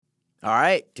All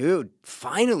right, dude.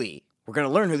 Finally, we're going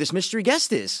to learn who this mystery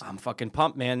guest is. I'm fucking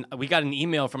pumped, man. We got an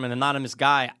email from an anonymous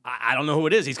guy. I don't know who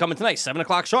it is. He's coming tonight, 7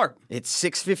 o'clock sharp. It's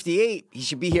 6:58. He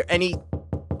should be here. And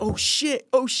oh shit,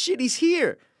 he's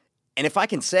here. And if I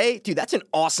can say, dude, that's an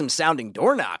awesome sounding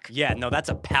door knock. Yeah, no, that's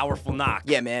a powerful knock.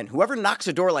 Yeah, man. Whoever knocks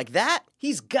a door like that,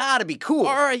 he's got to be cool.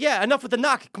 All right, yeah, enough with the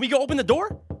knock. Can we go open the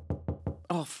door?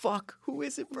 Oh, fuck. Who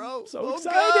is it, bro? So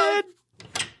excited.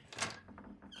 God.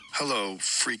 Hello,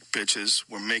 freak bitches.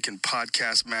 We're making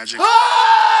podcast magic.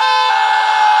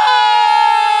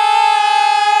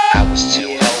 I was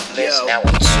too hopeless, now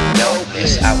I'm too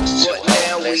hopeless. I was too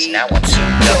hopeless, now I'm too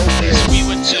dopeless. We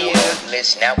were too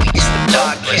hopeless, now we just the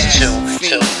dopeless.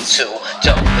 Too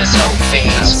dopeless, hope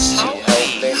fiends. I was too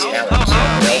hopeless, now I'm too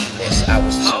hopeless. I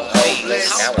was too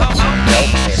hopeless, now I'm too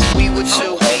dopeless. We were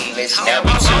too hopeless, now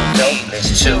we too dopeless.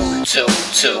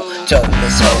 Too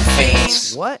dopeless, hope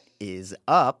fiends. What is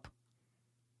up?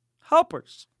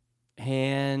 Helpers.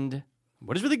 And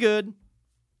what is really good?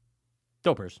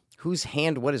 Dopers. Whose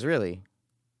hand what is really?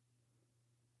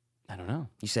 I don't know.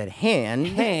 You said hand.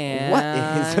 Hand. What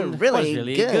is really,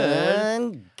 really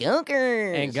good?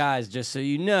 Gunkers. And guys, just so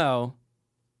you know,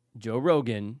 Joe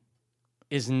Rogan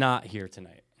is not here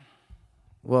tonight.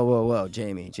 Whoa.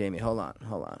 Jamie, hold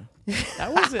on.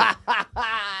 That was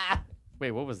it. Wait,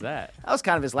 what was that? That was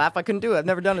kind of his laugh. I couldn't do it. I've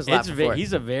never done his laugh before.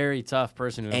 He's a very tough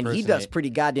person to and impersonate. he does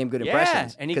pretty goddamn good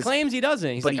impressions. Yeah, and he claims he doesn't.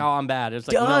 He's but like, he oh, I'm bad. It's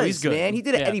like, does, no, he's good. man. He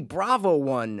did an Yeah. Eddie Bravo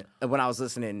one when I was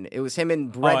listening. It was him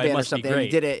and it Red Band or must be something. And he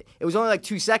great. did it. It was only like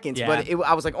 2 seconds, Yeah. but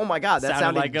I was like, oh my God, that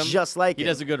sounded like him. just like He him.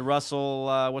 does a good Russell,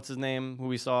 what's his name, who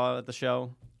we saw at the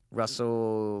show?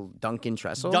 Russell Duncan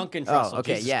Tressel? Duncan Trussell. Oh,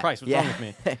 okay, Jesus yeah. Christ, what's yeah. wrong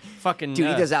with me? Fucking Dude,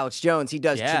 he does Alex Jones. He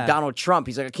does Yeah. Donald Trump.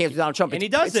 He's like, I can't do Donald Trump. And he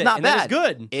It's- does it's it, not and that bad. is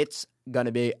good. It's going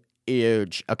to be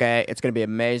huge, okay? It's going to be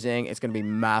amazing. It's going to be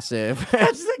massive.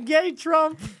 That's the gay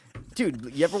Trump.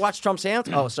 Dude, you ever watch Trump's hands?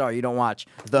 Oh, sorry, you don't watch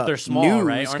the They're small, news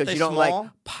right? Aren't they you don't small?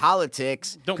 like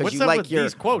politics because What's you up like with your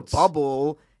these quotes?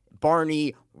 bubble,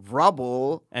 Barney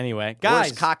Rubble, Anyway, guys.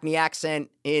 worst Cockney accent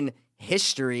in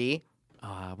history.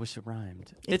 I wish it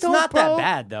rhymed. It It's don't, not bro. that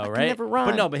bad, though, I can right? never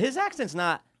rhyme. But his accent's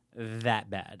not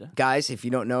that bad. Guys, if you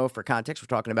don't know, for context,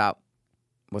 we're talking about,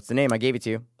 what's the name? I gave it to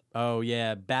you. Oh,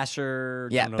 yeah, Basher.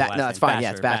 Yeah, don't know the last no, it's name. fine.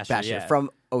 Yeah, it's Basher. yeah.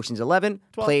 From Ocean's 11,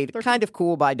 12, played 13. kind of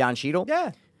cool by Don Cheadle.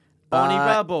 Yeah. Barney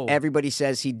Rubble. Everybody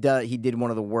says he did one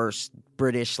of the worst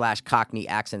British / Cockney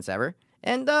accents ever.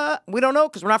 And we don't know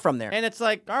because we're not from there. And it's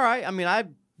like, all right, I mean,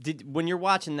 when you're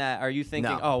watching that, are you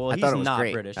thinking, No, oh, well, I he's thought it was not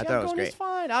great. British? I Yeah, thought it I'm was going, great. He's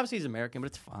fine. Obviously, he's American, but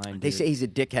it's fine. They dude. say he's a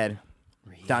dickhead.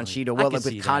 Really? Don Cheadle. I Well, could like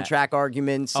see with that. contract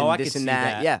arguments and I this could and see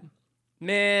that. Yeah.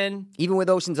 Man. Even with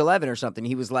Ocean's 11 or something,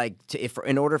 he was like,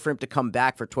 in order for him to come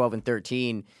back for 12 and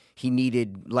 13, he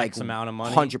needed like X amount of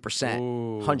money? 100%.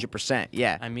 Ooh. 100%.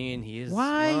 Yeah. I mean, he is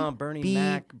Why Bernie be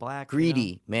Mac, black.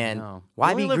 greedy, man? No. Why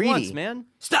You only be live greedy? once, man.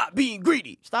 Stop being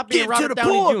greedy. Stop being Give Robert to the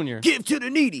Downey poor. Jr.. Give to the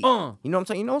needy. You know what I'm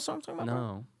saying? You know what I'm talking about?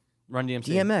 No. Run DMC.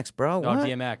 DMX, bro. Oh, What?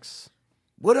 DMX.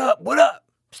 What up? What up?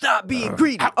 Stop being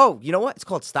greedy. Oh, you know what? It's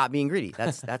called Stop Being Greedy.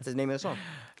 That's the name of the song.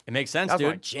 It makes sense, That was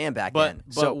my dude. jam back But then.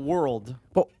 but world.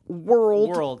 But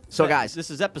world. So guys,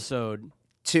 this is episode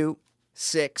 2,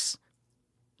 6.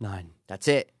 9. That's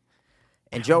it.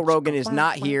 And Joe Rogan is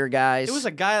not here, guys. It was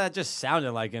a guy that just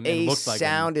sounded like him and He looked like him.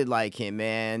 sounded like him,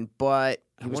 man, but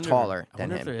he was taller I than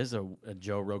wonder him. if there is a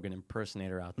Joe Rogan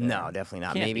impersonator out there. No, definitely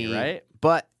not. Can't Maybe be, right?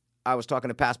 But I was talking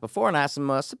to Pass before, and I asked him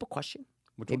a simple question.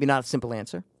 Maybe not a simple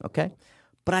answer, okay?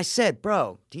 But I said,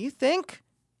 bro, do you think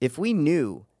if we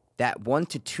knew that 1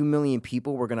 to 2 million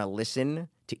people were going to listen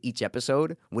to each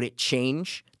episode, would it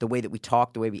change the way that we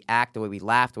talk, the way we act, the way we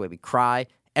laugh, the way we cry,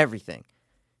 everything?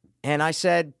 And I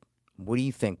said, what do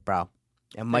you think, bro?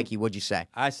 And Mikey, what'd you say?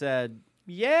 I said,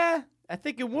 yeah, I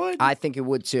think it would. I think it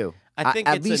would too. I think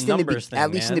it's a in the numbers thing, At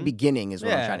least in the man. beginning is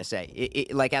what I'm Yeah. trying to say.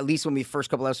 Like at least when we first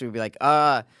couple episodes, we'd be like,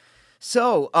 oh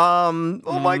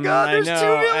my God, I there's know, 2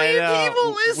 I million know.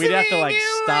 people listening. We'd have to like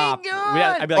Oh stop. my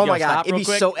God. I'd be like, oh yo, my God, stop it'd real be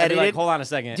quick. so I'd be edited. like, hold on a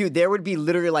second. Dude, there would be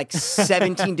literally like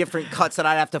 17 different cuts that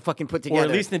I'd have to fucking put together. Or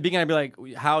at least in the beginning, I'd be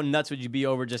like, how nuts would you be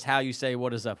over just how you say,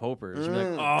 what is up, Hopers? You'd be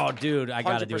like, oh, dude, I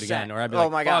got to do it 100%. again. Or I'd be Oh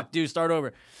like, my fuck, God. dude, start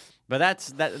over. But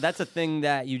that's a thing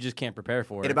that you just can't prepare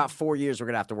for. In about 4 years, we're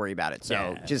going to have to worry about it. So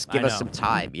Yeah, just give I us know. some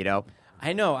time, you know?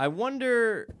 I know. I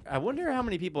wonder how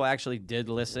many people actually did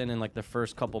listen in like the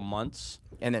first couple months.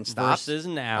 And then stop. Versus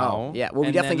now. Oh, yeah. Well, we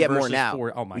and definitely then get more versus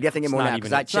now. Oh my we definitely God, get more it's now not because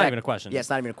even- I it's not checked. even a question. Yeah, it's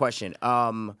not even a question.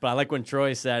 But I like when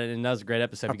Troy said it, and that was a great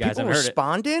episode. Are You guys people haven't heard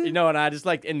responding? it. You know, and I just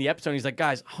like in the episode, he's like,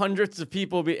 guys, hundreds of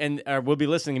people will be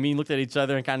listening. And me looked at each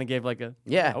other and kind of gave like a I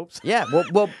Yeah. hope so. Yeah.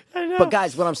 Well, I know. But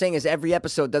guys, what I'm saying is every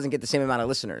episode doesn't get the same amount of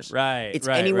listeners. Right. It's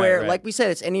right, anywhere, right. like we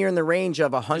said, it's anywhere in the range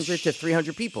of 100 to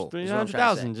 300 people.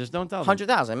 300,000. Just don't tell them.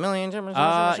 100,000, million.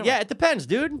 Yeah, it depends,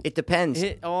 dude. It depends.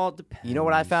 It all depends. You know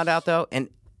what I found out though, and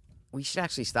we should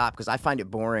actually stop because I find it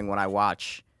boring when I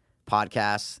watch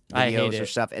podcasts, I hate videos, or it.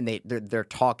 stuff, and they're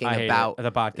talking I hate about it.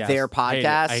 The podcast. their Hate it.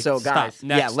 podcast. So Stop. guys,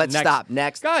 Next. let's Next. stop.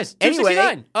 Next, Guys, anyway,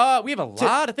 269. We have a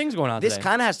lot of things going on this today.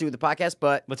 kind of has to do with the podcast,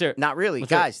 but Let's hear it. not really, Let's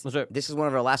hear it. guys. Let's hear it. This is one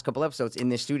of our last couple episodes in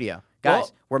this studio, guys.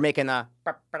 Well, we're making a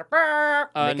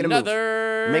making a move.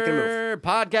 Another Making a move.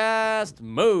 podcast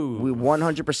move. We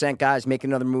 100%, guys,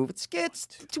 making another move. It's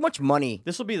too much money.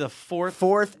 This will be the fourth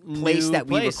Place new that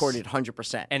we place. recorded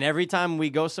 100%. And every time we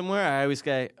go somewhere, I always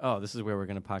say, "Oh, this is where we're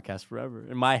going to podcast forever."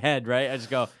 In my head, right? I just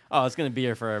go, "Oh, it's going to be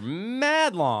here for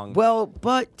mad long." Well,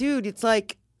 but dude, it's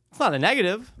like. It's not a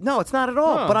negative. No, it's not at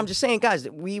all. No. But I'm just saying, guys,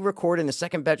 that we record in the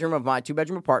second bedroom of my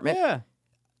 2-bedroom apartment. Yeah.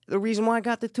 The reason why I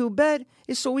got the 2-bed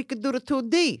is so we could do the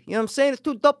 2D. You know what I'm saying? The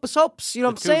 2 dopest hopes. You know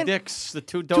what I'm saying? Two dicks, the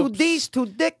two 2 dopes. Ds, 2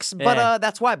 dicks. But Yeah.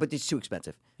 That's why. But it's too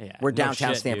expensive. Yeah, We're no downtown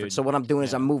shit, Stanford. dude. So what I'm doing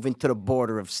is I'm moving to the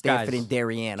border of Stanford Guys, and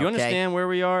Darien. Do you okay? understand where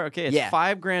we are? Okay, it's Yeah.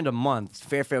 $5,000 a month.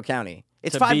 Fairfield County.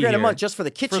 It's To $5 be grand a here. month just for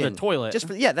the kitchen. For the toilet.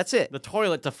 Yeah, that's it. The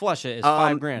toilet to flush it is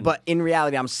 $5,000. But in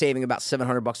reality, I'm saving about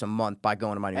 $700 a month by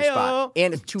going to my new Heyo. spot.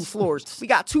 And it's 2 floors. We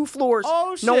got 2 floors.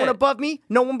 Oh, No one shit. above me,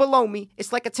 no one below me.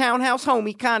 It's like a townhouse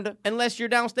homie, kinda. unless you're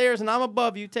downstairs and I'm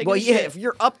above you, taking Well, a yeah, shit. if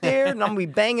you're up there, and I'm gonna be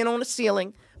banging on the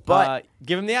ceiling. But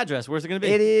give him the address. Where's it going to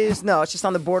be? it is it's just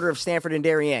on the border of Stanford and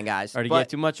Darien, guys. Already But gave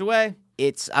too much away.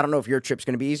 I don't know if your trip's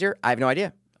gonna be easier. I have no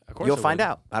idea. Of course You'll it find would.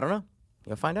 out. I don't know.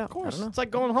 You'll find out. Of course. I don't know. It's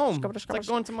like going home. It's like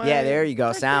going to my... Yeah, there you go.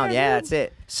 Right Sound. there, Yeah, dude. that's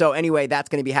it. So anyway, that's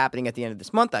going to be happening at the end of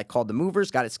this month. I called the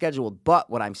movers, got it scheduled. But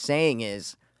what I'm saying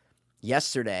is,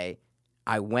 yesterday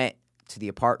I went to the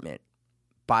apartment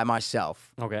by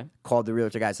myself. Okay. Called the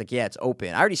realtor guys, like, yeah, it's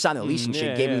open. I already signed the lease and shit,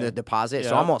 yeah, gave him yeah. the deposit,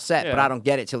 so Yeah. I'm all set. But Yeah. I don't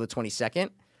get it till the 22nd,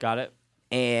 Got it.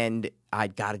 and I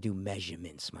got to do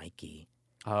measurements, Mikey.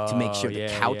 To make sure the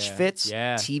yeah, couch yeah. fits,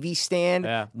 Yeah. TV stand,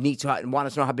 Yeah.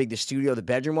 wanted to know how big the studio, the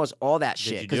bedroom was, all that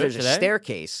shit. you Because do it there's a today?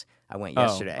 staircase. I went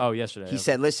yesterday. Oh, yesterday. He Okay.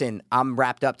 said, listen, I'm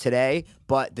wrapped up today,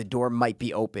 but the door might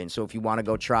be open. So if you want to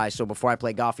go try. So before I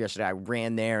played golf yesterday, I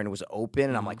ran there and it was open.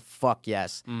 And I'm like, fuck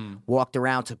yes. Walked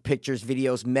around, took pictures,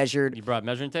 videos, measured. You brought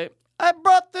measuring tape? I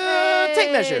brought the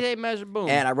tape measure. Tape measure, boom.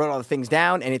 And I wrote all the things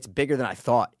down, and it's bigger than I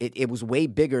thought. It was way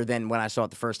bigger than when I saw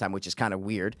it the first time, which is kind of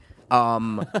weird.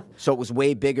 So it was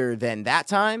way bigger than that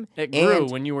time. it grew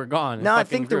And when you were gone. It no, I fucking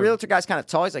think the grew. realtor guy's kind of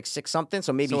tall. He's like 6 something,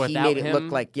 so maybe So he without made it look him,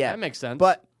 like, yeah. that makes sense.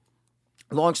 But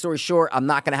long story short, I'm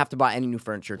not going to have to buy any new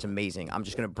furniture. It's amazing. I'm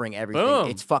just going to bring everything. Boom.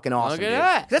 It's fucking awesome, Look at dude.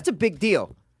 that. That's a big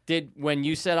deal. When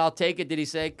you said I'll take it, did he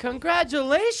say,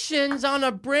 congratulations on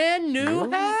a brand new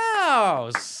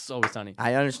house? Always sunny.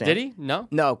 I understand. Did he? No?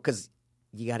 No, because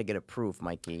you got to get a proof,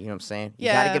 Mikey. You know what I'm saying? You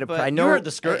Yeah, got to get a but proof. I you know heard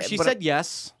the skirt. She but said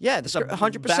yes. Yeah, It's a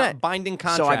 100%. binding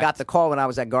contract. So I got the call when I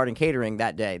was at Garden Catering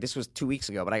that day. This was 2 weeks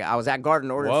ago, but I was at Garden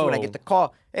ordering food. I Whoa. get the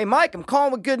call. Hey, Mike, I'm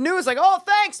calling with good news. Like, oh,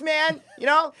 thanks, man. You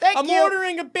know, thank I'm you.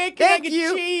 ordering a bacon, Thank egg, you.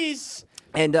 and cheese.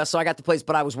 And so I got the place,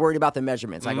 but I was worried about the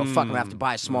measurements. I go, fuck, I'm going to have to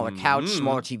buy a smaller couch,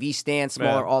 smaller TV stand,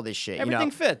 smaller, Yeah. all this shit. Everything you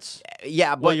know? fits.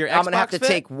 Yeah, but Will your I'm going to have Xbox to fit?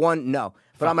 take one. No,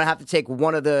 but I'm going to have to take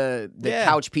one of the Yeah.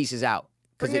 couch pieces out.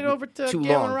 'Cause Bring it over to too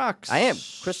Gallon long. Rocks. I am.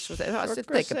 Chris, I Or said,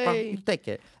 Chris, take it, bro. hey. You take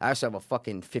it. I also have a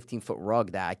fucking 15-foot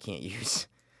rug that I can't use.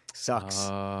 Sucks.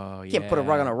 Oh, You can't put a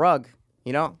rug on a rug,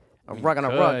 you know? A rug on a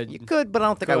rug. could. You could, but I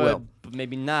don't think I will. But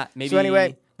maybe not. Maybe. So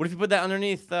anyway- what if you put that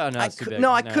underneath? Oh, no, I it's too could- big.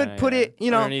 no, I could put it, you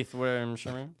know- underneath where I'm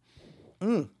shimmering.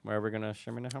 Where we're gonna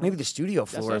shimmer the Maybe the studio what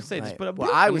floor. I was saying, just put a well,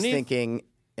 bloop I was underneath. thinking,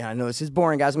 and I know this is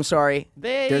boring, guys. I'm sorry.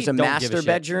 There's a don't give a master shit.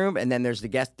 bedroom, and then there's the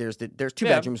guest. There's two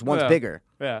Yeah, bedrooms. One's yeah. bigger,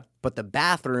 Yeah. but the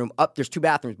bathroom up. There's 2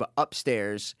 bathrooms, but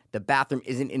upstairs the bathroom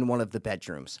isn't in one of the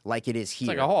bedrooms like it is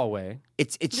here. It's like a hallway.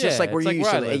 It's just like where it's you used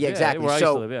where to I live. live. Yeah, exactly. Where I used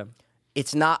So to live, yeah.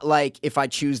 it's not like if I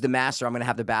choose the master, I'm going to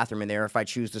have the bathroom in there. If I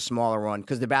choose the smaller one,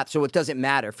 because so it doesn't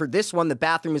matter. For this one, the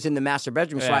bathroom is in the master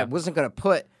bedroom, so Yeah. I wasn't going to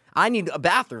put. I need a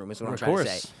bathroom, is what I'm Of trying to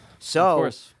course. say. So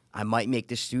course. I might make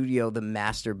the studio the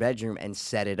master bedroom and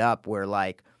set it up where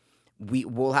like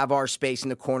we'll have our space in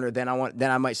the corner. Then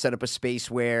I might set up a space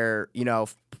where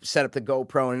set up the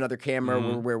GoPro and another camera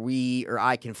Mm-hmm. where we or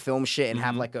I can film shit and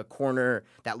have like a corner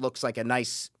that looks like a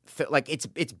nice like it's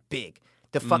big.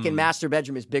 The fucking master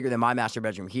bedroom is bigger than my master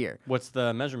bedroom here. What's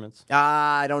the measurements?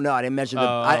 I don't know. I didn't measure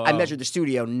I measured the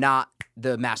studio, not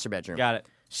the master bedroom. Got it.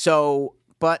 So,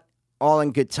 but all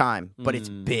in good time. But it's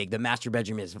big. The master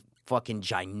bedroom is fucking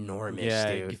ginormous,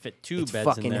 Yeah, dude. you could fit 2 It's beds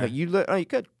fucking, in there. You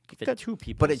could. Fit 2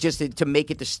 people. But it just to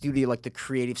make it the studio, like the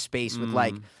creative space with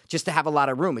like just to have a lot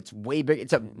of room. It's way big.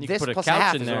 It's You this could put a plus couch a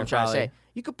half in is there, what I'm trying to probably. say.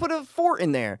 You could put a fort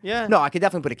in there. Yeah. No, I could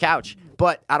definitely put a couch,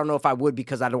 but I don't know if I would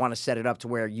because I don't want to set it up to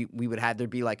where we would have there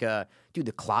be like a dude.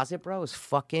 The closet, bro, is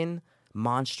fucking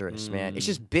monstrous, man. It's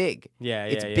just big. Yeah,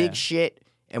 it's yeah, big yeah. shit,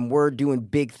 and we're doing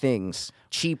big things,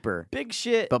 cheaper. Big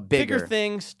shit, but bigger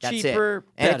things, That's cheaper, it.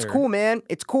 And it's better. cool, man.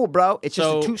 It's cool, bro. It's just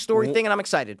So, a 2-story thing, and I'm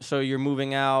excited. So you're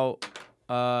moving out.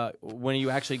 When are you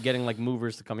actually getting like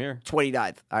movers to come here?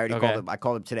 29th. I already Okay. called him. I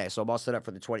called him today, so I'm all set up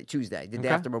for the Tuesday, the day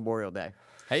Okay. after Memorial Day.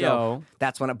 Hey, So yo.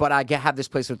 that's when. But I have this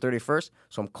place on the 31st,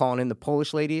 so I'm calling in the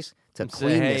Polish ladies to Say,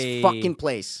 clean hey, this fucking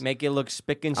place. Make it look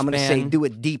spick and I'm span. gonna say do a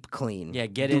deep clean. Yeah,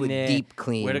 get do in a there. deep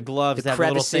clean. Wear the gloves The that have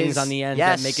little crevices. things on the end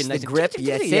yes, that make it nice the and- grip.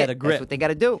 Yes, Yeah, it. the grip. That's what they got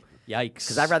to do. Yikes.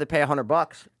 Because I'd rather pay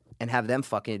 $100 and have them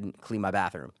fucking clean my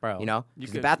bathroom. Bro, you know, you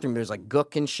because the could- bathroom there's like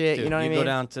gook and shit. Dude, you know what I mean? go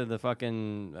down to the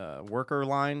fucking worker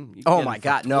line. you Oh get my it for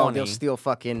God, no! 20. They'll steal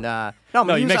fucking. No, I'm No,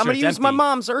 gonna you use, make I'm sure gonna it's use my empty.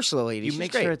 mom's Ursula lady. You She's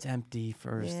make great. sure it's empty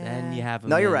first, then you have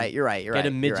them. No, you're in. right. You're right. You're right. Get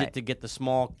a you're midget right. to get the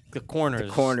corners. The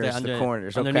corners, Stay the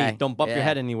corners, okay. Underneath. Don't bump your Yeah.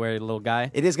 head anywhere, little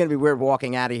guy. It is gonna be weird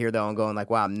walking out of here though and going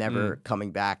like, wow, I'm never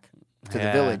coming back to the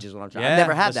Yeah. village. Is what I'm trying. Yeah, I've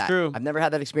never had that's that. true. I've never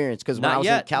had that experience because when Not I was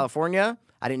yet. in California,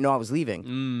 I didn't know I was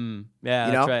leaving. Yeah,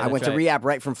 You know, that's right, I went that's to right. rehab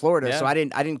right from Florida, Yeah. so I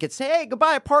didn't get to say, hey,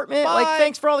 goodbye apartment. Bye. Like,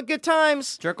 thanks for all the good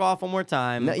times. Jerk off one more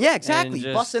time. No, yeah, exactly. and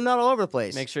just Busting nut all over the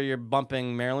place. Make sure you're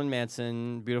bumping Marilyn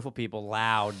Manson, beautiful people,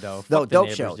 loud though. No, Fuck the dope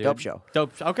neighbors, show, dude. dope show.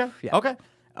 Okay. Yeah. Okay.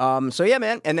 So yeah,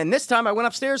 man. And then this time I went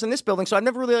upstairs in this building, so I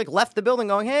never really like left the building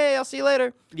going, hey, I'll see you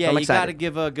later. Yeah, So I'm you excited. got to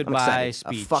give a I'm goodbye excited.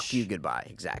 speech. A fuck you goodbye.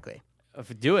 Exactly.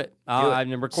 Do it. I'm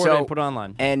gonna record it and put it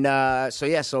online. And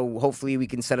so hopefully we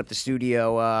can set up the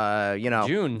studio,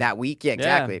 June. that week. Yeah,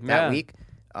 exactly. Yeah. That week.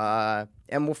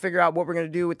 And we'll figure out what we're gonna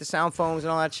do with the sound phones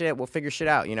and all that shit. We'll figure shit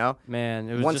out, you know? Man,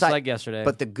 it was Once just like yesterday.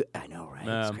 But I know,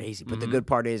 right? It's crazy. But the Mm-hmm. good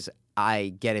part is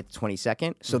I get it the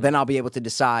 22nd. So then I'll be able to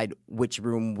decide which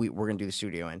room we're gonna do the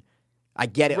studio in. I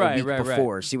get it Right, a week right, right.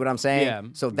 before. See what I'm saying? Yeah,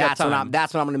 So you got that's when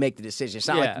time. I'm going to make the decision. It's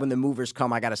not Yeah. like when the movers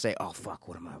come, I got to say, oh fuck,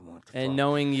 what am I want? And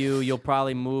knowing you'll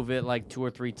probably move it like 2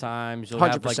 or 3 times. You'll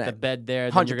have like 100%. the bed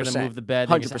there. Then you're gonna 100%. move the bed.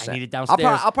 Then you're gonna say, I need it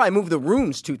downstairs. I'll probably move the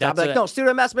rooms too. I'll That's be like, it. no,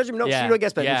 studio master bedroom, no, Yeah. studio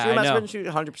guest bedroom, Yeah, studio I master know. bedroom,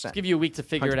 studio 100%. Give you a week to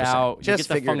figure it 100%. out. You Just get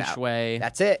the figure feng it out. shui.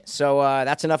 That's it. So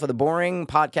that's enough of the boring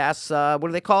podcasts. What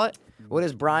do they call it? What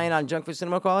does Brian on Junk Food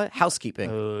Cinema call it? Housekeeping.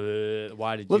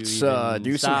 Why did Let's you even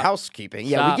do some stop? housekeeping.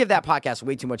 Yeah, Stop. we give that podcast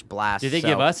way too much blast. Did they so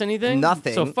give us anything?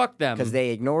 Nothing. So fuck them. Because they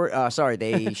ignored.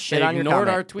 They shit They on your ignored comment.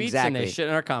 our tweets exactly. and they shit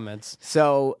in our comments.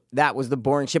 So that was the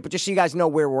boring shit. But just so you guys know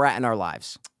where we're at in our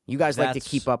lives. You guys like to That's-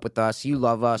 keep up with us. You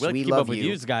love us. We like to keep love up with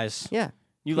you. you guys. Yeah.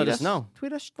 You Tweet let us know.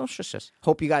 Tweet us. Don't shush us.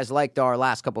 Hope you guys liked our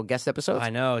last couple guest episodes. I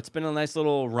know. It's been a nice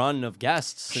little run of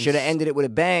guests. since- Should have ended it with a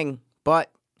bang, but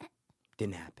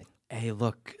didn't happen. Hey,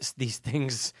 look, these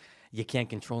things, you can't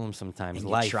control them sometimes. And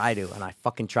Life. you try to, and I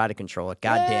fucking try to control it.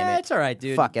 God damn it. It's all right,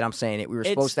 dude. Fuck it, I'm saying it. We were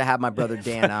supposed to have my brother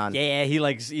Dan on. Yeah, he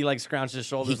like scrounged his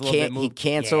shoulders a little bit. He moved.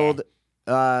 canceled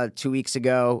 2 weeks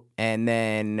ago, and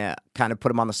then kind of put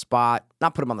him on the spot.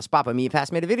 Not put him on the spot, but me and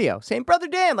Pass made a video saying, "Brother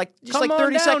Dan," like just Come like on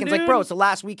 30 down, seconds, like, dude. bro, it's the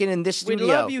last weekend in this We studio.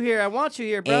 love you here. I want you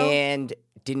here, bro. And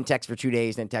didn't text for 2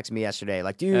 days, then texted me yesterday,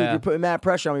 like, dude, Yeah. you're putting mad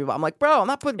pressure on me. I'm like, bro, I'm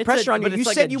not putting pressure on you. But You it's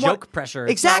like said a you joke want pressure.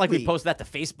 It's exactly. not like we post that to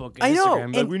Facebook and I know.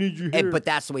 Instagram. Like, we need you here. But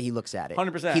that's the way he looks at it.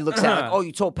 100%. He looks at it like, oh,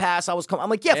 you told Pass I was coming. I'm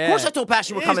like, yeah, of course I told Pass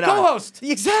you were He's coming out. co-host.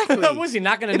 Exactly. Was he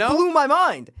not going to It know? blew my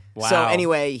mind. Wow. So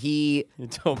anyway, he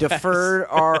told Pass. deferred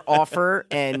our offer,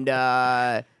 and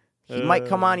he might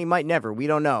come on, he might never. We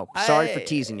don't know. Sorry for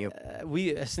teasing you.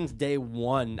 We since day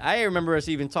one. I remember us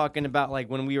even talking about like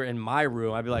when we were in my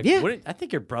room. I'd be like, Yeah. I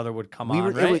think your brother would come We on,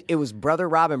 were, right? it was Brother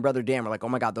Rob and Brother Dan. We're like, oh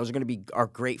my God, those are going to be our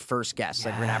great first guests.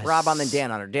 Like, we're going to have Rob on, then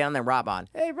Dan on, or Dan, then Rob on.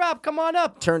 Hey, Rob, come on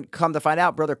up. Come to find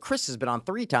out, Brother Chris has been on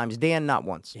 3 times, Dan not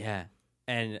once. Yeah,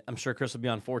 and I'm sure Chris will be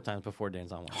on 4 times before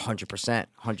Dan's on one. 100%.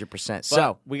 100%. But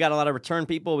So, we got a lot of return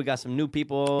people. We got some new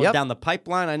people Yep. down the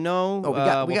pipeline. I know.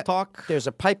 we we'll talk. There's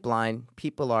a pipeline.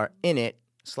 People are in it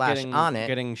 / on it.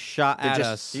 Getting shot They're at just,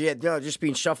 us. Yeah, no, just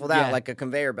being shuffled out Yeah. like a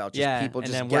conveyor belt. Just Yeah, people and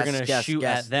just then guess, we're gonna guess, shoot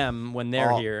guess. at them when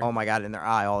they're here. Oh my God, in their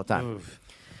eye all the time. Oof.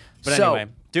 But So-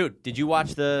 anyway, dude, did you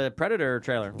watch the Predator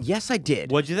trailer? Yes, I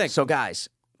did. What'd you think? So, guys,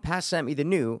 Pass sent me the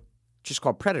new, just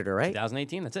called Predator, right?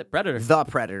 2018. That's it. Predator. The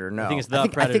Predator. No, I think it's the I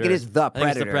Predator. think it is the I think it's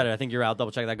Predator. the Predator. I think you're out.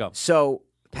 Double check that. Go. So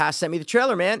Pass sent me the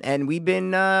trailer, man, and we've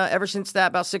been ever since that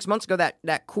about 6 months ago.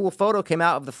 That cool photo came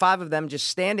out of the 5 of them just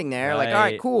standing there, like, all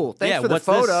right, cool. Thanks for the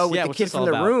photo with the kid from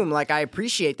the room. Like, I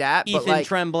appreciate that. Ethan but, like,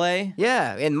 Tremblay,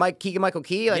 yeah, and Keegan-Michael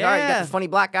Key. Like, all right, you got the funny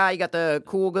black guy, you got the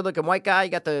cool, good-looking white guy, you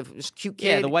got the cute kid.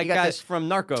 Yeah, the white guys from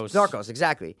Narcos. Narcos,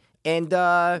 exactly. And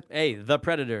hey, The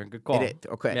Predator, good call.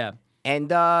 Okay, yeah. And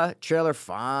trailer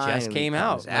finally just came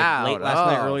out late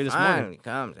last night, early this morning.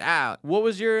 Comes out. What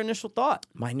was your initial thought?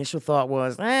 My initial thought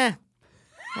was, I'm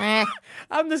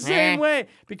the same way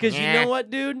because you know what,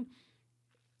 dude?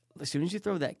 As soon as you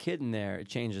throw that kid in there, it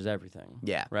changes everything.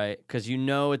 Yeah. Right? Because you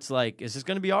know it's like, is this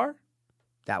going to be R?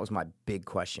 That was my big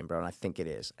question, bro, and I think it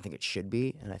is. I think it should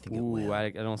be, and I think it will.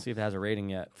 I don't see if it has a rating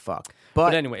yet. Fuck.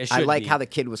 But anyway, it should I like be. how the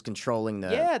kid was controlling the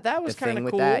that was the thing kinda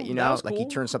with cool. that, you know? That was Like, he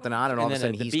cool. turned something on, and all of a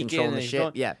sudden he's controlling the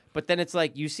shit. Yeah. But then it's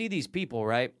like, you see these people,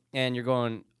 right? And you're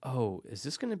going, oh, is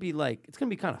this going to be like, it's going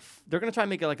to be kind of, they're going to try and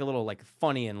make it like a little like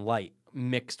funny and light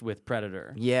mixed with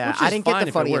Predator. Yeah, I didn't get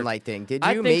the funny and light thing. Did you?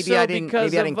 I think maybe so I didn't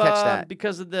catch that.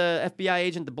 Because of the FBI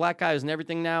agent, the black guy who's in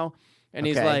everything now, and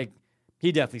he's Okay. like,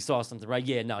 he definitely saw something, right?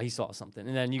 Yeah, no, he saw something.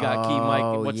 And then you got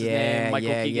Mike, what's his name? Michael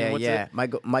Keegan. What's it?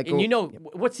 Michael. And you know,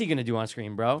 what's he going to do on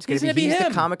screen, bro? he's going to be the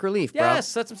him. comic relief, bro.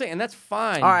 Yes, that's what I'm saying. And that's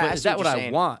fine. All right, but is that what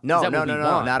I want? No, Is that what we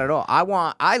want? not at all.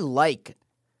 I like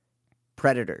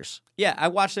Predators. Yeah, I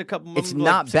watched it a couple It's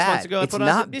not 6 months bad. ago. It's It's not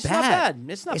not bad. It's not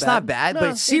bad. It's not bad, but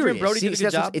it's serious. Adrian Brody did a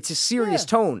good job. It's a serious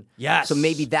tone. Yes. So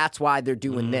maybe that's why they're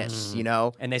doing this, you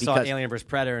know? And they saw Alien vs.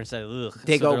 Predator and said, ugh.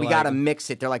 They So go, they're we like, got to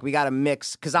mix it. They're like, we got to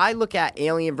mix. Because I look at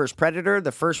Alien vs. Predator,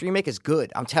 the first remake is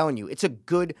good. I'm telling you. It's a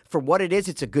good, for what it is,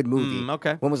 it's a good movie.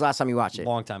 Okay. When was the last time you watched it?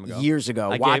 Long time ago. Years ago.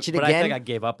 But Watch it again. I think I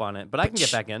gave up on it. But I can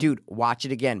get back in. Dude, watch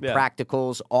it again. Yeah.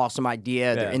 Practicals, awesome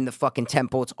idea. They're Yeah. in the fucking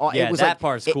temple. It's all. Yeah, it was that like,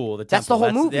 part's cool. The that's the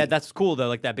temple. whole movie. Yeah, that's cool though.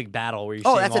 Like that big battle where you.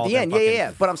 Oh, that's at the end.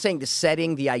 Yeah. But I'm saying the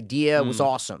setting, the idea was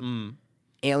awesome.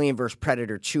 Alien vs.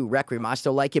 Predator 2, Requiem. I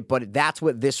still like it, but that's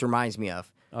what this reminds me of.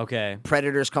 Okay.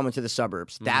 Predators coming to the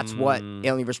suburbs. That's what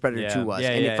Alien vs. Predator 2 was.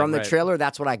 Yeah, and from the right. trailer,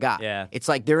 that's what I got. Yeah. It's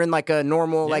like they're in like a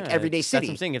normal, like Yeah, everyday that's city.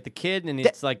 what I'm saying. If the kid and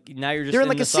it's like now you're just They're in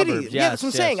like the a city. suburbs. Yeah, that's what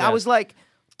I'm saying. I was like,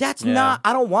 that's not,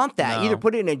 I don't want that. No. Either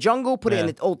put it in a jungle, put it in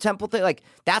the old temple thing. Like,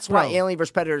 that's why Bro. Alien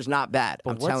vs. Predator is not bad.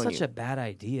 But I'm what's telling such you. a bad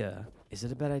idea? Is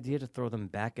it a bad idea to throw them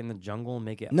back in the jungle and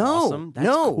make it No, awesome? That's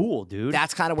no. cool, dude.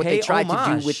 That's kind of what Pay they tried to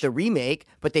homage. do with the remake,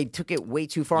 but they took it way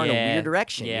too far in a weird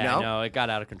direction, Yeah, you know? no, it got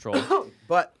out of control.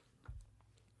 But,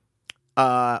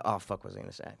 oh, fuck, what was I going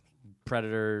to say?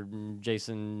 Predator,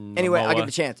 Jason. Anyway, Momoa. I'll give it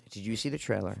a chance. Did you see the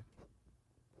trailer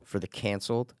for the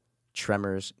canceled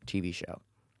Tremors TV show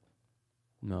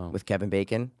No. with Kevin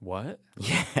Bacon? What?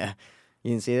 Yeah.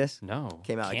 You didn't see this? No.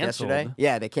 Came out like Canceled? yesterday.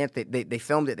 Yeah, they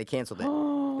filmed it. They canceled it.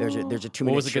 There's a 2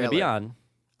 minute What was it going to be trailer. on?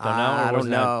 Don't know. I Or don't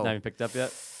wasn't that know. not even picked up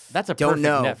yet. That's a Don't perfect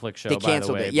know. Netflix show. They by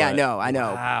canceled the way, it. Yeah, but- I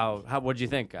know. Wow. What'd you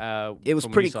think? It was from when you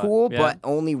pretty saw cool, Yeah? but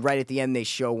only right at the end they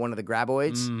show one of the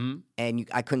graboids, and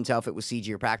I couldn't tell if it was CG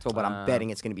or practical, but I'm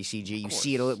betting it's going to be CG. You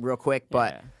see it real quick,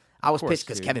 but Yeah. I was course, pissed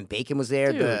because dude. Kevin Bacon was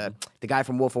there, the guy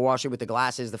from Wolf of Wall Street with the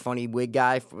glasses, the funny wig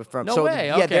guy from. No so way.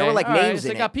 Yeah, there were like All right, names so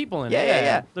in they it. got people in Yeah, it.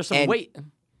 yeah. There's some And- weight.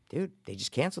 Dude, they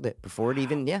just canceled it before it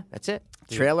even. Yeah, that's it.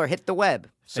 Trailer hit the web.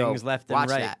 So Things left and watch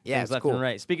right. that. Yeah, Things it's left cool. and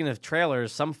right. Speaking of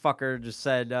trailers, some fucker just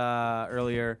said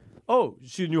earlier, "Oh, you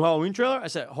see the new Halloween trailer?" I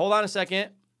said, "Hold on a second.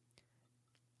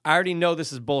 I already know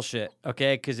this is bullshit,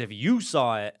 okay? Because if you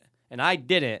saw it and I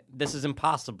didn't, this is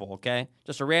impossible, okay?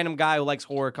 Just a random guy who likes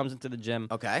horror comes into the gym."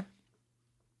 Okay.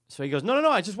 So he goes, "No,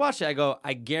 I just watched it." I go,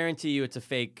 "I guarantee you, it's a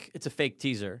fake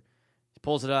teaser." He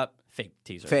pulls it up. Fake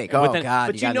teaser. Fake. And Oh, God,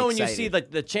 But you you got know me when you excited. see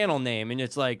like the channel name and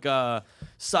it's like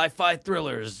sci-fi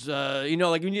thrillers, you know,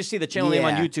 like when you see the channel name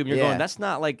on Yeah, YouTube, you're yeah. going, that's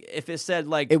not like if it said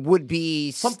like It would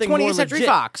be Something 20th more Century legit.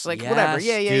 Fox, like whatever.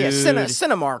 Yes, Yeah. dude.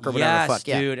 Cinemark or whatever yes, the fuck.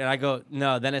 Yeah. dude. And I go,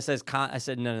 no. Then it says, I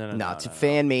said, no. No, it's a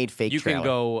fan-made fake You trailer. can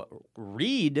go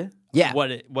read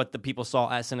what the people saw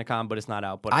at Cinecon, but it's not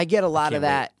out. But I get a lot of can't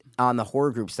that on the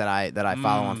horror groups that I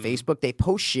follow on Facebook. They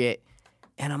post shit,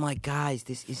 and I'm like, guys,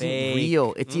 this isn't Fake.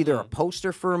 real. It's either a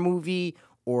poster for a movie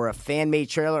or a fan-made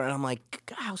trailer, and I'm like,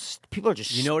 God, people are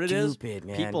just You know what it is? stupid,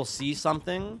 man. People see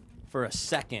something for a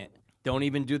second, don't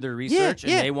even do their research,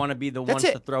 yeah. and they want to be the That's ones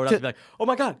it. to throw it up and be like, "Oh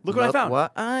my god, look what I found!"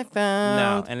 What I No,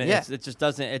 found. and yeah. it just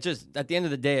doesn't. It just at the end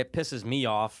of the day, it pisses me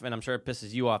off, and I'm sure it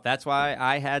pisses you off. That's why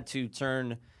I had to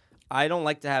turn. I don't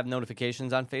like to have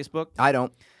notifications on Facebook, I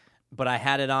don't. but I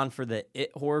had it on for the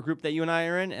It horror group that you and I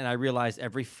are in, and I realized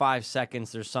every 5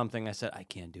 seconds there's something. I said I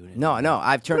can't do it anymore. No,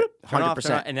 I've turned Turn 100%. off,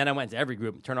 turn off, and then I went to every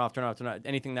group. Turn off.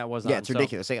 Anything that was on. Yeah, it's So,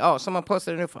 ridiculous. Like, oh, someone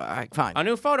posted a new photo. All right, fine. a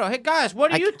new photo. Hey guys,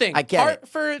 what do you think? I get Heart it.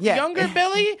 for Yeah. younger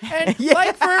Billy and Yeah.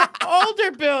 like for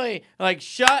older Billy. Like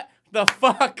shut the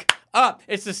fuck up.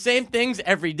 It's the same things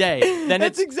every day. Then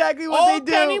That's it's exactly what they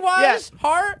do. Pennywise,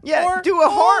 heart, or do a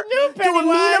heart, new do a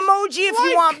mean Pennywise. emoji if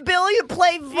you want Billy to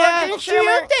play fucking Yeah, do you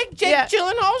Shimmer. think Jake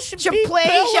Gyllenhaal should Should be play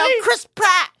Billy? Chris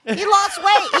Pratt. He lost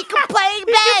weight. He can play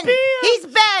Ben. be He's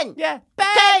Ben. Yeah, Ben.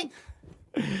 Okay.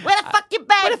 Where the fuck you been?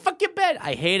 Where the fuck you been?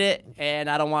 I hate it, and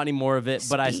I don't want any more of it,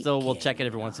 but I still will Speaking. check it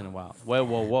every once in a while.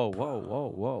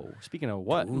 Whoa. Speaking of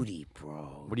what? Booty,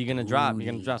 bro. What are you going to drop? You're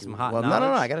going to drop some hot Well, knowledge?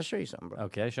 no. I got to show you something, bro.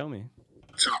 Okay, show me.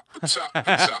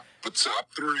 Top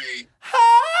three.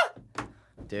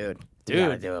 Dude. Dude. You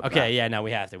gotta do it, bro. Okay, yeah, no,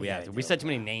 we have to. We have to. do We it, said too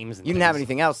many names. And You didn't have things.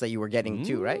 anything else that you were getting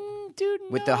to, right? Dude,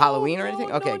 With the Halloween or anything?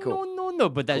 no, Okay, no, cool. No,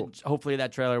 but that Cool. hopefully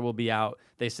that trailer will be out.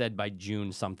 They said by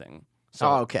June something. So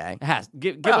Oh, okay. It has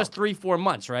give Oh. us 3-4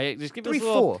 months, right? Just give us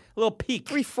 3-4. a little peek.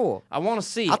 3-4. I want to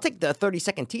see. I'll take the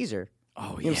 30-second teaser. Oh, You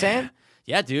know yeah. what I'm saying?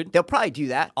 Yeah, dude. They'll probably do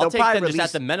that. I'll They'll take probably them just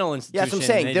release... at the mental institution. Yeah, that's what I'm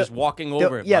saying. And they just walking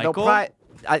over it. Yeah, Michael. they'll probably...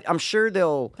 I'm sure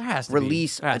they'll There has to be.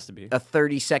 release There has to be. a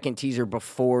 30-second teaser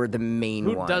before the main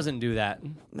Who one. doesn't do that?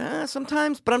 Nah,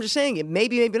 sometimes. But I'm just saying, it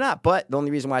maybe not. But the only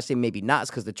reason why I say maybe not is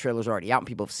because the trailer's already out and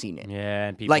people have seen it. Yeah,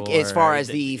 and people Like, as far as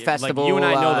the festival, like you and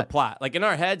I know the plot. Like in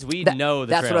our heads, we know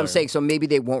the That's what trailer. I'm saying. So maybe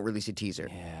they won't release a teaser.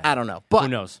 I don't know. But Who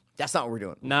knows? That's not what we're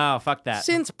doing. No, fuck that.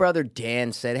 Since Brother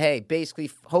Dan said, hey, basically,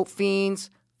 Hope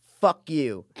Fiends, fuck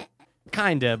you.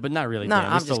 Kinda, but not really. Nah, Dan.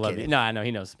 We I'm still just love kidding. you. No, I know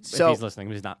he knows. So- if he's listening,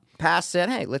 but he's not. Pass said,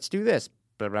 hey, let's do this.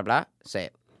 Blah, blah, blah. Say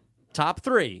it. Top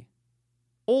 3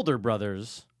 older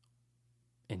brothers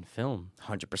in film.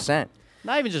 100%.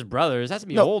 Not even just brothers. It has to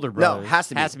be No, older no, brothers. has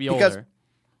to be. Has to be Because- older.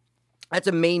 That's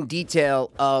a main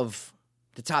detail of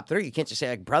the top 3. You can't just say,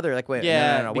 like, brother. Like, wait,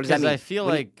 Yeah, no. What because does that mean? I feel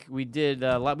What do you- like we did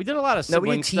a lot. We did a lot of No, we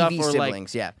sibling did stuff. TV or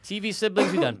siblings, like yeah. TV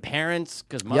siblings. We done parents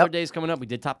because Mother Yep. Day's coming up. We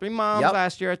did top 3 moms Yep.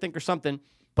 last year, I think, or something.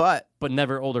 But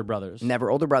Never older brothers. never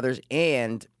older brothers.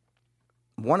 And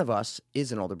one of us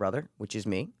is an older brother, which is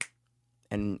me.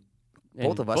 And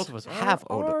both of us have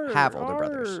older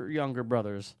brothers. are younger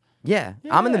brothers. Yeah,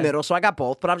 I'm in the Yeah. middle, so I got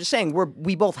both. But I'm just saying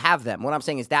we both have them. What I'm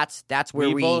saying is that's where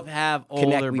we both have older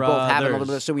connect. brothers. We both have an older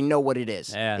brother, so we know what it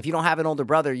is. Yeah. If you don't have an older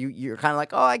brother, you're kind of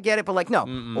like, oh, I get it, but like, no,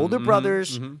 older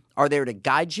brothers are there to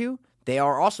guide you. They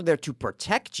are also there to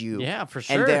protect you. Yeah, for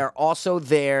sure. And they're also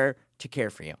there to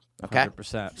care for you. Okay,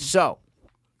 100%. so.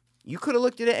 You could have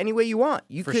looked at it any way you want.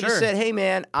 You For could have sure. said, "Hey,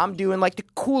 man, I'm doing like the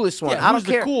coolest one. Yeah, I don't who's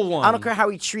the care. cool one? I don't care how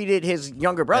he treated his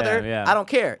younger brother. Yeah. I don't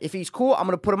care if he's cool. I'm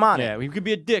gonna put him on it. Yeah, he could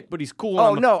be a dick, but he's cool.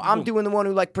 Oh no, I'm doing the one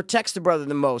who like protects the brother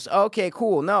the most. Okay,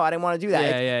 cool. No, I didn't want to do that.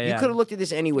 Yeah. You could have looked at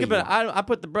this anyway. Yeah, but I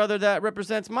put the brother that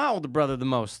represents my older brother the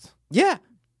most. Yeah,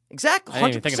 exactly. I didn't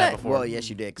even think of that 100%. before. Well, yes,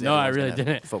 you did. 'Cause No, I everyone's really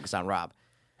gonna didn't. Focus on Rob.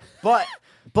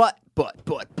 But,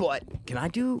 can I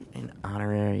do an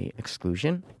honorary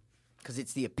exclusion? Because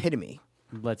it's the epitome.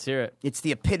 Let's hear it. It's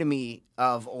the epitome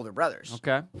of older brothers.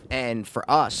 Okay. And for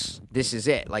us, this is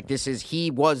it. Like,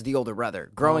 he was the older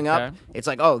brother. Growing up, Okay. it's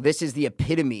like, oh, this is the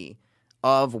epitome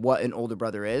of what an older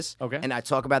brother is. Okay. And I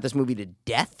talk about this movie to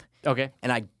death, Okay.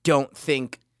 and I don't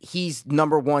think he's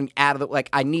number one out of the, like,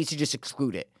 I need to just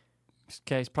exclude it.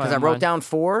 Okay, it's probably Because I wrote down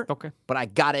 4, Okay. but I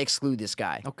got to exclude this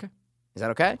guy. Okay. Is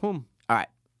that okay? Whom? All right.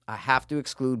 I have to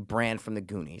exclude Brand from the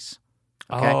Goonies.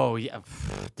 Okay? Oh yeah,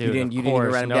 dude. You of didn't even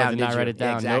course. write him no, down, did did not you? write it Yeah,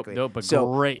 down. exactly. Nope. But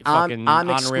So great I'm fucking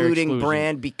excluding exclusion.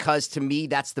 Brand because to me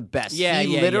that's the best. Yeah,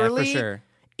 he yeah, literally for sure.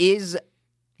 is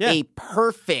Yeah. a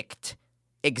perfect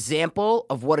example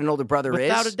of what an older brother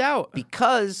Without is. a doubt.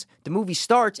 Because the movie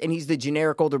starts and he's the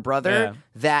generic older brother Yeah.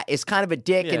 that is kind of a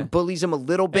dick Yeah. and bullies him a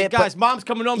little Hey, bit. guys, mom's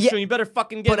coming home Yeah, soon. You better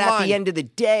fucking get but in at line. the end of the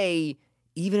day,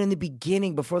 even in the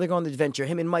beginning, before they go on the adventure,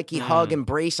 him and Mikey hug,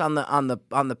 embrace on the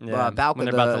Yeah, balcony. when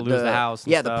they're about to lose the house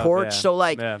and the stuff, porch. yeah. So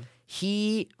like, Yeah.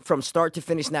 he from start to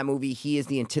finish in that movie, he is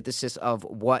the antithesis of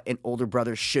what an older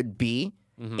brother should be,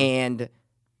 and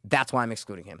that's why I'm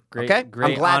excluding him. Great, okay,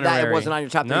 great I'm glad that it honorary. wasn't on your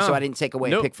top 3, No. so I didn't take away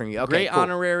Nope. a pick from you. Okay, Great cool.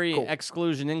 honorary Cool.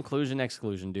 exclusion,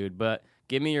 inclusion, dude. But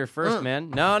give me your first,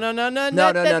 man. No. No.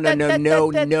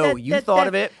 You thought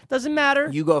of it. Doesn't matter.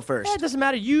 You go first. Yeah, it doesn't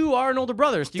matter. You are an older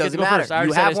brother, so you Doesn't get to go matter. first. I already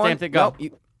You said have it. one. Stamped it. Go. Nope,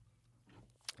 you're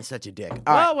such a dick. All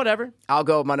Well, right, whatever. I'll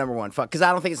go with my number 1. Fuck, because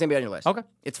I don't think it's gonna be on your list. Okay.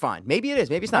 It's fine. Maybe it is.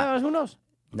 Maybe it's not. Who knows?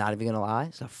 Not even gonna lie.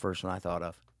 It's the first one I thought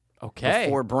of. Okay.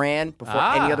 Before Brand, before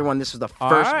any other one, this was the All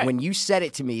first. right. When you said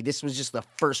it to me, this was just the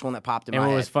first one that popped in And my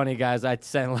what head. was funny, guys, I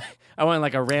went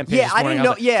like a rampage Yeah, this I morning. didn't know.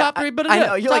 was like, Yeah, top 3, but I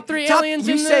know. You're top like 3 top, aliens.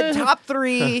 You in said the... top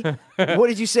 3. What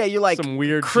did you say? You're like Some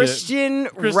weird Christian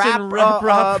shit. rap,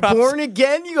 rap. born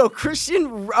again. You go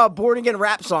Christian born again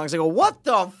rap songs. I go, what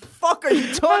the fuck are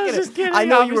you talking? I was just kidding. I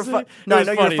know you were. obviously. No, It I was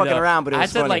know you were funny, fucking though. around, but it was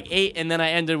I said funny. like 8, and then I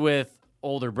ended with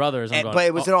older brothers. I'm going, but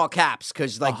it was in all caps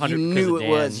because like you 100 knew because it of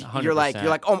was. Dan, You're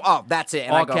like oh that's it.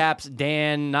 And I all go, caps.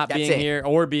 Dan not That's being it. here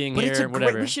or being But here, it's a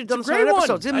whatever. great. We should have done It's this a on great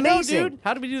episode. one. It's I know, amazing. dude.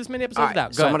 How did we do this many All episodes right,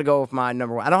 without? so I'm gonna go with my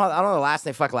number one. I don't know the last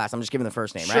name. Fuck last. I'm just giving the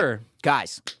first name. Right? Sure.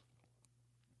 Guys,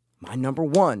 my number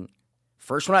one,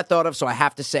 first one I thought of, so I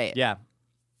have to say it. Yeah.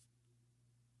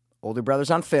 Older Brothers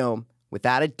on film,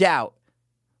 without a doubt.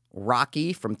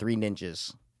 Rocky from Three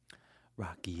Ninjas.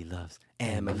 Rocky loves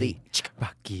Emily.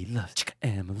 Rocky loves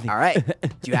Emily. All right.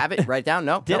 Do you have it? Write it down?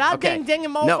 No. Did No? I Okay. ding No.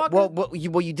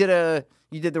 motherfucker?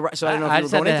 You did the right. So I don't know if I you were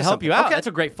just had going to into help something. you out. Okay. That's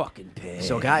a great fucking pick.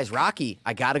 So guys, Rocky,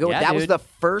 I gotta go. Yeah, That was dude. the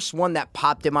first one that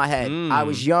popped in my head. I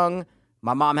was young.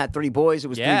 My mom had 3 boys. It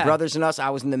was Yeah. 3 brothers and us. I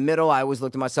was in the middle. I always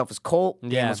looked at myself as Colt. Dan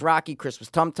Yeah. was Rocky. Chris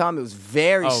was Tum Tum. It was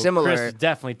very similar. Chris is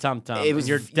definitely Tum Tum. It was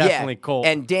You're definitely yeah. Colt.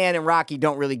 And Dan and Rocky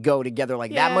don't really go together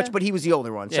like that Yeah. much, but he was the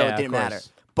older one, so Yeah, it of didn't course. matter.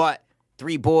 But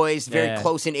 3 boys, very Yeah.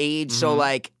 close in age, so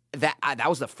like that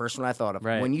was the first one I thought of.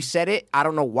 Right. When you said it, I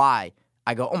don't know why.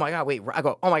 I go, oh my god, wait. I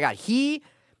go, oh my god, he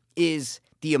is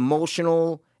the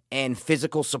emotional and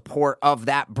physical support of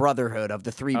that brotherhood of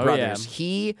the 3 Oh, brothers. yeah.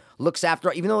 He looks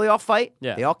after, even though they all fight,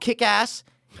 Yeah. they all kick ass,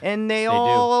 and they do.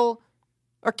 all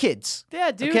are kids.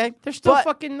 yeah, dude. Okay? They're still But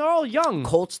fucking. They're all young.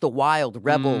 Colt's the wild,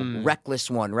 rebel, reckless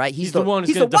one, right? He's the one who's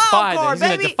he's gonna the wild defy them. card, He's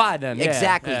gonna baby. defy them. Yeah,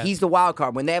 Exactly. yeah. He's the wild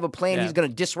card. When they have a plan, Yeah. he's gonna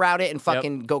disroute it and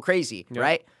fucking go crazy,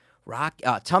 right?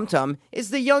 Tum Tum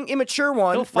is the young, immature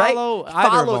one. He'll follow right? either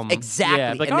of Follows- them. Exactly.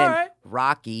 Yeah, like, and then all right.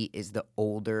 Rocky is the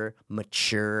older,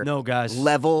 mature, No, guys, this is what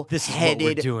we're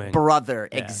level-headed doing. brother.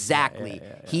 Exactly.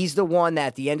 He's the one that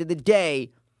at the end of the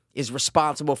day is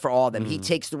responsible for all of them. He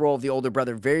takes the role of the older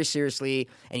brother very seriously,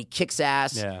 and he kicks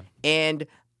ass. Yeah. And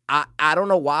I don't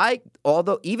know why,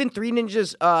 although even Three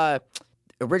Ninjas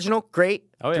original, great.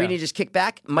 Oh, yeah. Three Ninjas Kick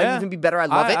Back might Yeah. even be better. I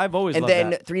love it. I've always and loved then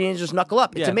that. Three Ninjas Knuckle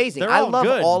Up. It's Yeah, amazing. they're I all love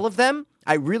good. all of them.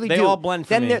 I really They do. all blend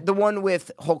for then me. the one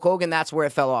with Hulk Hogan, that's where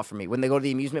it fell off for me. When they go to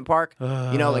the amusement park,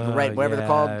 like whatever they're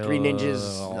called, Three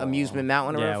Ninjas Amusement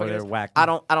Mountain or Yeah, whatever it is. whatever, whack. I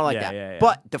don't like Yeah, that. yeah, yeah.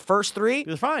 But the first 3, It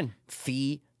was fine.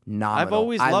 phenomenal. I've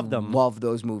always loved them. I love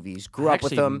those movies. Grew I up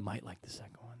with actually them. might like the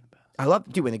second one the best. I love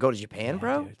when they go to Japan,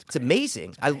 bro. dude, it's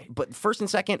amazing. But first and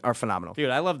second are phenomenal.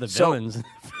 Dude, I love the So- villains.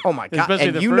 Oh my god! Especially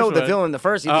And the you first know the one. villain in the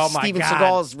first. He was Oh my Steven God.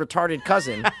 Seagal's retarded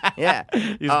cousin. Yeah,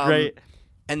 He's great.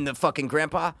 And the fucking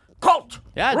grandpa, Colt.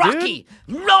 Yeah, Rocky.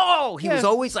 No, he Yeah. was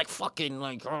always like fucking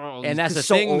like. Oh, And that's the he's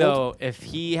so thing, old. though. If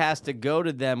he has to go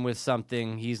to them with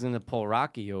something, he's going to pull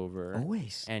Rocky over.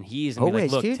 Always. And he's going to be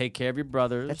like, Always, look, dude. take care of your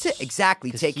brothers. That's it. Exactly.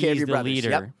 'Cause Take care of he's your the brothers. leader.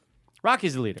 Yep.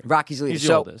 Rocky's the leader. Rocky's the leader. He's the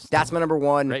So oldest. that's my number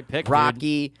one. Great pick, dude.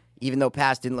 Rocky. Even though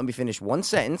Past didn't let me finish one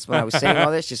sentence when I was saying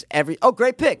all this, just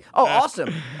great pick. Oh,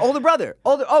 awesome. Older brother.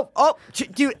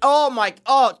 Dude.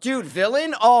 Dude,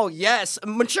 villain. Oh, yes.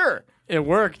 Mature. It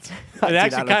worked. It Dude, I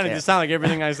actually don't kind of care. just sounded like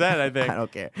everything I said, I think. I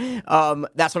don't care.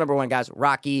 That's my number one, guys.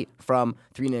 Rocky from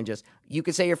Three Ninjas. You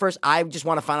can say your first. I just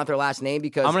want to find out their last name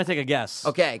because I'm going to take a guess.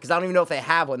 okay, because I don't even know if they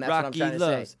have one. That's Rocky what I'm trying to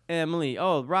loves say. Emily.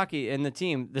 Oh, Rocky and the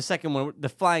team. The second one, the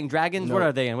Flying Dragons. No. What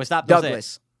are they in? What's that? Don't say it.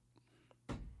 Douglas.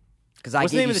 Because I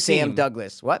What's the gave name you of the Sam team?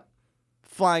 Douglas. What?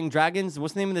 Flying Dragons.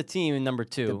 What's the name of the team in number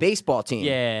 2? The baseball team.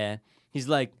 Yeah. He's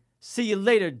like, see you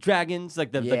later, Dragons.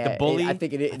 Like the Yeah, bully. I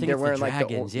think it is. I think They're it's wearing the like the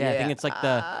Dragons. or- yeah, I yeah. think it's like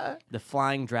the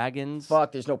Flying Dragons.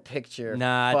 Fuck, there's no picture.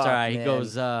 Nah, it's Fuck, all right. man. He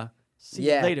goes, see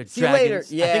Yeah. you later, See you later.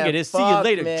 Dragons. I Yeah, think it is. See you fuck,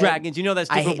 later, man. Dragons. You know that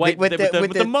I stupid hate white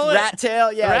with the mullet? rat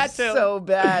tail. Yeah, rat it's tail. so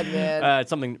bad, man. It's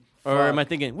something. Or am I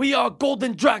thinking, we are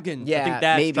Golden Dragons? yeah, I think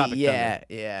that's maybe. Tropic Yeah, Thunder.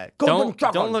 yeah.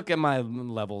 Don't look at my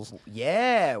levels.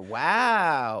 Yeah.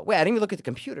 Wow. Wait, I didn't even look at the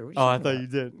computer. What are Oh, I talking thought about? you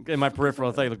did. In my peripheral,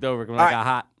 I thought you looked over when All I right. got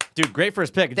hot. Dude, great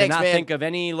first pick. Did Thanks, not man. think of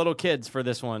any little kids for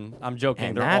this one. I'm joking.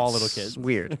 And They're all that's little kids.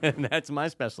 weird. And that's my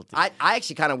specialty. I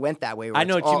actually kind of went that way. where I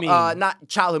know it's what you all, mean. Not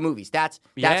childhood movies. That's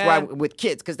Yeah. why with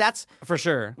kids, because that's for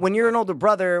sure. when you're an older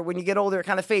brother. When you get older, it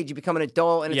kind of fades. You become an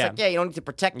adult, and it's Yeah. like, yeah, you don't need to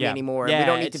protect me Yeah. anymore. Yeah, we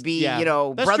don't need to it's- be, yeah.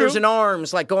 That's brothers true. in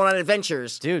arms, like going on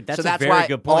adventures. Dude, that's so a that's very why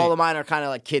good point. all of mine are kind of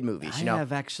like kid movies. I You know,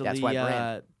 have actually that's why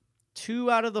brand. 2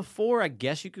 out of the 4, I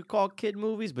guess you could call kid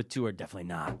movies, but 2 are definitely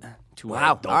not. 2 are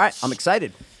Wow. adults. All right, I'm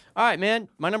excited. All right, man.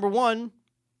 My number 1.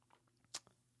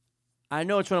 I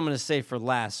know which one I'm going to say for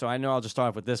last, so I know I'll just start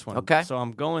off with this one. Okay. So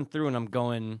I'm going through and I'm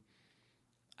going,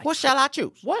 What shall I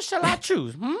choose? what shall I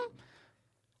choose?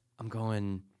 I'm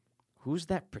going, who's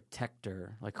that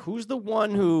protector? Like, who's the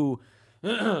one who,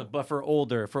 but for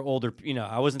older,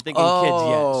 I wasn't thinking kids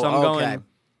yet. So I'm okay. going,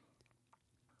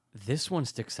 this one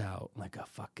sticks out like a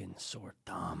fucking sore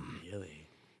thumb. Really?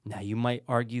 Now, you might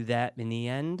argue that in the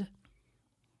end,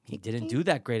 he didn't do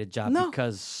that great a job No.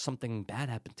 because something bad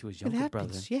happened to his younger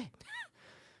brother. Yeah.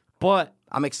 But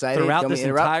I'm excited. throughout Don't this me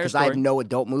interrupt, entire because I have story- no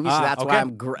adult movies, so that's okay. why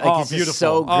I'm this is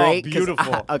so great. 'cause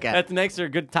beautiful. okay. That makes it a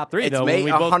good top 3, It's though. made When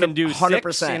we both can 100%, do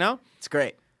 6, you know? It's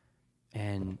great.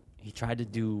 And he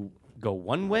tried to go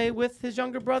one way with his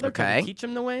younger brother, Okay. to teach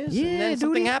him the ways. Yeah, and then dude,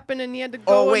 something he- happened, and he had to go.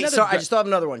 Oh wait, another sorry, I di- just still have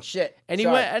another one. Shit. And he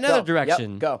Sorry. went another Go.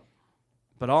 direction. Yep, go.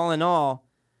 But all in all,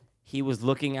 he was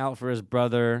looking out for his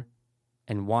brother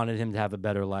and wanted him to have a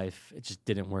better life. It just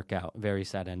didn't work out. Very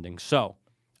sad ending. So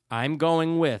I'm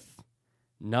going with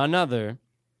none other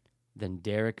than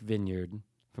Derek Vineyard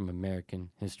from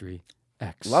American History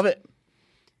X. Love it.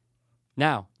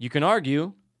 Now, you can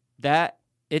argue that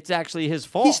it's actually his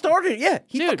fault. He started. Yeah,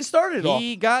 he Dude, fucking started it all.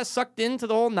 He got sucked into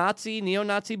the whole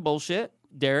neo-Nazi bullshit,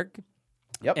 Derek.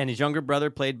 Yep. And his younger brother,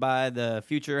 played by the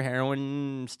future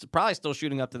heroin, probably still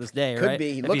shooting up to this day, Could right?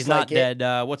 be. He if looks he's not like it.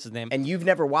 dead, what's his name? And you've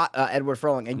never watched Edward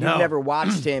Furlong, and No. you've never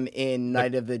watched him in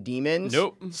Night of the Demons.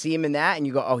 Nope. See him in that, and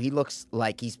you go, "Oh, he looks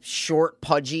like he's short,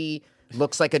 pudgy,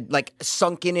 looks like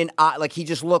sunken in eye, like he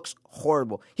just looks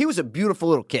horrible." He was a beautiful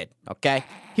little kid. Okay,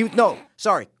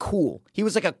 cool. He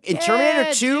was like in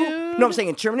Terminator 2. Dude, No, I'm saying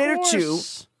in Terminator 2,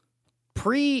 course.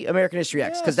 pre-American History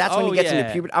X, because Yes. that's when he gets into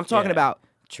yeah. puberty. I'm talking Yeah. about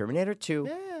Terminator 2.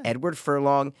 Edward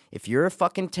Furlong. If you're a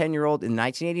fucking 10-year-old in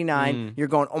 1989, you're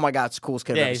going, "Oh my god, it's the coolest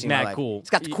kid I've Yeah, ever he's seen in my mad life." cool. He's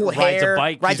got the He cool rides hair. a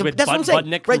bike. Rides He's a, with that's what I'm saying.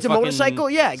 Budnick Rides a from fucking motorcycle.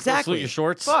 Yeah, exactly. Salute Your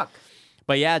Shorts. Fuck.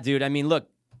 But yeah, dude, I mean, look,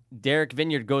 Derek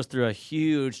Vineyard goes through a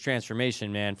huge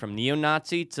transformation, man, from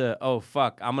neo-Nazi to, oh,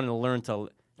 fuck, I'm going to learn to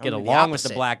get gonna be along with the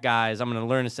opposite. black guys. I'm going to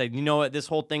learn to say, you know what, this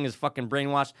whole thing is fucking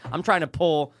brainwashed. I'm trying to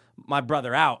pull my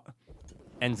brother out.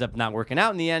 Ends up not working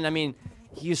out in the end. I mean,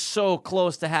 he's so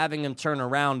close to having him turn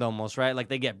around almost, right? Like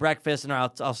they get breakfast and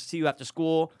I'll see you after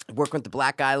school. Working with the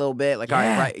black guy a little bit. Like, all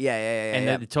right, right. Yeah. And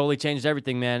yeah. it totally changed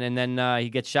everything, man. And then he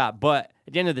gets shot. But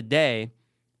at the end of the day,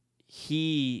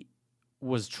 he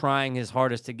was trying his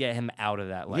hardest to get him out of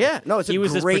that life. Yeah, no, it's he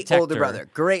was a this great older protector. brother.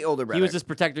 Great older brother. He was this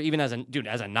protector, even as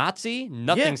a Nazi.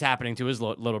 Nothing's happening to his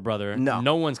little brother.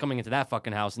 No one's coming into that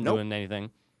fucking house and Nope. doing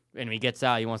anything. And when he gets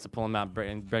out, he wants to pull him out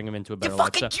and bring him into a better You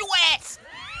life. fucking So- Jew ass!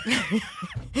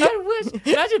 I wish.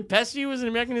 Imagine Pesci was in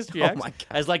American History X my God.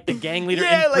 as like the gang leader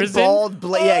Yeah, in like prison. bald.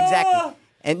 Yeah, exactly. Ah!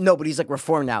 And no, but he's like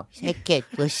reformed now. Hey, kid,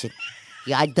 listen.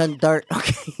 Yeah, I done dirt.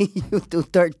 Okay, you do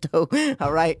dirt too.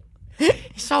 All right. He's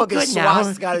so Fucking good now.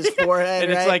 swastika on his forehead.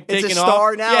 And it's right? like it's a taking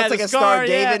star off. now. Yeah, it's like the a Star star, of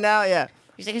yeah. David now. Yeah.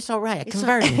 He's like, it's all right. I It's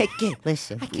converted. Hey, kid,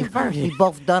 listen. I converted. We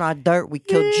both done our dirt. We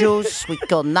killed Jews. We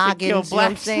killed noggins. killed You know what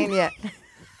I'm blacks. saying? Yeah.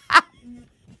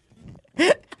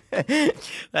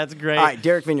 That's great. All right,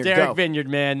 Derek Vineyard, Derek go. Vineyard,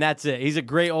 man, that's it. He's a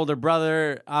great older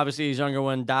brother. Obviously, his younger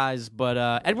one dies, but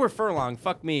Edward Furlong,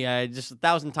 fuck me, just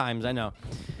 1,000 times, I know.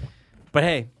 But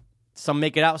hey, some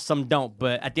make it out, some don't.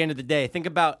 But at the end of the day, think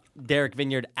about Derek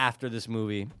Vineyard after this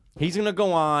movie. He's gonna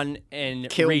go on and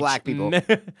Kill reach black people.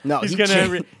 No, he's he gonna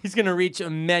can't. he's gonna reach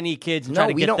many kids and No, try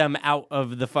to we get don't- them out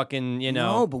of the fucking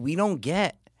No, but we don't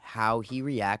get how he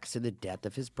reacts to the death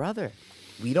of his brother.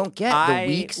 We don't get I the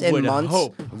weeks and would months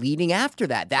hope. leading after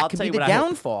that. That I'll could tell be you the what I hope.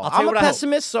 downfall. I'll tell I'm you a what I hope.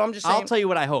 pessimist, so I'm just saying. I'll tell you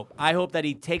what I hope. I hope that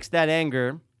he takes that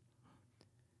anger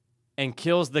and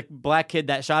kills the black kid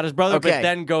that shot his brother, Okay. but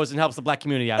then goes and helps the black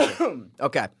community out.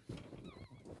 Okay.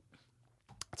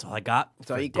 That's all I got.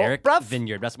 all for you got, Derek bruv?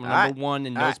 Vineyard. That's my All number right. one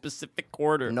in All no right. specific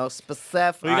order. No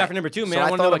specific. What do you got for number two, man? So I I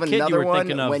wanna thought know of what kid you another were one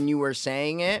thinking of. when you were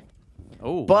saying it.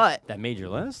 Oh, But- that made your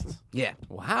list? Yeah.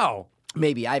 Wow.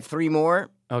 Maybe. I have three more.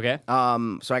 Okay.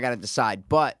 So I got to decide.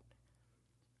 But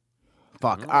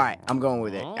fuck. All right, I'm going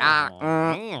with it.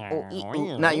 Now,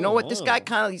 you know what? This guy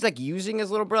he's like using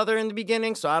his little brother in the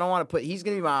beginning, so I don't want to he's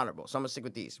going to be my honorable. So I'm going to stick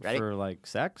with these. Ready? For like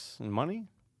sex and money?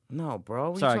 No,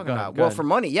 bro. What Sorry, are you talking go ahead, about? go Well, ahead. for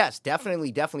money, yes.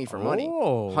 Definitely for money.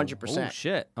 Oh, 100%. Oh,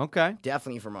 shit. Okay.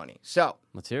 Definitely for money. So,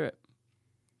 Let's hear it.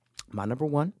 my number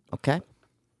one, okay?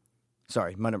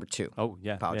 Sorry, my number two. Oh,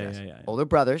 yeah. Apologize. Yeah. Older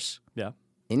brothers Yeah.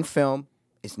 in film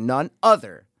is none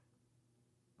other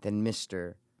than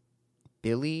Mr.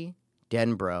 Billy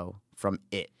Denbrough from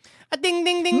It. Ding,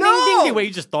 ding, ding, No! ding, ding. Wait,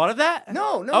 you just thought of that?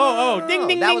 No, no. Oh, no, ding, no.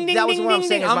 ding, That ding, was- ding, that was ding, what I'm ding,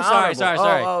 saying ding. is I'm my sorry, honorable.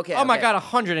 sorry. Oh, okay, Oh my okay. God,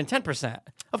 110%.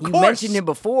 Of You course. mentioned him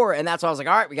before, and that's why I was like,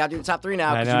 all right, we got to do the top three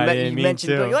now. I Because know, I you didn't mean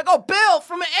mentioned to. Bill. You're like, oh, Bill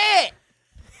from It.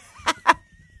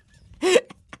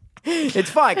 It's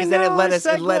fine, because then it know, led I us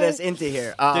segued. into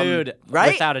here. Dude,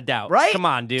 right? without a doubt. Right? Come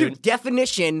on, dude.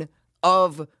 Definition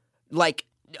of, like,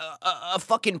 a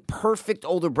fucking perfect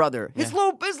older brother. His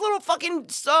little fucking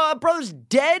brother's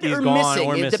dead He's or gone missing,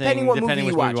 or missing, depending what depending movie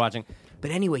which you watch. movie you're watching. But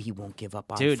anyway, he won't give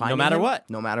up on Dude, no finding matter him, what.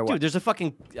 No matter what. Dude, there's a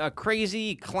fucking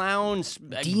crazy clown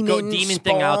Demon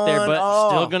thing out there, but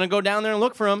spawn. still gonna go down there and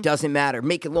look for him. Doesn't matter.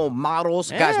 Making little models.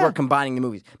 Guys, Yeah. we're combining the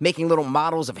movies. Making little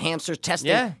models of hamsters, testing.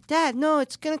 Yeah. Dad, no,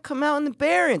 it's going to come out in the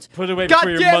Barrens. Put it away God before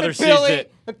your damn mother it, sees Billy.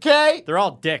 it. Okay? They're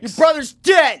all dicks. Your brother's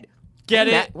dead. Get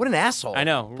What an it? What an asshole. I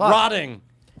know. Fuck. Rotting.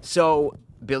 So,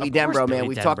 Billy Of course Denbrough, man, Billy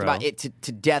we've talked Denbrough. about it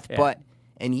to death, Yeah. but...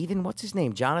 And even, what's his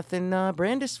name? Jonathan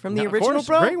Brandis from the No, of original, course,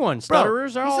 bro? great one. Bro,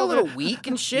 Stutterers are he's all a little the- weak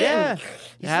and shit. Yeah.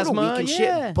 He's Asthma, a little weak and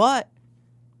yeah. shit. But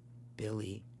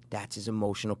Billy, that's his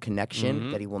emotional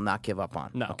connection that he will not give up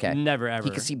on. No, okay? never, ever. He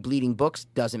can see bleeding books,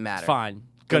 doesn't matter. Fine.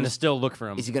 Gonna still look for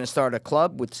him. Is he going to start a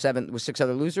club with 6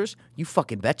 other losers? You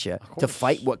fucking betcha. To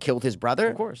fight what killed his brother?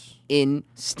 Of course.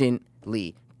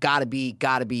 Instantly. Gotta be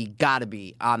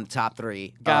on the top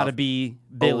 3. Gotta of be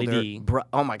Billy older D.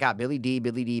 oh my God, Billy D,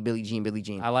 Billy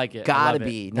Jean. I like it. I Gotta love it.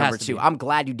 be It number has to 2. be. I'm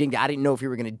glad you dinged it. I didn't know if you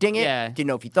were gonna ding it. Yeah. Didn't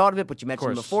know if you thought of it, but you mentioned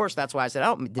him course. before, so that's why I said,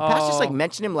 did Pass just like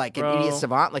mention him like an bro. idiot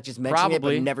savant, like just mentioning it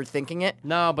Probably. but never thinking it?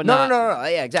 No, but no, not. no.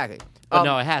 Yeah, exactly. But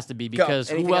no, it has to be because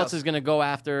Anything who else else? is gonna go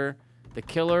after the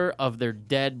killer of their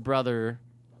dead brother?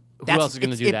 Who That's- else is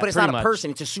gonna it's- do that? But it's Pretty not a much.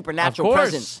 person; it's a supernatural Of course.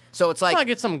 presence. So it's like It's not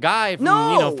get some guy from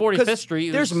no, 45th 'cause Street.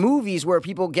 who's- There's movies where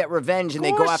people get revenge and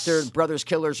they go course. after brothers'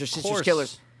 killers or sisters' course.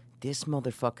 killers. This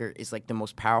motherfucker is like the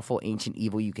most powerful ancient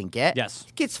evil you can get. Yes.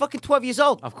 The kid's fucking 12 years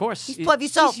old. Of course. He's 12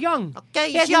 years old. He's young. Okay,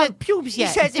 He he's hasn't young. had pubes yet.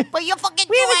 He says it, but you're fucking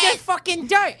We doing did it. fucking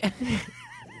dirt.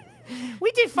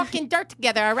 We did fucking dirt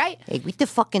together, all right? Hey, we the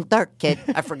fucking dirt, kid.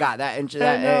 I forgot that. And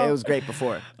know. it was great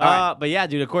before. All right. But yeah,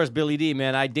 dude. Of course, Billy D.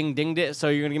 Man, I dinged it. So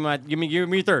you're gonna give me your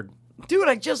third. Dude,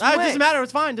 I just It went. doesn't matter.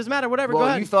 It's fine. Doesn't matter. Whatever. Well, go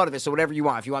ahead. you thought of it, so whatever you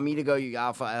want. If you want me to go,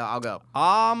 I'll go.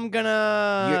 I'm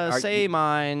gonna Are say you-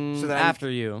 mine So then I- after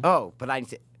you. Oh, but I need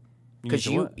to. Because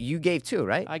need to what? you gave 2,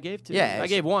 right? I gave 2. Yeah, I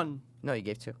gave 1. No, you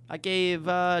gave 2. I gave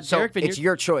So Derek Vineyard. it's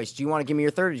your choice. Do you want to give me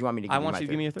your third, or do you want me to give I you want my you to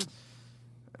third? give me a third.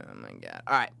 Oh my god!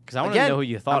 All right, 'Cause I wanna know who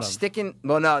you thought I'm of. sticking.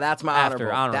 Well, no, that's my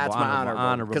After, honorable. That's my honorable.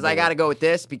 honorable. Because I got to go with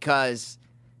this because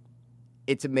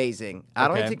it's amazing. I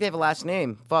don't Okay. even think they have a last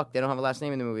name. Fuck, they don't have a last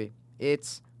name in the movie.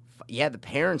 It's the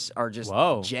parents are just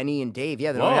Whoa. Jenny and Dave.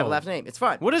 Yeah, they don't have a Whoa. last name. It's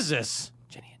fine. What is this?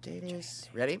 Jenny and It is.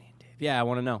 Ready? Yeah, I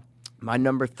want to know. My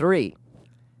number 3,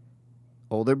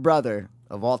 older brother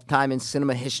of all time in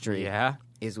cinema history, Yeah.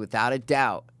 is without a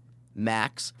doubt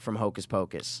Max from Hocus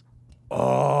Pocus.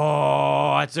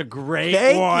 Oh, that's a great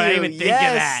Thank one. I you. didn't even think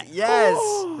yes, of that.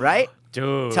 yes. Right?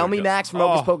 Dude. Tell me Max from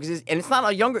Hocus Oh. Pocus is, and it's not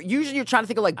a younger. Usually you're trying to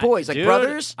think of like boys, like Dude,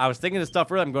 brothers. I was thinking of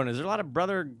stuff earlier. I'm going, is there a lot of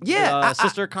brother Yeah,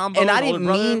 sister combo? And I older didn't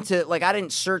brother? mean to I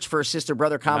didn't search for a sister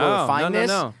brother combo No, to find no, this.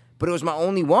 no. But it was my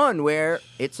only one where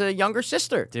it's a younger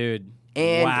sister. Dude.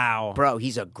 And wow. bro,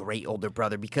 he's a great older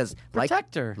brother because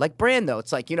Protector. like Brando,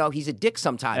 it's like he's a dick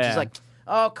sometimes. Yeah. He's like,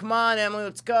 oh come on Emily,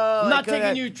 let's go. Not Like,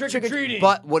 taking you trick-or-treating.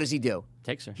 But what does he do?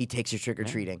 Takes her. He takes her trick or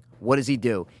treating. What does he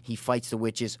do? He fights the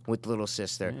witches with little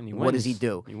sister. and he What does he wins.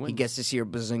 do? He He wins. gets to see her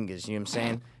bazingas. You know what I'm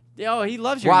saying? Oh, he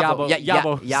loves your Yabo,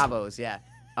 yabo. Yabos. Yabos,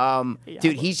 yeah.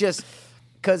 Dude, he's just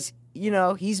because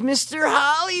he's Mr.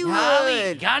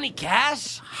 Hollywood. Got any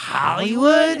cash?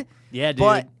 Hollywood? Yeah, dude.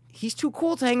 But he's too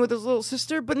cool to hang with his little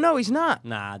sister. But no, he's not.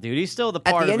 Nah, dude. He's still the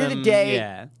At part the end of him. the day,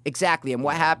 Yeah. exactly. And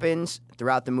what happens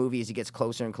throughout the movie is he gets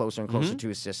closer and closer and closer to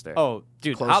his sister. Oh,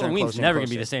 dude, Closer and Halloween's closer and never going to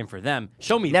be closer. the same for them.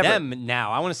 Show me Never. them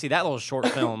now. I want to see that little short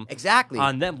film exactly.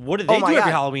 on them. What do Oh they my do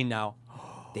every God. Halloween now?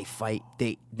 They fight.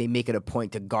 They make it a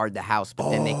point to guard the house, but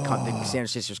then they come. The Sanders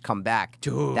sisters come back.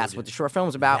 Dude. That's what the short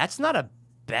film's about. That's not a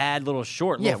bad little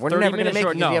short. Yeah, little we're never gonna 30-minute make it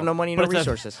short. because we have no money and But no it's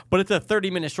a- resources. But it's a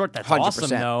 30-minute short. That's 100%. awesome,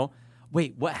 though.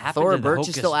 Wait, what happened Thora to the Birch Hocus?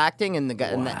 is still acting, and the guy,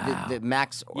 and Wow. the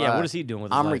Max. Yeah, what is he doing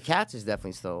with his Omri life? Katz is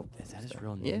definitely still. Is that his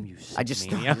real Yeah, name? You I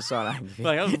just maniac? saw it. on IMDb.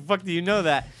 Like, how the fuck do you know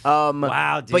that?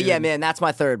 Wow, dude. But yeah, man, that's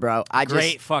my third, bro. I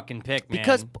Great just fucking pick, man.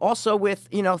 because also with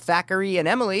Thackeray and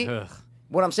Emily. Ugh.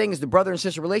 What I'm saying is the brother and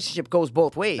sister relationship goes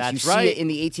both ways. That's you see right. it in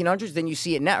the 1800s, then you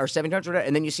see it now, or 1700s,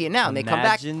 and then you see it now, and they come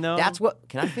back. Imagine, though. That's what.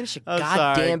 Can I finish a I'm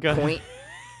goddamn sorry, go- point?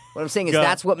 What I'm saying is Go.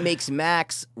 that's what makes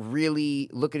Max really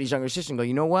look at his younger sister and go,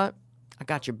 you know what? I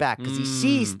got your back. Because he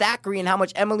sees Thackeray and how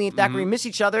much Emily and Thackeray miss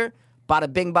each other.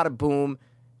 Bada bing, bada boom.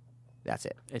 That's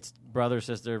it. It's brother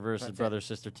sister versus brother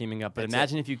sister teaming up. But That's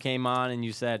imagine if you came on and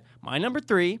you said, "My number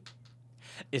 3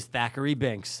 is Thackeray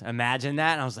Binks." Imagine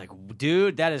that, and I was like,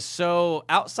 "Dude, that is so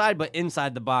outside but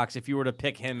inside the box." If you were to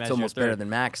pick him as It's your almost third. better than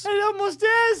Max. It almost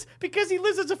is because he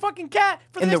lives as a fucking cat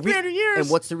for the next 300 years. And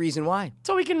what's the reason why?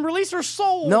 so he can release her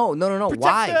soul? No. Protect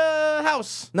Why? the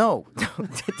house. No.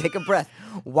 Take a breath.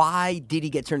 Why did he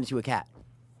get turned into a cat?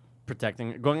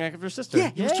 going after his sister.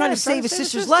 Yeah, he was trying to save his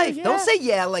sister's life. Yeah. Don't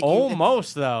say like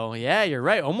almost though. Yeah, you're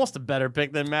right. Almost a better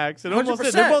pick than Max. And almost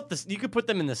 100%. they're both. You could put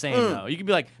them in the same though. You could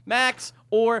be like Max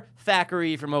or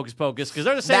Thackeray from Hocus Pocus because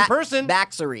they're the same person.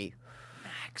 Maxery.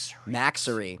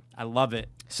 I love it.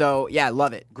 So yeah, I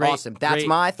love it. Great, Awesome. That's great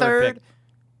my third third.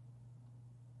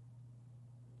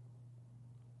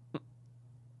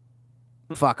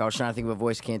 Fuck, I was trying to think of a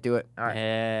voice. Can't do it. All right.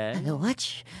 Yeah.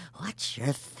 What's your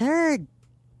third,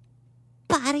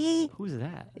 buddy? Who's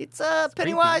that? It's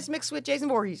Pennywise mixed with Jason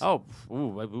Voorhees. Oh,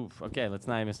 okay. Let's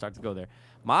not even start to go there.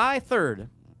 My third,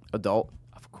 Adult.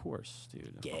 of course,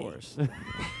 dude. Of Gay. course.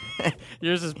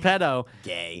 Yours is pedo.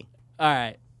 Gay. All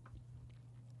right.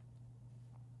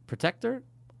 Protector,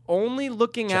 only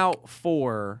looking out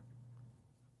for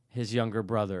his younger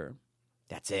brother.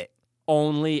 That's it.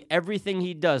 Only everything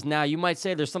he does. Now, you might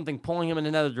say there's something pulling him in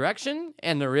another direction,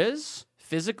 and there is,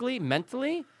 physically,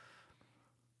 mentally.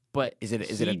 But Is it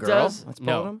he a girl does, that's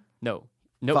pulling him? No.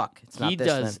 Fuck, it's not he this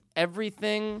does then.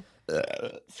 everything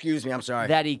Excuse me, I'm sorry.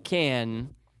 that he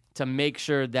can to make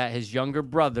sure that his younger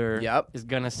brother Yep. is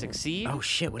going to succeed. Oh,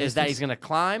 shit, what is is that this? he's going to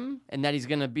climb and that he's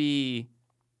going to be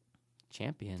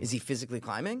champion. Is he physically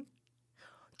climbing?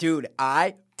 Dude,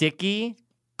 Dickie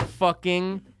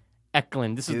fucking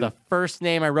Eklund. This is Dude. the first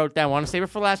name I wrote down. Want to save it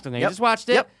for last one. You just watched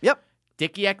it. Yep.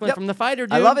 Dickie Eklund Yep. from The Fighter,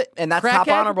 dude. I love it. And that's top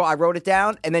Crackhead. honorable. I wrote it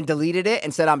down and then deleted it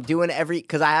and said I'm doing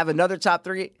because I have another top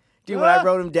three. Dude, when I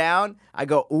wrote them down, I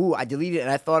go, ooh, I deleted it. And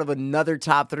I thought of another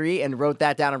top three and wrote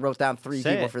that down and wrote down three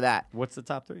Say people it. for that. What's the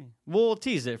top three? We'll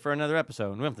tease it for another episode.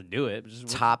 We don't have to do it. Just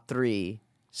Top three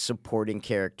supporting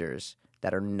characters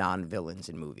that are non-villains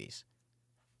in movies.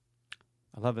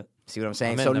 I love it. See what I'm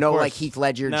saying? I'm in, So of no course. like Heath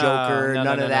Ledger, No, Joker, no, none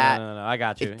no, of no, that. No, I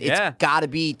got you. It's yeah. got to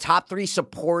be top three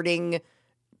supporting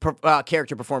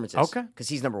character performances. Okay. Because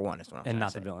he's number one. Is what I'm And trying not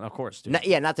to the say. villain, of course, dude. Not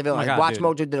the villain. Oh my God, Watch dude.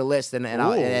 Mojo did a list,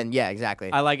 and yeah,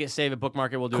 exactly. I like it. Save it.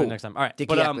 Bookmark it. We'll do Cool. it next time. All right.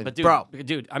 Dickie Eklund. But Bro.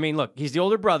 dude, I mean, look, he's the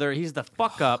older brother. He's the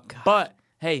fuck up. God. But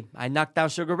hey, I knocked down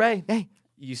Sugar Ray. Hey.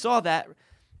 You saw that.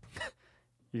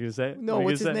 You gonna say it? No, What you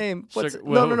what's his gonna say? name? What's Sugar-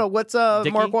 no, who? no. What's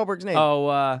Dickie? Mark Wahlberg's name?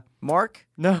 Oh, Mark?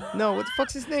 no. No, what the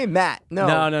fuck's his name? Matt.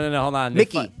 No. No. Hold on.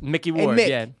 Mickey. Mickey Hey, Ward.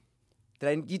 Mick. Yeah.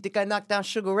 You think I knocked down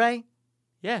Sugar Ray?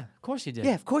 Yeah. Of course you did.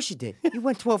 Yeah, of course you did. You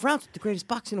went 12 rounds with the greatest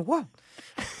boxer in the world.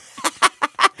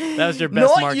 That was your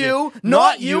best Not market. you,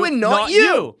 not you, and not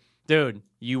you. Dude,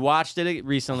 you watched it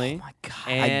recently. Oh my God.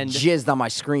 And I jizzed on my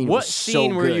screen. It what was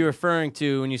scene so were good. you referring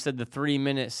to when you said the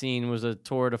 3-minute scene was a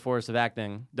tour de force of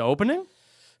acting? The opening?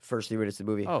 First 3 minutes of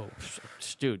the movie. Oh,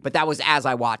 dude. But that was as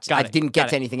I watched. Got I it, didn't got get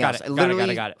to it, anything got else. it, I got it,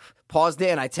 literally got it. paused it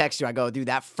and I text you. I go, dude,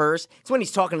 that first. It's when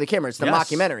he's talking to the camera. It's the Yes,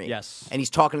 mockumentary. yes. And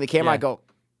he's talking to the camera. Yeah. I go,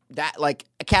 that like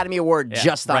Academy Award Yeah,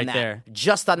 just on right that. there.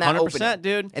 Just on that 100%, opening.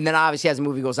 dude. And then obviously as the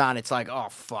movie goes on, it's like, oh,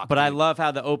 fuck. But I dude. love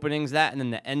how the opening's that and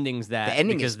then the ending's that. The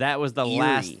ending because is that was the eerie.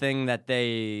 last thing that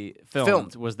they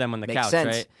filmed was them on the Makes couch,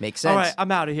 sense. right? Makes All sense. right,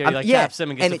 I'm out of here. I'm- Like yeah, taps him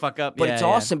and gets and the fuck up. But Yeah, it's yeah.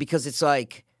 awesome because it's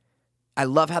like, I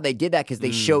love how they did that because they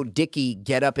Mm. showed Dickie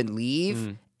get up and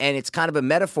leave. And it's kind of a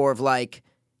metaphor of like,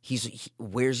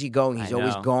 where's he going? He's I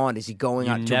always know. gone. Is he going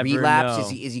You on to never relapse?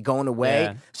 know. Is he going away?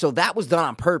 Yeah. So that was done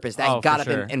on purpose. That Oh, he got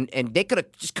for up sure. and they could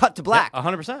have just cut to black.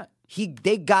 100%.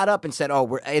 They got up and said,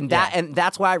 "Oh, and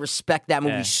that's why I respect that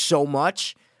movie Yeah. so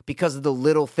much because of the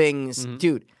little things,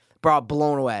 dude." Bro,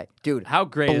 blown away, dude. How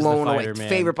great is The blown Fighter, away. man?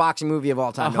 Favorite boxing movie of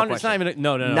all time. No 100. It's not question. even.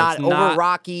 No. Not it's over not.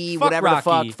 Rocky, Fuck whatever Rocky.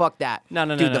 the fuck. Fuck that. No.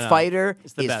 Dude, The Fighter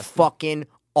It's the is best. fucking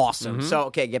awesome. So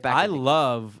okay, get back. I to me.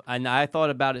 love, and I thought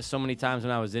about it so many times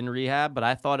when I was in rehab, but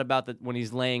I thought about that when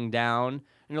he's laying down, and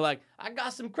you're like, I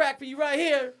got some crack for you right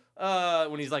here.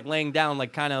 When he's like laying down,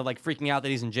 like kind of like freaking out that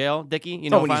he's in jail, Dickie. You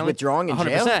know, when he's finally? withdrawing in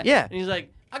jail? 100%. Yeah. And he's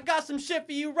like, I got some shit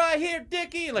for you right here,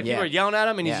 Dickie. And like Yeah. you were yelling at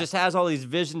him, and Yeah. he just has all these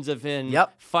visions of him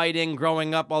Yep. fighting,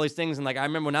 growing up, all these things. And like I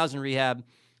remember when I was in rehab,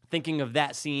 thinking of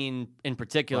that scene in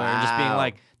particular, and just being Wow.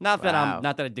 like, not that Wow.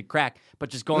 I did crack, but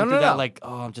just going No, through no, that, no. like,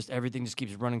 oh, just everything just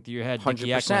keeps running through your head, Dickie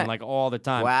 100%. Eklund, like all the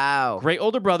time. Wow. Great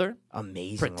older brother,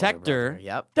 Amazing. protector. older brother.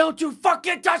 Yep. Don't you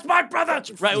fucking touch my brother!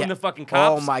 Right Yeah. when the fucking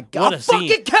cops. Oh my God. What a I'll fucking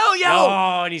scene. kill you!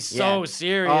 Oh, and he's so Yeah.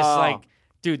 serious. Oh. Like,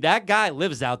 dude, that guy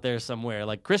lives out there somewhere.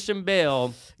 Like Christian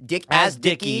Bale as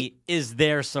Dickie is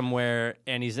there somewhere,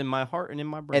 and he's in my heart and in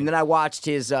my brain. And then I watched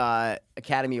his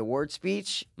Academy Award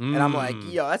speech, and I'm like,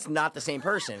 yo, that's not the same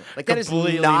person. Like, that is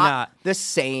Completely not not. the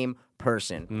same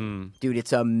person. Dude,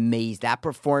 it's amazing. That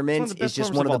performance It's one of the is best just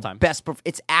performances one of of all the time. best.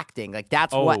 It's acting. Like,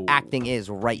 that's what Oh. acting is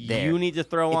right there. You need to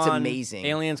throw It's on amazing.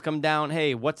 Aliens Come Down.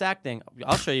 Hey, what's acting?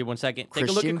 I'll show you 1 second. Take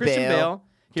a look at Christian Christian Bale, Bale.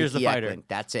 Here's Dickie the fighter. Eklund.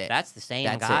 That's it. That's the same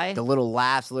That's guy. it. The little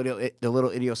laughs, the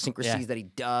little idiosyncrasies Yeah. that he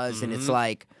does, and it's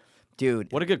like,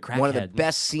 Dude, What a good crackhead. One of the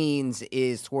best scenes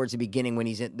is towards the beginning when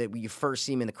you first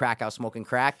see him in the crack house smoking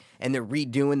crack, and they're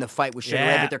redoing the fight with Sugar Ray,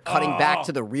 Yeah. but they're cutting back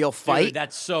to the real fight. Dude,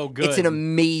 that's so good. It's an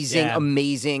amazing, Yeah.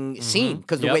 amazing scene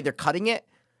because the Yep. way they're cutting it.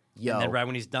 Yo, And then right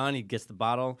when he's done, he gets the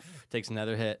bottle, takes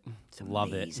another hit.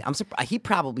 Love it. amazing. I'm surprised he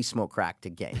probably smoked crack to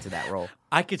get into that role.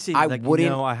 I could see. I like,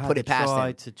 wouldn't I had put to it past try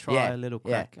him. to try Yeah, a little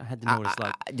yeah. crack. I had to know what it's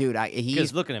like. Dude, Because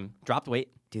he's look at him, dropped weight,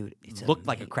 dude. It's looked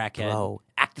like a crackhead, bro.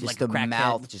 acted Just like a the crackhead.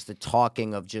 mouth, just the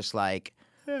talking of just like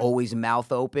always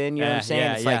mouth open. You know what I'm Yeah, saying?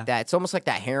 yeah, It's yeah. like that. It's almost like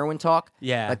that heroin talk.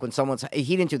 Yeah. Like when someone's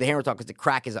he didn't do the heroin talk because the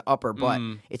crack is an upper, but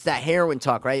it's that heroin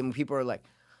talk, right? And when people are like.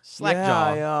 Slack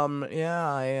jaw.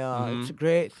 It's a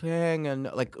great thing, and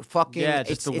like fucking, Yeah,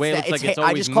 just it's, the it's way it that, looks like it's, it's I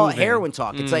always just call it moving. heroin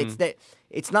talk. It's like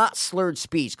it's not slurred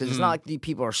speech because it's not like the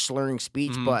people are slurring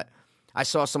speech. But I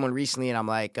saw someone recently, and I'm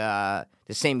like, the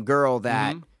same girl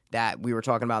that we were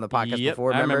talking about on the podcast Yep,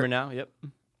 before. I Remember? remember now. Yep.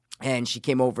 And she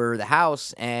came over the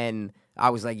house, and I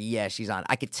was like, yeah, she's on.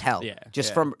 I could tell. Yeah, Just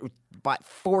yeah. from about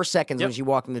 4 seconds when Yep. she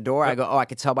walked in the door, I go, oh, I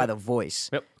could tell by the voice.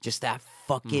 Yep. Just that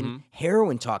fucking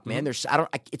heroin talk, man. There's,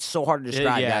 it's so hard to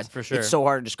describe, yeah, guys. for sure. It's so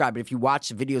hard to describe. But if you watch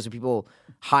the videos of people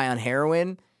high on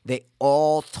heroin, they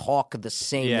all talk the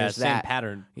same. Yeah, There's same that.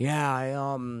 pattern.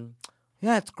 Yeah,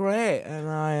 yeah, it's great,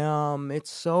 and it's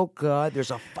so good.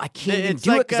 I can't even It's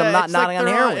do it like, because I'm not it's nodding like on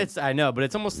they're heroin. I know, but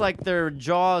it's almost like their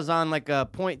jaw's on like a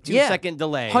 0.2 Yeah, second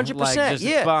delay. 100%, Like just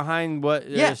yeah. behind what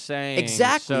they're saying.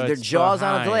 Exactly. So Their it's jaws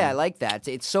on a delay. I behind. like that.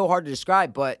 It's so hard to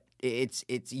describe, but it's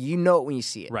you know it when you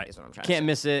see it. Right. Is what I'm trying Can't to say.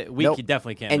 miss it. We Nope.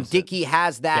 definitely can't And miss it. Dickie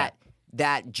has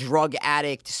that drug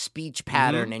addict speech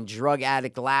pattern and drug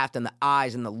addict laugh and the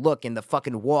eyes and the look and the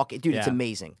fucking walk. Dude, it's Yeah.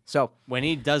 amazing. So When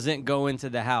he doesn't go into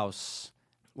the house,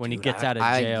 when he gets out of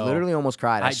I jail. literally almost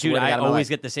cried. I swear to God I in my always life.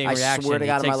 get the same I reaction. swear to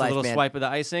God he in my takes life, a little man. swipe of the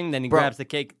icing, then he Bro. grabs the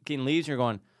cake and leaves, and you're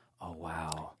going, oh,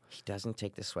 wow. He doesn't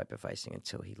take the swipe of icing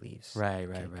until he leaves. Right.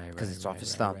 Because it's off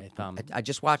his right, thumb. right, I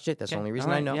just watched it. That's the Okay, only reason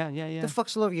all I right, know. yeah. The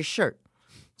fuck's all over your shirt?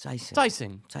 It's icing. It's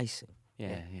icing. It's icing.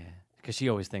 Yeah. Because she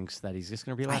always thinks that he's just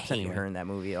going to I relapse hate anyway. her in that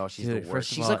movie. Oh, she's Dude, the first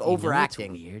worst. of She's all, like you know what's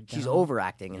overacting. weird, She's though?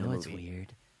 overacting You in know the what's movie.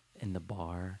 weird? In the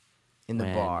bar. In the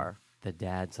when bar. The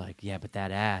dad's like, yeah, but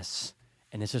that ass.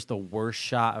 And it's just the worst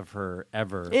shot of her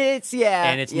ever. It's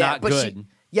And it's not but good.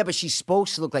 But she's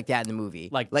supposed to look like that in the movie,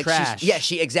 Like trash.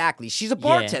 Exactly. She's a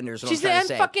bartender. Is what She's I'm trying to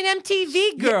the say. fucking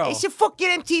MTV girl. Yeah, it's a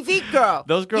fucking MTV girl.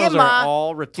 Those girls Yeah, are ma.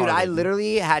 all retarded. Dude, I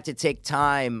literally had to take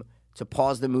time to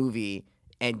pause the movie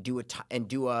and do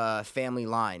a family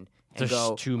line and There's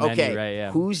go, too many, okay, right,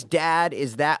 yeah. whose dad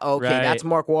is that? Okay, Right. that's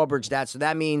Mark Wahlberg's dad. So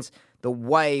that means the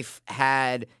wife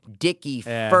had Dickie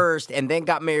Yeah. first and then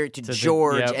got married to the-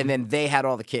 George yep. and then they had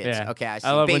all the kids. Yeah. Okay, I see.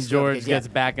 love when Basically all the George kids, yeah. gets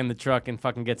back in the truck and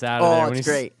fucking gets out of there. Oh, when it's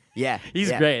he's- great. Yeah, He's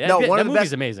yeah. great. No, That one of the movie's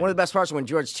best, amazing. One of the best parts are when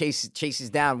George chases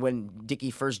down when Dickie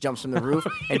first jumps from the roof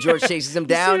and George chases him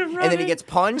down him and then he running. gets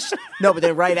punched. No, but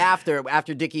then right after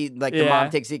Dickie, like the Yeah. mom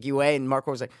takes Dickie away and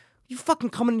Marco was like, "You fucking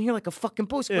coming in here like a fucking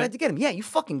puss. Glad to get him. Yeah, you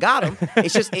fucking got him.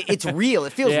 It's just it's real.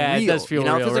 It feels Yeah, it real. does feel you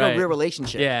know, real, it feels like right. a real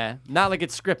relationship. Yeah, not like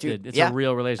it's scripted. Dude, it's yeah. a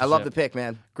real relationship. I love the pick,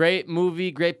 man. Great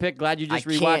movie, great pick. Glad you just I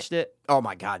can't- rewatched it. Oh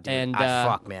my god, dude. And,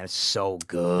 fuck, man, it's so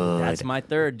good. That's my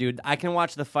third, dude. I can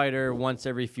watch The Fighter once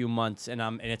every few months, and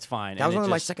it's fine. That was And only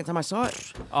it my just- second time I saw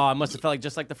it. Oh, I must have felt like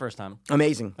just like the first time.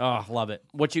 Amazing. Oh, love it.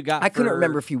 What you got? I couldn't for-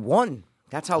 remember if he won.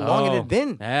 That's how long it Oh, had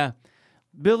been. Yeah,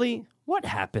 Billy, what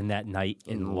happened that night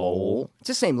in Lowell? It's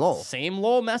the same Lowell. Same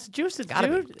Lowell, Massachusetts, Gotta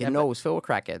dude. be. Didn't know it was filled with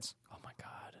crackheads. Oh my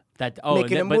god. That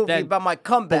Making a movie about my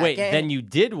comeback. But wait, eh? then you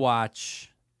did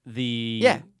watch the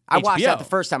Yeah. I watched HBO. that the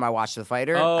first time I watched The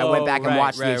Fighter. I went back and right,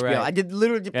 watched right, the HBO. right. I did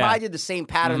literally Yeah. probably did the same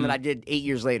pattern that I did 8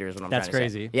 years later. Is what I'm That's trying to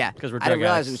say. crazy. Yeah, 'Cause we're I didn't drug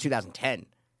realize addicts. it was 2010.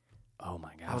 Oh my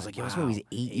god. I was like, yo, this wow. movie's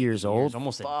 8 years old.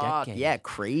 Almost a Fuck, decade. yeah,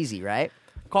 crazy, right?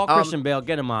 Call Christian Bale,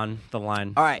 get him on the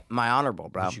line. All right, my honorable,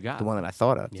 bro. What you got? The one that I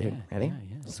thought of, dude. Yeah, Ready?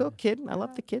 yeah. Still a kid. I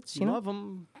love the kids. You know, Love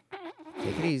him.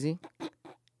 take it easy.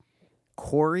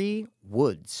 Corey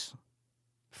Woods,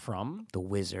 From the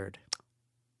Wizard.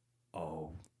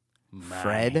 oh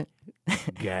Fred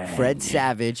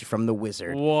Savage from The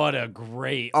Wizard. What a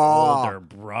great Oh. older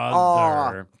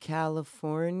brother.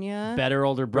 California. Better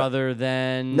older brother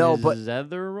than No, but-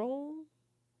 Zetherol?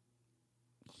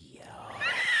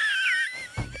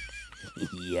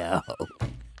 Yo.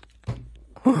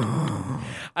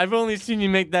 I've only seen you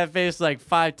make that face like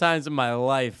 5 times in my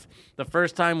life. The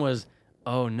first time was,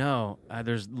 oh no,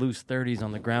 there's loose 30s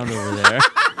on the ground over there.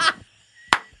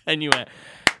 And you went,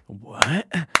 what?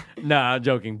 No, I'm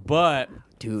joking. But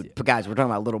Dude, but guys, we're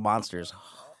talking about little monsters.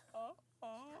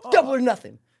 Double or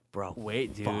nothing. Bro.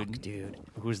 wait, dude. Fuck, dude.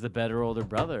 Who's the better older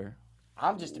brother?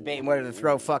 I'm just debating whether to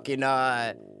throw fucking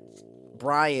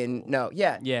Brian. No,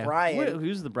 yeah. Brian.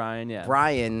 Who's the Brian? Yeah.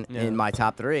 Brian in my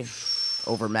top 3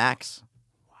 over Max.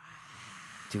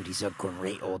 Dude, he's a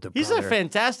great older brother. He's a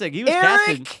fantastic. He was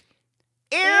casted.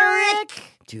 Eric!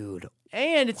 Dude.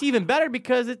 And it's even better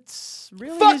because it's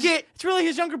really It's really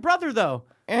his younger brother, though.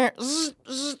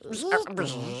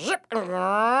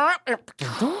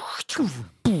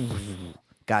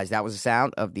 Guys, that was the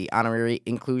sound of the honorary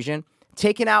inclusion.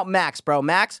 Taking out Max, bro.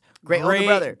 Max, great older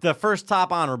brother. The first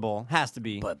top honorable has to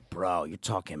be. But, bro, you're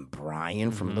talking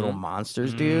Brian from Little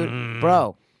Monsters, dude.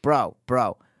 Bro.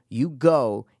 You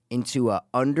go into a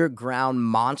underground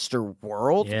monster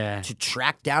world to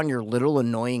track down your little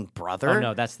annoying brother. Oh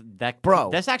no,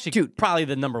 that's actually probably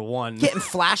the number one. Getting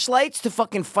flashlights to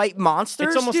fucking fight monsters.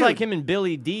 It's almost like him and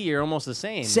Billy D are almost the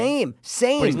same. Same.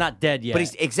 But he's not dead yet. But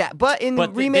he's But in the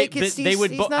remake, he's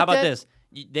not how about dead. this?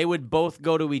 They would both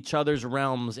go to each other's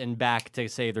realms and back to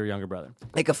save their younger brother.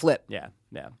 Like a flip. Yeah.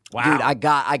 Wow. Dude, I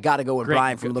got to go with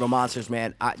Brian from Little Monsters,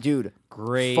 man. Dude.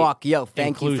 Great. Fuck, yo,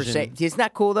 thank you for saying. Isn't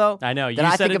that cool though? I know. That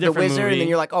I think of the Wizard, movie. and then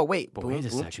you're like, oh wait, but boom, wait a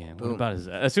boom, second. boom. What about his?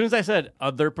 As soon as I said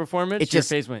other performance, your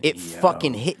face went.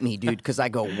 Fucking hit me, dude. Because I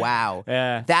go, wow.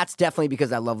 Yeah. That's definitely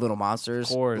because I love Little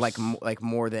Monsters. Of course. Like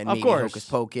more than of maybe course. Hocus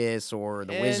Pocus or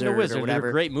the and Wizard or whatever.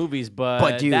 They're great movies,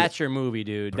 but dude, that's your movie,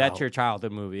 dude. That's your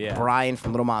childhood movie. Yeah. Brian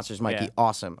from Little Monsters, Mikey,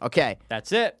 awesome. Okay,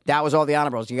 that's it. That was all the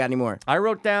honorables. You got any more? I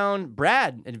wrote down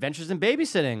Brad, Adventures in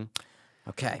Babysitting.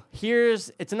 Okay.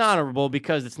 It's an honorable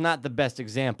because it's not the best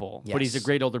example, but he's a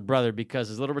great older brother because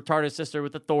his little retarded sister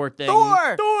with the Thor thing.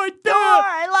 Thor!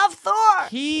 I love Thor!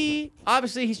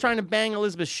 He's trying to bang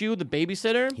Elizabeth Shue, the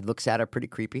babysitter. He looks at her pretty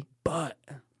creepy. But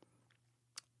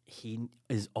he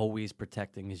is always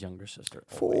protecting his younger sister.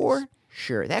 For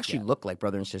sure. They actually look like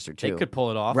brother and sister, too. They could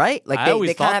pull it off. Right? Like I always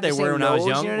they thought kind they of were when I was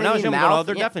young. You know when I was young, mouth,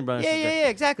 they're definitely brother and sister. Yeah,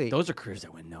 exactly. Those are careers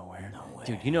that went nowhere.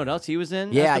 Dude, you know what else he was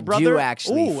in? Yeah, as the I brother? do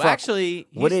actually. Ooh, actually,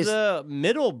 he's the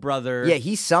middle brother. Yeah,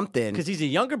 he's something. Because he's a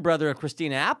younger brother of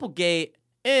Christina Applegate.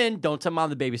 And Don't Tell Mom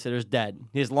the Babysitter's dead.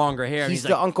 He has longer hair. He's the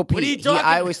like, Uncle Pete.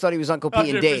 I always thought he was Uncle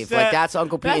Pete and Dave. Like that's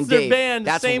Uncle Pete and Dave. Band,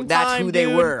 that's their band. That's who they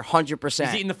were. 100%.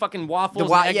 He's eating the fucking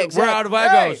waffles. Exactly. We're out of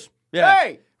Eggos. Yeah.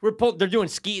 Hey. They're doing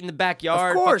skeet in the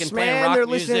backyard. Of course, fucking man. playing rock they're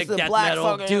music, listening to the death black metal.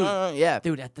 fucking, dude.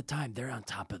 Dude, at the time, they're on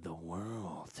top of the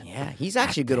world. Yeah, he's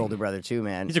actually a good older brother too,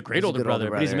 man. He's a great older brother,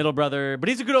 but he's a middle brother. But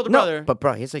he's a good older brother. But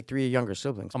bro, he has like 3 younger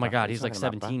siblings. Oh my bro. God, he's like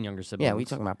 17 younger siblings. Yeah, what are you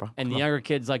talking about, bro? And the younger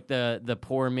kid's like the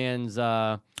poor man's.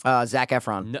 Zac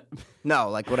Efron. No,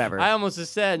 like whatever. I almost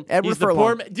just said Edward he's the Furlong.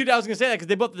 poor man. Dude, I was gonna say that because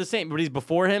they both are the same, but he's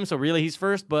before him, so really he's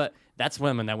first. But that's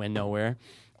women that went nowhere.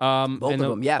 Both of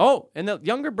them, yeah. Oh, and the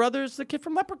younger brother's the kid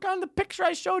from Leprechaun. The picture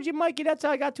I showed you, Mikey. That's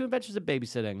how I got to Adventures of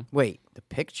Babysitting. Wait, the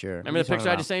picture. Remember the picture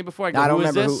I just sent you before? I go, I don't who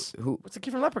is remember this? who. What's the kid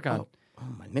from Leprechaun? Oh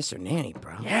my, Mr. Nanny,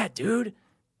 bro. Yeah, dude.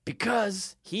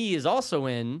 Because he is also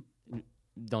in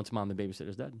Don't Tell Mom the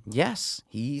Babysitter's Dead. Yes,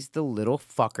 he's the little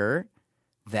fucker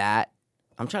that.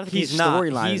 I'm trying to think He's of the not.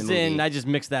 storyline. He's of the movie. in. I just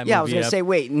mixed that movie Yeah, I was gonna up. say,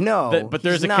 wait, no, But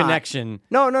there's he's a not. connection.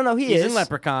 No, he He's is in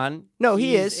Leprechaun. No,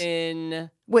 he He's is.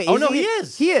 in. Wait, oh is no, he? he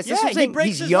is. He is. Yeah, That's what I'm saying. he breaks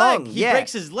He's his young. leg. Yeah. He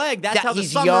breaks his leg. That's how the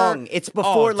he's summer. young. It's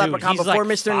before dude, Leprechaun, he's before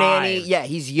like Mr. Nanny. 5. Yeah,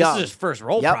 he's young. This is his first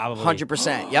role, yep, probably.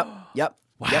 100%. Yep.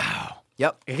 Wow.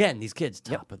 Yep. Again, these kids,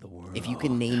 top of the world. If you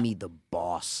can name me the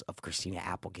boss of Christina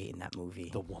Applegate in that movie,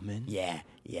 the woman. Yeah.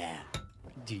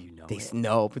 Do you know?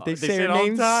 No, but they say it her all the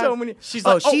name time. so many. She's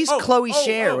she's Chloe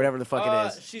Cher, whatever the fuck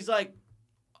it is. She's like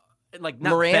not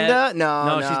Miranda? Bev.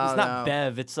 No, it's not no.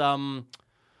 Bev. It's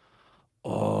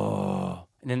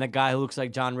and then the guy who looks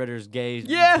like John Ritter's gay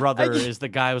brother is the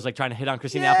guy who's like trying to hit on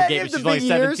Christina Applegate, but she's only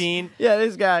 17. Yeah,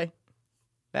 this guy.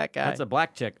 That guy. That's a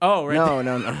black chick. Oh, right.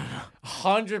 No.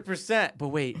 100%. But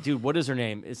wait, dude, what is her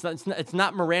name? It's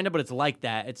not Miranda, but it's like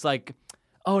that. It's like,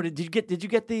 oh, did you get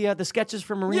the sketches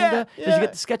for Miranda? Yeah, Did you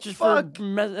get the sketches fuck.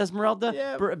 for Esmeralda?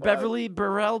 Yeah, Beverly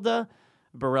Berelda.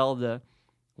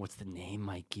 What's the name,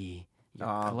 Mikey? You're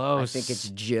close. I think it's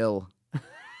Jill.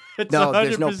 It's No,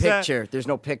 there's no 100%. picture. There's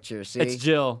no picture. See, It's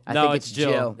Jill. I No, think it's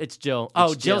Jill. It's Jill.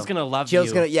 Oh, It's Jill's Jill. gonna love Jill's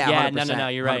you. gonna- yeah, No,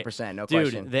 100%, you're right. 100%, no Dude,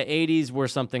 question. the '80s were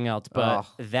something else, but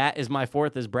that is my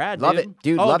fourth is Brad. Love dude. it.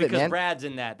 Dude, oh, love it, because man. Brad's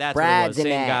in that. That's Brad's what it was. in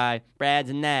Same that. guy. Brad's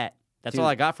in that. That's Dude, all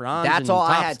I got for ons. that's and all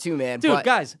I tops. had too, man. Dude, but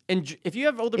guys, if you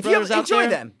have older If you have- brothers out enjoy there,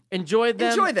 them. Enjoy them.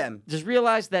 Enjoy them. Just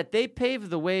realize that they pave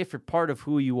the way for part of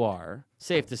who you are.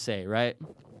 Safe to say, right?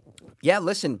 yeah,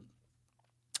 listen,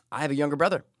 I have a younger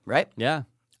brother, right? Yeah.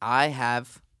 I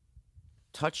have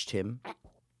touched him.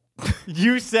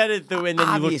 You said it and then you looked at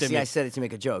Obviously, me. I said it to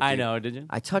make a joke. I dude. know, did you?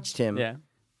 I touched him Yeah.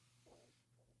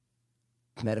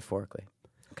 metaphorically.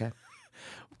 Okay.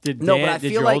 Did No, but I did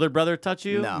feel your like- older brother touch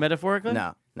you No. metaphorically?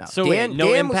 No. So Dan wait, no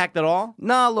was- impact at all?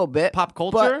 No, a little bit. Pop but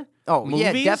culture? Oh, yeah,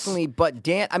 movies? definitely. But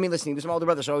Dan, I mean, listen, he was my older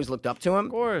brother, so I always looked up to him.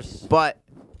 Of course. But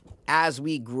as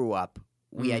we grew up,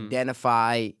 we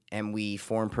identify and we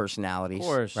form personalities. Of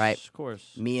course. Right? Of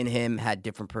course. Me and him had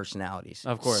different personalities.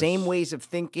 Of course. Same ways of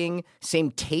thinking,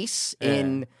 same tastes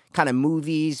in kind of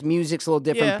movies. Music's a little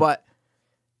different, Yeah. but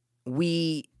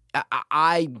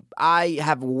I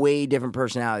have way different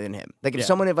personality than him. Like if Yeah,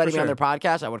 someone invited for me on their sure.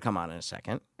 podcast, I would come on in a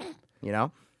second. You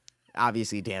know?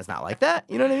 Obviously, Dan's not like that.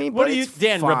 You know what I mean? What But do you- it's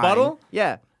Dan, fine. rebuttal?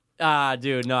 Yeah.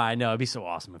 Dude, no, I know. It'd be so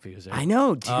awesome if he was there. I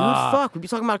know, dude. Fuck. We'd be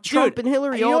talking about Trump Dude, and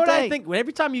Hillary you all know what day. I think?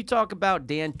 Every time you talk about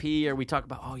Dan P or we talk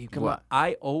about, you come What? up,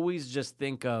 I always just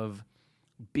think of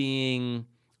being,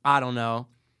 I don't know,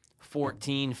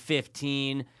 14,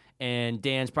 15, and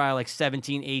Dan's probably like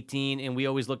 17, 18, and we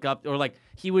always look up, or like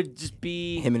he would just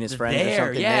be Him and his friends or there.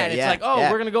 something Yeah, there. and it's Yeah, like, yeah.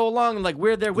 we're going to go along, and like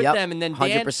we're there with Yep, them, and then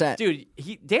Dan, 100%. dude,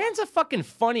 Dan's a fucking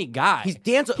funny guy.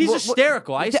 Dan's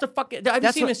hysterical. I used to fucking, I haven't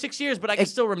that's seen him in what- 6 years, but I can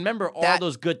still remember all that-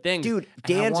 those good things. Dude, and I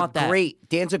Dan's want that. great.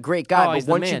 Dan's a great guy, Oh, but he's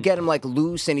the once you man. get him like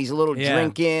loose and he's a little Yeah.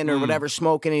 drinking or whatever,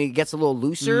 smoking, and he gets a little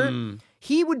looser,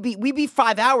 we'd be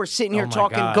 5 hours sitting here Oh my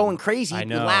talking, God. going crazy, I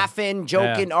know. laughing,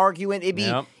 joking, Yeah. arguing. It'd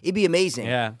be amazing.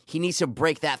 Yeah. He needs to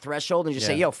break that threshold and just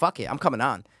say, Yeah. "Yo, fuck it, I'm coming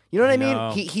on." You know what I mean?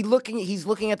 know. He's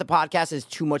looking at the podcast as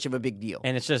too much of a big deal.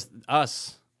 And it's just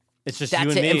us. It's just That's you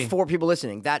it, and me. and 4 people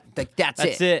listening. That's That's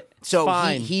it. So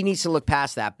Fine. he needs to look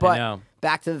past that. But know.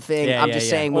 back to the thing, Yeah, I'm yeah, just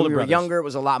yeah. saying when Older we were brothers. younger, it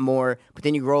was a lot more. But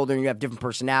then you grow older and you have different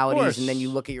personalities, course. and then you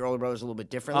look at your older brothers a little bit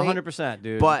differently. 100%,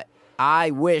 dude. But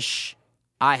I wish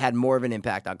I had more of an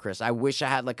impact on Chris. I wish I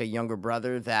had like a younger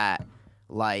brother that,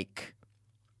 like,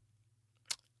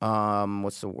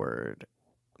 what's the word?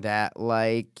 That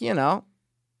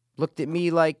looked at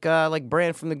me like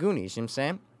Bran from the Goonies. You know what I'm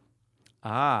saying?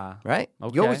 Right?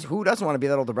 Okay. You always, who doesn't want to be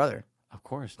that older brother? Of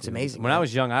course, it's amazing, When man. I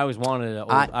was young, I always wanted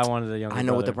I wanted a younger. I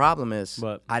know what the brother. problem is.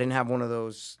 But- I didn't have one of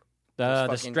those. The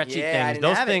fucking- stretchy yeah, I things. didn't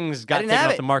Those have it. things I got didn't taken have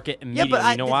off it. the market immediately. Yeah,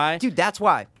 but you know why? Dude, that's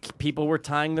why. People were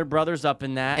tying their brothers up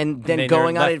in that, And then they're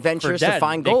going on left for adventures to dead.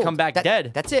 find They gold. come back That-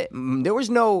 dead. That's it. There was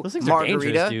no Those things are margarita.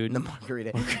 dangerous, dude. No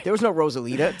margarita. There was no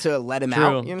Rosalita to let him True. out.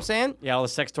 You know what I'm saying? Yeah, all the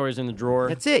sex toys in the drawer.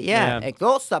 That's it. Yeah.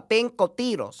 Dos a cinco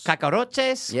tiros.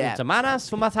 Cacaroches, Yeah.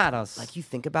 semanas fumatadas. Like you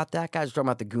think about that, guys. Talking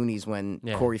about the Goonies when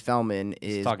Yeah. Corey Feldman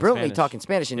is talking brilliantly Spanish. talking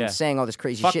Spanish and Yeah. saying all this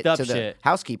crazy Fucked shit up to the shit.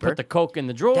 housekeeper. Put the Coke in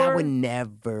the drawer. That would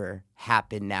never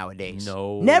happen nowadays.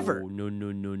 No. Never.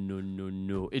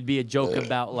 No. It'd be a joke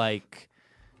about like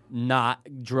not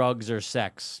drugs or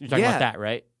sex. You're talking Yeah. about that,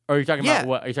 right? Or are you talking Yeah. about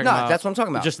what? Are you talking No, about? that's what I'm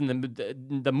talking about. Just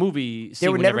in the movie scene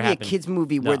There would never be happen. a kids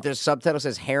movie where No. the subtitle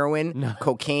says heroin,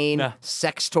 cocaine, No.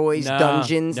 sex toys, No.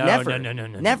 dungeons. No, Never. no.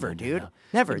 Never, No. dude.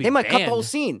 Never. It'd be They might cut the whole banned.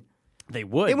 scene. They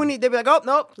would. They wouldn't. They'd be like, "Oh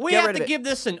no, we get have rid to of it." give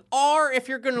this an R if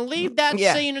you're going to leave that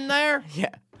Yeah. scene in there. Yeah,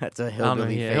 that's a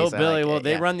hillbilly face. I Hillbilly. like Well, it,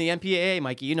 they yeah. run the MPAA,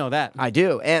 Mikey. You know that. I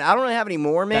do, and I don't really have any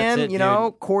more, man. That's it, you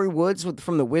know, Corey Woods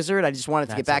from The Wizard. I just wanted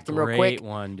to get That's back a to him real great quick.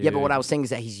 one, Yeah, but what dude. I was saying is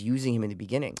that he's using him in the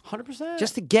beginning 100%.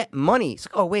 just to get money. It's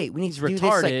like, oh wait, we need to do this.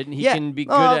 retarded, Like, and he yeah. can be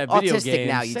good Oh, at video autistic games.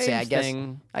 now. You'd say, Same I guess.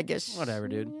 thing. I guess. Whatever,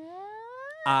 dude.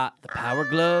 The Power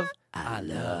Glove. I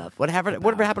love.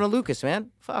 Whatever happened to Lucas,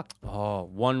 man? Fuck. Oh,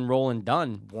 one roll and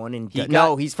done. One and He done. got-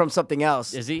 No, he's from something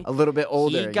else. Is he? A little bit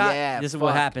older. He got, yeah. this is what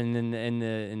fuck. happened in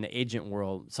the agent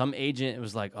world. Some agent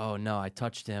was like, "Oh no, I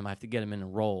touched him. I have to get him in a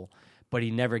role," but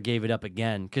he never gave it up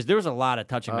again because there was a lot of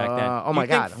touching back then. oh my You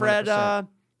think God, Fred 100%.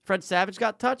 Fred Savage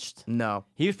got touched. No.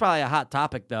 He was probably a hot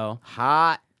topic though.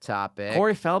 Hot topic.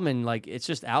 Corey Feldman, like it's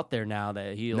just out there now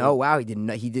that he. No, wow, he did.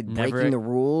 He did Never- Breaking the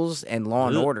Rules and Law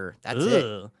and Ugh. Order. That's it.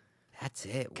 Ugh. That's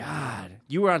it. God,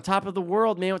 you were on top of the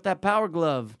world, man, with that Power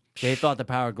Glove. They thought the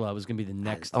Power Glove was gonna be the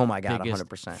next. Oh my God, biggest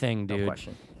 100%. thing, No dude.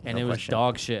 question. And No it was question.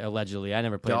 dog shit allegedly. I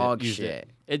never played Dog it. used shit.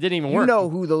 It didn't even You work. know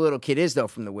who the little kid is though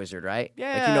from The Wizard, right?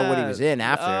 Yeah. Like you know what he was in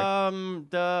after.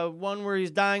 The one where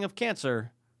he's dying of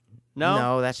cancer.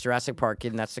 No. that's Jurassic Park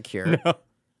kid, and that's The Cure.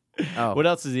 Oh, What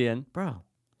else is he in? bro?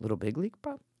 Little Big League,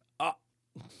 bro. Uh.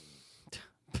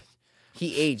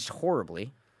 He aged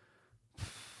horribly.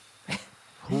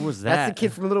 Who was that? That's the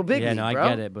kid from Little Big yeah, League, no, I bro.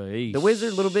 get it, but The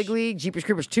Wizard, Little Big League, Jeepers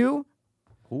Creepers 2,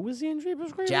 Who was he in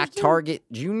Jeepers Creepers? Jack 2? Target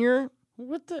Jr.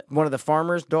 What the? One of the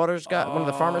farmer's daughters got one of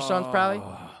the farmer's sons, probably.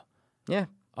 Yeah,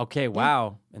 Okay,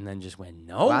 wow. And then just went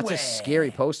no well, that's way. a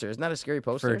scary poster. Isn't that a scary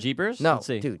poster For Jeepers? No, Let's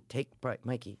see. dude, take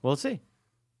Mikey. Well, let's see.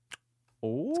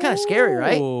 Oh, kinda scary,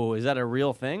 right? Is that a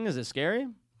real thing? Is it scary?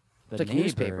 The It's like neighbor.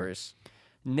 newspapers.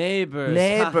 Neighbors.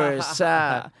 Neighbors.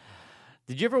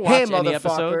 Did you ever watch Hey, any motherfucker!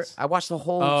 episodes? I watched the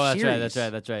whole Oh, series.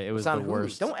 that's right. It was It's on the Hulu.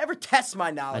 worst. Don't ever test my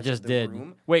knowledge. I just of the did.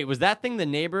 Room. Wait, was that thing The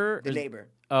Neighbor? The Neighbor.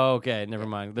 Oh, okay. Never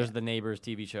mind. There's The Neighbors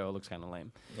TV show. It looks kind of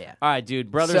lame. Yeah. All right,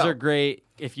 dude. Brothers So, are great.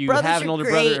 If you brothers have an are older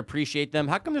great. brother, appreciate them.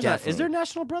 How come there's not? Is Definitely. there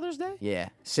National Brothers Day? Yeah.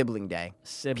 Sibling day.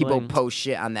 Sibling. People post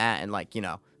shit on that and like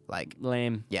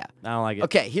Lame. yeah. I don't like it.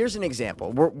 Okay, here's an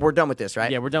example. We're done with this,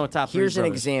 right? Yeah, we're done with top three Here's an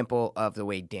brothers. example of the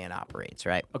way Dan operates,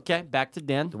 right? Okay, back to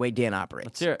Dan. The way Dan operates.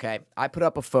 Let's hear it. Okay. I put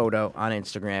up a photo on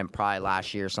Instagram probably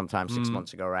last year, sometime 6 Mm.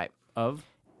 months ago, right? Of?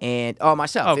 And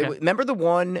myself. Okay. Remember the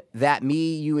one that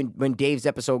you, and when Dave's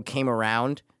episode came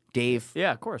around, Dave,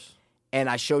 Yeah, of course. and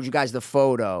I showed you guys the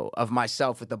photo of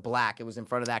myself with the black. It was in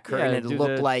front of that curtain, and it do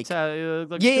looked the like. studio,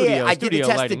 I did the studio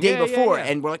test lighting. the day Yeah, before, yeah.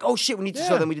 and we're like, oh shit, we need to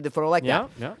show Yeah. them we did the photo like that.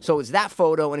 Yeah. So it's that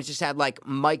photo, and it just had like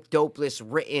Mike Dopeless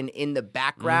written in the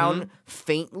background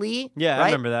faintly. Mm-hmm. Yeah, I right?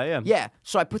 remember that, yeah. Yeah.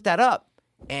 So I put that up,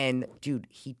 and dude,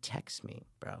 he texts me,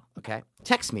 bro. Okay,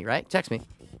 text me, right? Text me,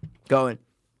 going,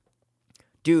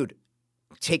 dude,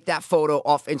 take that photo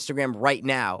off Instagram right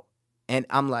now. And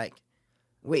I'm like,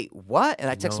 wait, what? And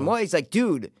I text him, what? He's like,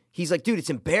 dude, it's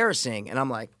embarrassing. And I'm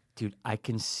like, Dude, I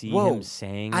can see Whoa. him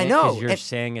saying I it know, 'cause you're and-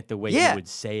 saying it the way yeah. you would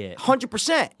say it.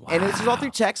 100%. And this is all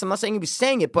through text. I'm not saying he was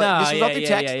saying it, but No, this was all yeah, through yeah,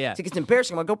 text. yeah. It's like, it's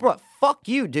embarrassing. I'm like, go, bro, fuck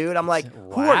you, dude. I'm like,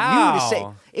 who are you to say?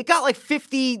 Wow. It got like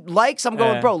 50 likes. I'm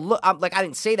going, Yeah. bro, look. I'm like, I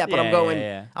didn't say that, but I'm Yeah, going, yeah,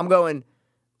 yeah. I'm going,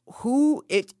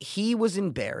 he was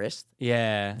embarrassed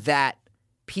Yeah. that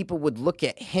people would look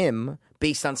at him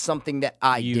based on something that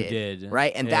I You did. did.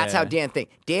 Right? And that's how Yeah. Dan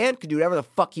thinks. Dan could do whatever the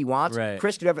fuck he wants. Right.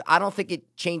 Chris could do whatever. I don't think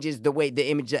it changes the way, the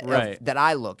image Right. that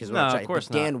I look is what No, I'm of saying. course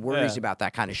But Dan not. worries Yeah. about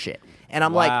that kind of shit. And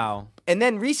I'm Wow. like, and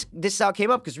then this is how it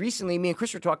came up because recently me and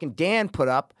Chris were talking. Dan put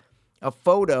up a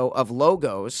photo of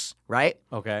logos, right?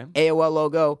 Okay. AOL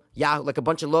logo, Yahoo, like a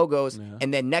bunch of logos,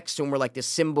 and then next to them were like the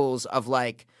symbols of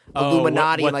like Oh,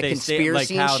 Illuminati what and like they say- conspiracy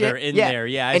like and how shit. they're in there.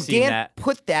 Yeah, I've and seen Dan that.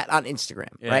 put that on Instagram,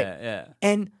 Yeah, right? yeah.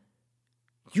 And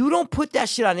you don't put that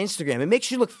shit on Instagram. It makes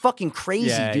you look fucking crazy,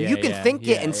 Yeah, dude. yeah, You can yeah, think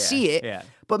yeah, it and yeah, see it. yeah.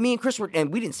 But me and Chris were,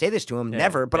 and we didn't say this to him, Yeah,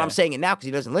 never, but yeah. I'm saying it now because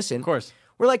he doesn't listen. Of course.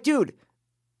 We're like, dude,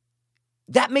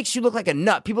 that makes you look like a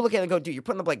nut. People look at it and go, dude, you're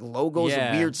putting up like logos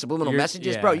Yeah. and weird subliminal You're-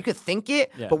 messages, yeah. bro. You could think it,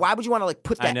 Yeah. but why would you want to like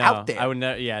put I that know. out there? I would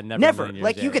never. Yeah, never. Never. in a million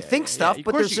Like, years. you could think stuff, of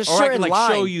but course there's you- a or I certain could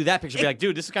like show line. you that picture. Be If- like,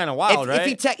 dude, this is kind of wild, right?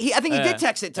 If he I think he did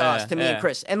text it to us, to me and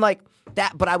Chris, and like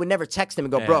that. But I would never text him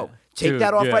and go, Yeah. bro, take Dude,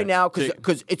 that off yeah. right now Take-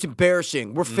 because it's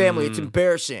embarrassing. We're family. It's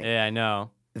embarrassing. Yeah, I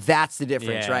know. That's the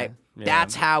difference, Yeah, right? yeah.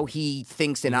 That's how he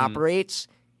thinks and operates.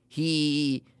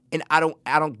 And I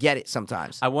don't get it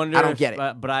sometimes. I wonder. I don't if, get it.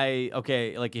 But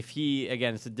like if he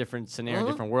again, it's a different scenario, Mm-hmm.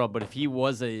 different world. But if he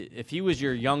was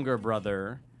your younger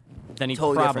brother, then he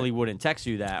Totally probably different. wouldn't text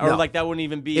you that, or No. like that wouldn't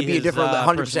even be It'd be his a different,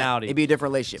 100%. personality. It'd be a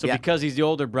different relationship. So yeah. because he's the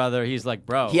older brother, he's like,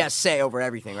 bro, He has say over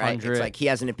everything, right? 100 It's like he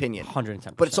has an opinion.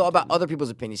 110%. But it's all about other people's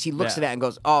opinions. He looks Yeah. at that and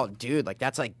goes, oh, dude, like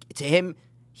that's like, to him,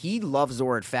 he loves the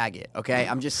word faggot, okay?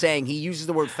 I'm just saying he uses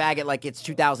the word faggot like it's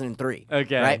 2003.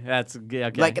 Okay, Right? that's okay.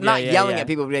 Like, Yeah, not yeah, yelling yeah. at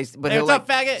people, but Hey, he'll what's like, up,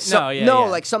 faggot? so- No, yeah, no, yeah.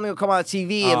 like something will come on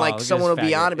TV and Oh, like look at someone will this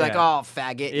be faggot, on and be like, yeah. oh,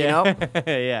 faggot, Yeah. you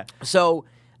know? yeah. So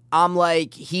I'm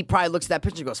like, he probably looks at that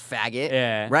picture and goes, faggot.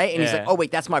 Yeah, Right? And he's yeah. like, oh,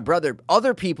 wait, that's my brother.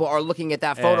 Other people are looking at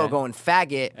that photo Yeah. going,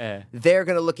 faggot. Yeah. They're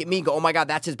going to look at me and go, oh my God,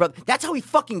 that's his brother. That's how he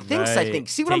fucking thinks, I Right. think.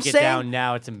 See what Take I'm it saying? down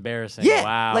now. It's embarrassing. Yeah.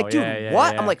 Wow. Like, dude, yeah, yeah,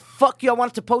 what? yeah. I'm like, fuck you. I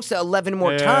wanted to post it 11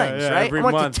 more Yeah, times, yeah, right? every I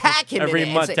wanted month. to tag him Every in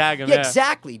it. month and say, tag him, Yeah, yeah.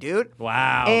 exactly, dude.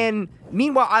 Wow. And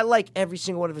meanwhile, I like every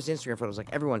single one of his Instagram photos. Like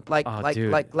everyone. Like, Oh, like,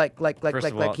 dude. like. First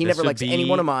of all, He this never would likes any be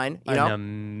one of mine, you know?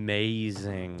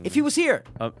 Amazing. If he was here.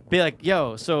 Be like,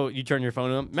 yo, so you turn your phone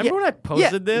to him. Remember Yeah, when I yeah.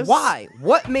 posted this? Why?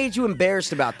 What made you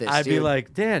embarrassed about this, I'd be dude?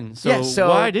 like, Dan, so, so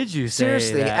why did you say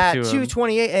seriously that at to him?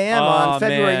 2:28 a.m. Oh, on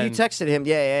February? man. You texted him.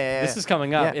 Yeah. This is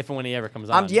coming up Yeah. if and when he ever comes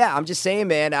on. I'm just saying,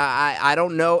 man. I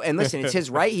don't know. And listen, it's his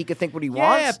right. He could think what he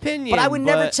Yeah, wants. opinion, But I would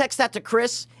never but- text that to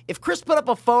Chris. If Chris put up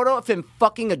a photo of him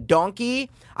fucking a donkey,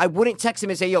 I wouldn't text him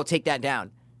and say, "Yo, take that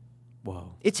down."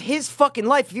 Whoa. It's his fucking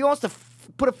life. If he wants to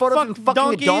put a photo of him Fuck fucking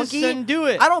donkeys, a donkey, then do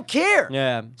it. I don't care.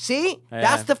 Yeah. See, Yeah.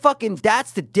 that's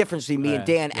the difference between me and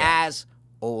Yeah, Dan as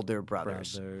older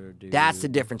brothers. Brother, dude. That's the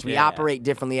difference. We Yeah. operate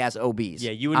differently as OBs.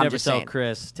 Yeah, you would I'm never just tell saying.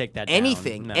 Chris, take that down.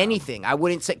 Anything, No. anything. I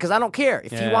wouldn't say, because I don't care.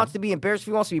 If he Yeah. wants to be embarrassed, if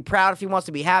he wants to be proud, if he wants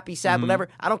to be happy, sad, whatever,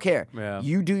 I don't care. Yeah.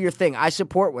 You do your thing. I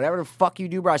support whatever the fuck you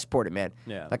do, bro. I support it, man.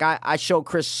 Yeah. Like, I show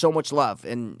Chris so much love,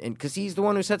 and because he's the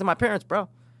one who said to my parents, bro,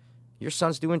 Your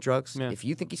son's doing drugs. Yeah. If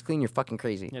you think he's clean, you're fucking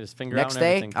crazy. Yeah, his finger Next out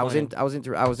and day,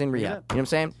 everything, I was in rehab. You Yeah. know what I'm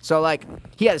saying? So like,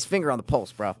 he had his finger on the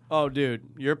pulse, bro. Oh, dude,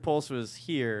 your pulse was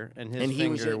here, and his And he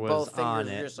was finger just, was both on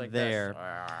fingers were it just like there.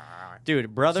 this.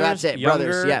 Dude, brothers, So that's it, younger.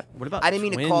 brothers. Yeah. What about I didn't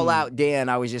mean to call twins? out Dan.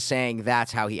 I was just saying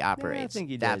that's how he operates. think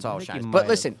he did. That's I all think he shines. might But have.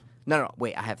 listen, no,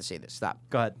 wait. I have to say this. Stop.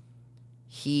 Go ahead.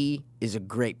 He is a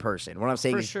great person. What I'm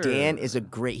saying For is sure. Dan is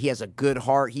he has a good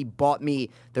heart. He bought me,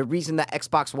 the reason that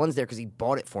Xbox One's there because he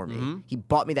bought it for me. He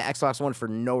bought me the Xbox One for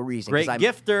no reason. Mm-hmm. Great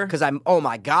gifter. Because oh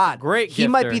my God. Great He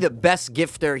might gifter. be the best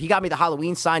gifter. He got me the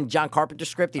Halloween signed John Carpenter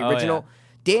script, the Oh, original.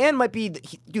 Dan might be,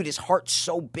 dude, his heart's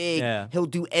so big. Yeah. He'll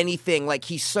do anything. Like,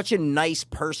 he's such a nice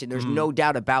person. There's Mm-hmm. no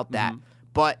doubt about that.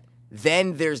 But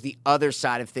then there's the other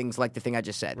side of things, like the thing I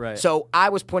just said. Right. So I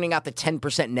was pointing out the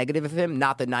 10% negative of him,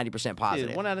 not the 90% positive.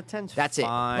 Dude, 1 out of 10's That's it.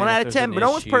 fine 1 if out of there's 10, an but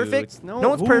no one's issue. perfect. It's- No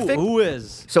one's who- perfect. Who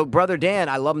is? So brother Dan,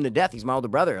 I love him to death. He's my older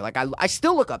brother. Like I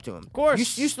still look up to him. Of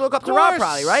course. you used to look up Of to Rob, course.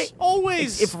 probably, right?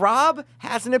 Always. If Rob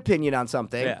has an opinion on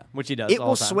something, Yeah, which he does it all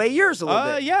will the time. sway yours a little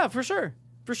bit. Yeah, for sure.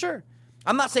 For sure.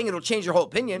 I'm not saying it'll change your whole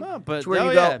opinion. No, but- to where oh,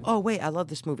 you go, yeah. oh wait, I love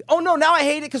this movie. Oh no, now I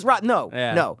hate it because Rob. No,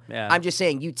 Yeah, no. yeah. I'm just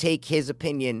saying you take his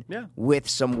opinion Yeah. with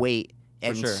some weight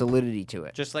and sure. solidity to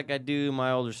it. Just like I do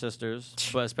my older sisters,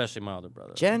 but especially my older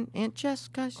brother. Jen and Jess,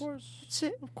 guys. Of course. That's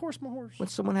it. Of course, my horse. When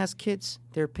someone has kids,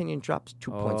 their opinion drops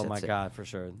 2 points. Oh my That's it. God, for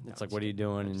sure. It's like, what are you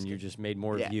doing? And you just made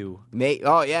more of you.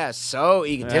 Oh yeah, so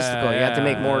egotistical. You have to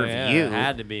make more Yeah, of you.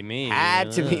 Had to be me.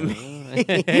 Had to be me.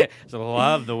 So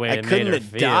love the way I it made couldn't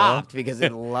her adopt because I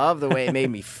love the way it made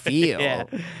me feel. feel.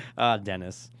 Yeah.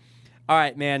 Dennis. All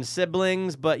right, man.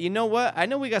 Siblings. But you know what? I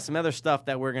know we got some other stuff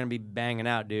that we're going to be banging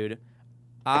out, dude.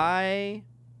 I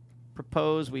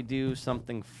propose we do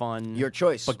something fun. Your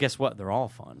choice. But guess what? They're all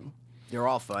fun. They're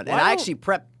all fun. Why And I don't- actually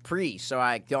prep pre, so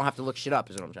I don't have to look shit up,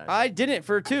 is what I'm trying to say. I didn't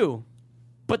for 2.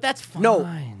 But that's fine. No,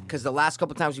 because the last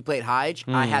couple times we played Hyde,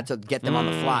 I had to get them on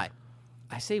the fly.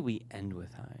 I say we end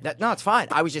with high. No, it's fine.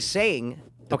 I was just saying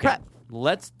the Okay. prep.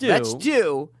 Let's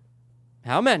do.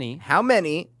 How many?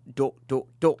 bruv.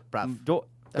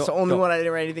 That's the only one I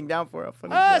didn't write anything down for. How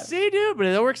funny is that? See, dude, but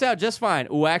it works out just fine.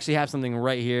 Ooh, I actually have something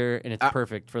right here, and it's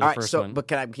perfect for the All right, first so, one. But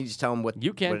can you just tell them what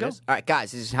You can, what it go. is? All right,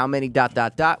 guys, this is how many ...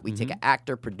 We take an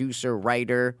actor, producer,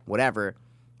 writer, whatever,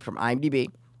 from IMDb,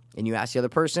 and you ask the other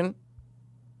person,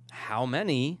 How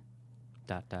many ...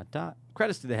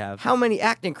 credits do they have? how many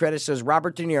acting credits does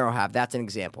Robert De Niro have? That's an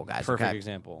example, guys. Perfect okay?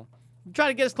 example. Try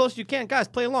to get as close as you can, guys.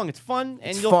 Play along. It's fun,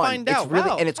 and It's you'll fun. find out. It's really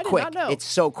Wow, and it's I did quick. not know. It's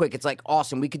so quick. It's like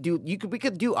awesome. We could do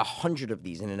 100 of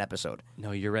these in an episode.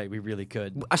 No, you're right. We really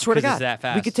could. I swear to 'Cause God, it's that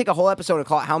fast. we could take a whole episode and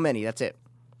call it how many. That's it.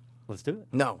 Let's do it.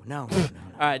 No. All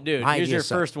right, dude. My Here's your ideas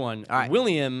suck. first one. All right.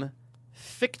 William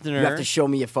Fichtner. You have to show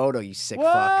me a photo, you sick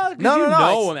What? fuck. 'Cause No, you no, no.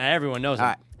 know it's- him. Everyone knows him. All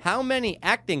right. How many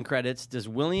acting credits does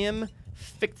William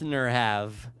Fichtner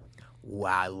have?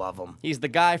 Wow, I love him. He's the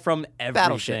guy from everything.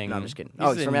 Battleship. No, I'm just kidding.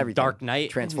 He's He's from in everything. Dark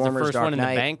Knight. Transformers, He's the first Dark one in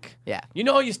Knight. the bank. Yeah. You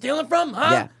know who you're stealing from, huh?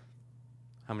 Yeah.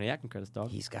 How many acting credits, dog?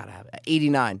 He's got to have it.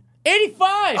 89.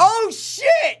 85. Oh,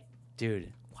 shit!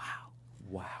 Dude.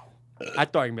 Wow. I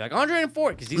thought you were going to be like 104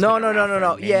 because he's No. been around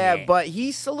for a Yeah, minute. but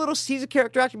he's a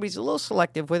character actor, but he's a little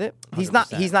selective with it. He's not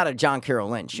 100%. a John Carroll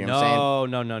Lynch, you know what I'm saying?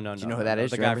 No. Do you know who that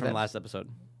is? The Do you guy remember from that? last episode.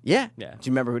 Yeah. Yeah. Do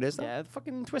you remember who it is, though? Yeah,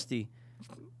 fucking twisty.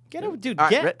 Get out, dude. All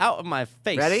right, Get out of my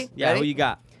face. Ready? Yeah. Ready? Who you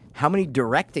got? How many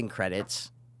directing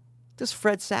credits does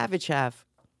Fred Savage have?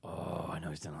 Oh, I know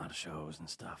he's done a lot of shows and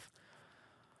stuff.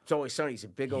 It's Always Sunny. He's a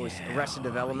big Arrested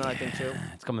Development, I think, too.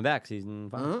 It's coming back season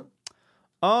 5.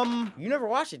 You never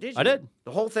watched it, did you? I did.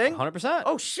 The whole thing? 100%.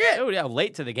 Oh, shit. Oh, yeah,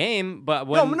 late to the game, but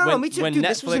when No, when, me too. when Dude, Netflix,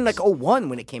 this was in like 01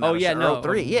 when it came out. Oh yeah, or no,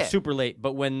 03, yeah. super late.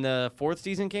 But when the 4th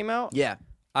season came out, Yeah.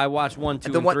 I watched 1,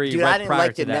 2, The and one, 3 dude, right I didn't prior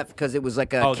like to the that. because it was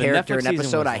like a Oh, the character Netflix and episode.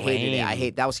 season I was hated it. I lame.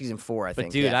 hate that was season 4, I But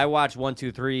think. dude, yeah. I watched 1,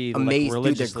 2, 3 like, Amazing, dude, they're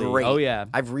religiously. great. Oh yeah,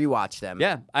 I've rewatched them.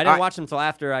 yeah. I All didn't right. watch them until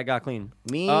after I got clean.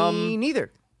 Me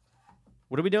neither.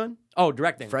 What are we doing? Oh,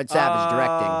 directing. Fred Savage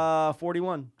directing.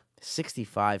 41.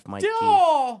 65, Mikey.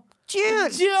 Oh,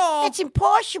 Dude, Joe. it's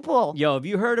impossible. Yo, have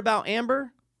you heard about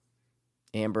Amber?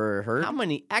 Amber Heard. How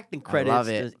many acting I credits love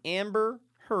it. does Amber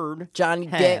Heard Johnny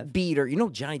have? Depp beater. You know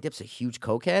Johnny Depp's a huge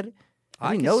cokehead?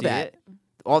 I didn't can know see that. it.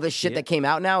 All this shit See that it. came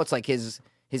out now, it's like his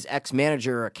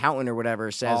ex-manager or accountant or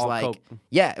whatever says All like coke.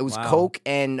 yeah, it was Wow. coke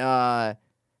and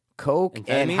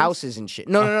Amphetamines? houses and shit.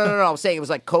 No. I was saying it was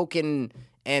like coke and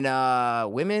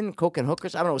and women, coke and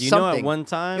hookers. I don't know, You something. know, at one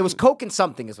time it was coke and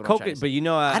something is what I'm trying to say. But you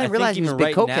know, I didn't realize he think was a even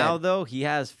big right now cokehead. though, he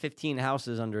has 15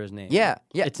 houses under his name. Yeah.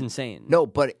 It's insane. No,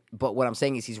 but what I'm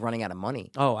saying is he's running out of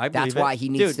money. Oh, I believe That's it. why he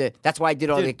needs Dude, to. That's why I did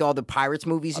all dude. all the Pirates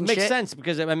movies and It makes shit. sense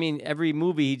because I mean, every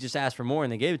movie he just asked for more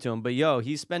and they gave it to him. But yo,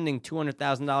 he's spending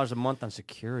 $200,000 a month on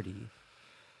security,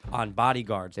 on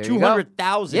bodyguards. There you go.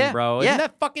 $200,000, Yeah, bro. yeah. Isn't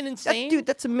that fucking insane? Dude,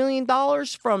 that's $1 million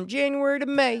from January to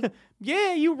May.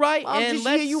 Yeah, you right. I'm And just-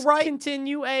 yeah, let's you right.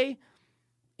 continue a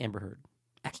Amber Heard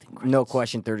acting credits. No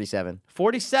question. 37.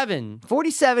 47.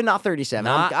 47, not 37.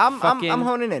 Not I'm fucking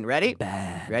honing in. Ready?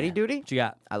 bad. Ready, duty? What you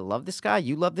got? I love this guy.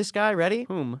 You love this guy. Ready?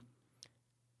 Whom?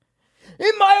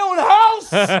 In my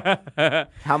own house.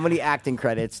 How many acting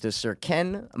credits does Sir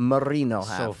Ken Marino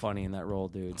have? So funny in that role,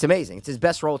 dude. It's amazing. It's his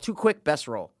best role. Too quick, best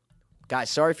role. Guys,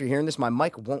 sorry if you're hearing this. My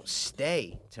mic won't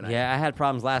stay tonight. Yeah, I had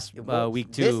problems last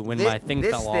week too This- when this- my thing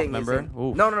this fell off. thing Remember? isn't-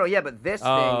 Oof. No, yeah, but this thing,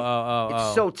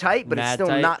 it's so tight, but it's Mad still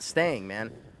tight. not staying,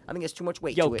 man. I think it's too much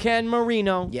weight Yo, to it. Ken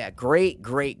Marino. Yeah, great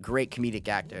comedic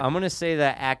actor. I'm gonna say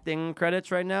that acting credits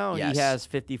right now. Yes. He has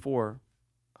 54.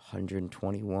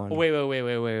 121. Oh,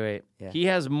 wait. Yeah. He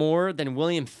has more than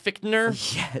William Fichtner.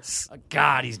 Yes.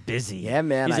 God, he's busy. Yeah,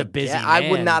 man. He's a busy man. I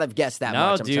would not have guessed that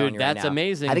No, much. I'm dude, telling you right that's now.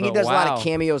 amazing, I think he but does a lot wow. of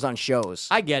cameos on shows.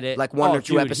 I get it. Like one or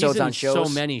two dude, episodes he's in on shows.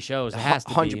 So many shows. It has to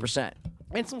be. 100%.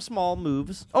 And some small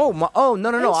moves. Oh, no.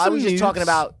 And I some was just talking nudes.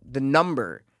 about the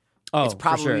number. Oh, It's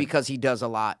probably for sure. because he does a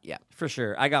lot. Yeah. For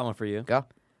sure. I got one for you. Go.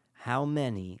 How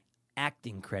many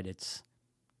acting credits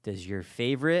does your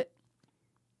favorite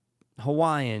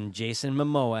Hawaiian Jason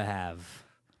Momoa have?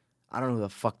 I don't know who the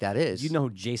fuck that is. You know who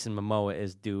Jason Momoa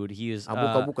is, dude. He is.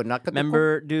 Abuka Buka Naka Duka?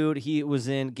 Remember, dude, he was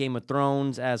in Game of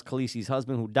Thrones as Khaleesi's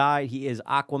husband who died. He is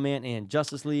Aquaman and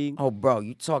Justice League. Oh, bro,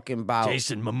 you talking about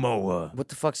Jason Momoa. what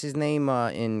the fuck's his name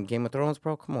in Game of Thrones,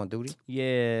 bro? Come on, dude.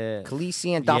 Yeah.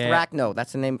 Khaleesi and Yeah. Dothraki.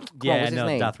 That's the name. Come on, Yeah, what's his no,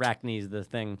 name? Dothraki is the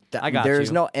thing. I got There's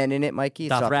you. no N in it, Mikey.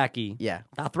 It's Dothraki. Yeah.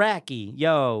 Dothraki.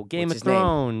 Yo, Game What's of his name?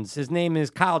 Thrones. His name is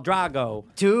Khal Drogo.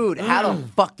 Dude, how the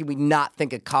fuck did we not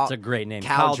think of Khal? It's a great name.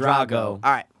 Khal Khal Drogo. Drogo.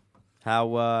 All right.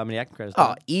 How many acting credits?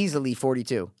 Oh, easily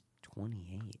 42.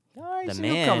 28. Oh, he's The a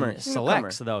newcomer. man He's a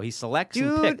selects, though. He selects and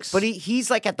Dude, picks. but he's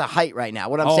like at the height right now.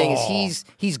 What I'm saying Oh. is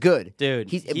he's good.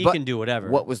 Dude, He's, he but can do whatever.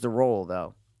 What was the role,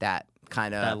 though, that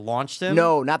kind that of... launched him?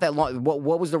 No, not that long.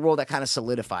 What was the role that kind of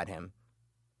solidified him?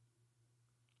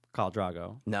 Khal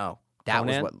Drogo. No. That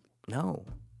Conan? was what... No.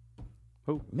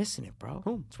 Who? You're missing it, bro.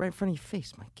 Who? It's right in front of your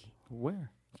face, Mikey.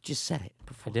 Where? You just said it I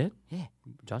before. did? Yeah.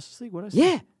 Justice League? What did I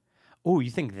say? Yeah. Oh,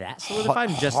 you think that solidified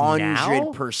him just now?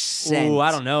 100%. Ooh,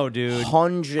 I don't know, dude.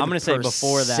 100%. I'm gonna say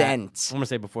before that. I'm gonna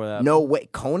say before that. No way.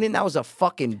 Conan, that was a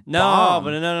fucking No, bomb.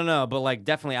 but no. But like,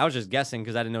 definitely, I was just guessing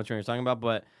because I didn't know what you were talking about.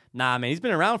 But nah, man, he's been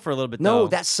around for a little bit. No, though.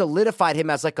 that solidified him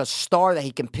as like a star that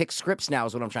he can pick scripts now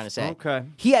is what I'm trying to say. Okay.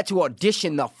 He had to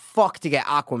audition the fuck to get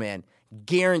Aquaman.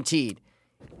 Guaranteed.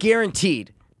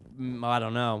 Guaranteed. I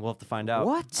don't know. We'll have to find out.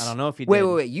 What? I don't know if he Wait, did.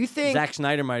 wait. You think... Zack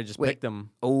Snyder might have just Wait. picked him.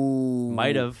 Oh.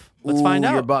 Might have. Let's find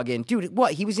out. You're bugging. Dude,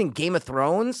 what? He was in Game of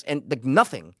Thrones and like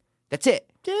nothing. That's it.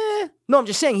 Yeah. No, I'm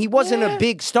just saying he wasn't a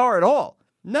big star at all.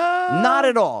 No. Not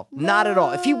at all. Not at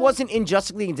all. If he wasn't in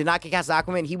Justice League and did not get cast as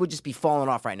Aquaman, he would just be falling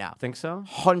off right now. Think so?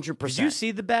 100%. Did you see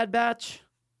The Bad Batch?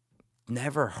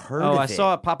 Never heard Oh, of I it.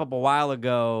 saw it pop up a while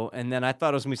ago, and then I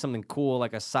thought it was gonna be something cool,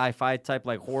 like a sci-fi type,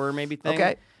 like horror maybe thing.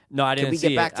 Okay. No, I didn't we see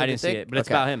get back it. to I the didn't see thing? it, but it's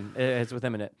Okay. about him. It's with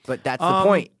him in it. But that's the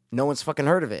point. No one's fucking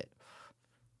heard of it.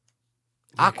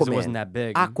 Yeah, 'cause Aquaman. it wasn't that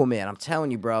big. Aquaman, I'm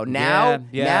telling you, bro. Now,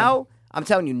 I'm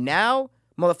telling you, now,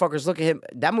 motherfuckers look at him.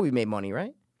 That movie made money,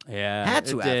 right? Yeah, Had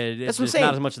to it have. did. That's It's what I'm just saying.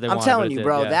 Not as much as they I'm wanted, telling but it you, did,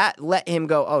 bro. yeah. That let him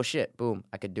go. Oh shit! Boom!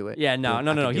 I could do it. Yeah, no, Boom,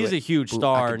 no, I no, could no. do He's it. a huge Boom, I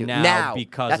star could do it. now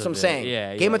because that's of what I'm it. saying.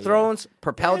 Yeah, Game yeah, of Thrones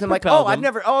propelled It him like, propelled oh, I've him.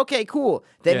 never. Oh, okay, cool.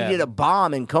 Then Yeah. he did a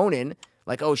bomb in Conan.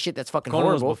 Like, oh shit, that's fucking Conan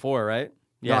horrible. was before, right?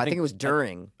 No, I think it was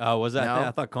during. Oh, was that? No.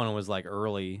 I thought Conan was like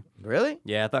early. Really?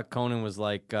 Yeah, I thought Conan was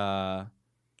like.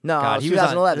 No, God, it was he was on.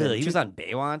 2011. He was on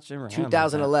Baywatch. I remember hearing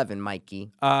about that. 2011,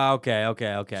 Mikey. Okay.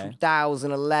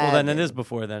 2011. Well, then it is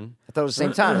before then. I thought it was the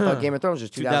same time. I thought Game of Thrones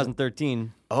was 2000.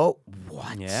 2013. Oh,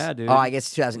 what? Yeah, dude. Oh, I guess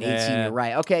 2018. Yeah. You're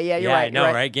right. Okay, yeah, you're Yeah, right. I know,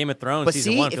 you're right? Game of Thrones But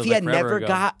season see, 1 if feels he like had forever never ago.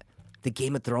 got the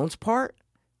Game of Thrones part,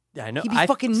 I know. he'd be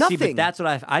fucking See, nothing. but that's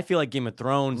what I feel like Game of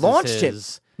Thrones launched him.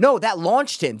 is No, that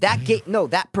launched him. That gate. No,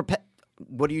 that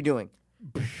What are you doing?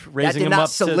 raising did him not up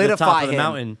to the top solidify of the him.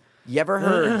 mountain. You ever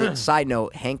heard? Side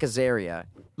note: Hank Azaria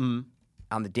Mm.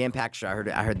 on the Dan Pack show. I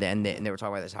heard the end, and they were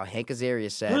talking about this. How Hank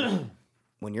Azaria said,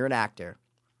 when you're an actor,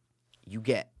 you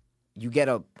get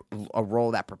a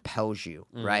role that propels you,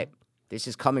 Mm-hmm. right? This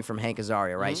is coming from Hank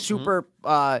Azaria, right? Super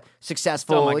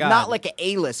successful, Oh my God. not like an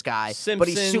A-list guy, but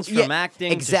Simpsons he's super, from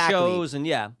acting exactly. to shows,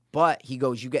 and But he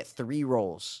goes, you get 3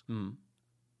 roles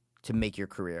to make your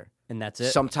career. and that's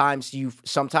it.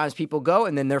 Sometimes people go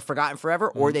and then they're forgotten forever,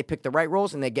 or they pick the right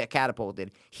roles and they get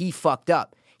catapulted. He fucked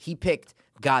up. He picked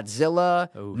Godzilla,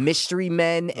 Mystery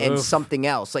Men, and something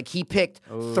else. Like he picked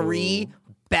 3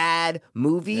 bad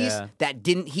movies that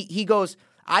didn't. He goes,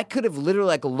 I could have literally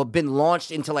like been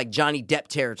launched into like Johnny Depp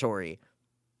territory,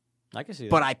 I can see that.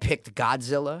 but I picked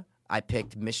Godzilla. I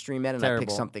picked Mystery Men, and I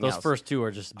picked something Those else. first 2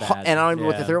 are just bad. And I don't even know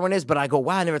what the third one is, but I go,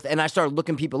 wow, I never. And I started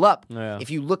looking people up. Yeah. If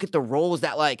you look at the roles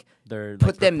that like They're, put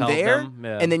like, them propelled there, them.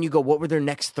 Yeah. and then you go, what were their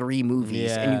next 3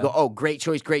 movies? And you Yeah. go, oh, great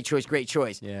choice, great choice, great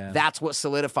choice. Yeah. That's what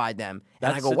solidified them. And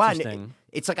I That's go, wow, interesting.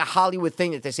 it's like a Hollywood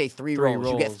thing that they say 3 3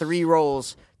 roles. You get roles. 3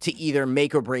 roles to either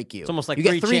make or break you. It's almost like you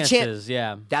get 3 chan- chances.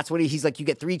 Yeah. That's what he's like. You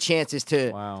get 3 chances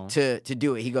to Wow. to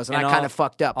do it. He goes, and I And kind of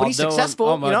fucked up, but he's although successful.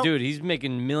 I'm- you know, dude, he's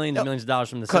making millions and millions of dollars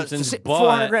from The 'Cause Simpsons.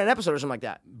 $400 an episode or something like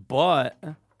that. But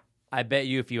I bet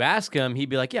you, if you ask him, he'd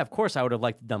be like, "Yeah, of course, I would have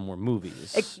liked to done more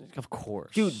movies. Of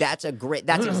course, Dude, that's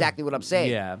exactly what I'm saying.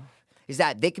 Yeah, Is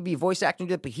that they could be voice acting,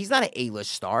 but he's not an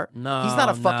A-list star. no, he's not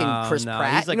a fucking no, Chris no.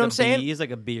 Pratt. He's like You know what I'm saying? He's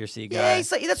like a B or C guy. Yeah, he's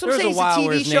like, that's what I'm There saying. was He's a while a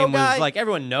where TV his show name guy. was like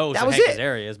everyone knows That who was Hank it.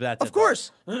 Azaria is, but that's Of it,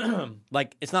 course. though.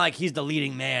 Like it's not like he's the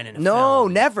leading man in a No,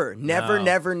 film. never. No.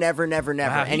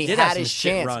 Wow, he And he did have had some his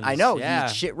shit chance. runs. I know. Yeah.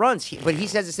 He shit runs. But he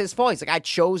says it's his fault. He's like, I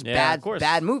chose Yeah, of course.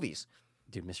 bad movies.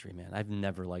 Dude, Mystery Man. I've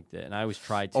never liked it, and I always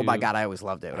tried to. Oh my God, I always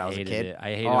loved it when I was a hated kid. it. I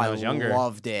hated it when I was younger. I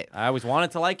loved it. I always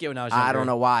wanted to like it when I was younger. I don't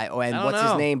know why. Oh, and I don't what's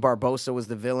his know. name? Barbosa was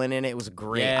the villain in it. It was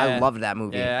great. Yeah. I loved that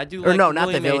movie. Yeah, I do Or like no, not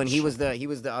William the villain. H. He was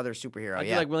the other superhero. I do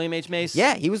yeah. like William H. Mace.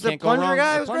 Yeah, he was the Can't go plunger wrong.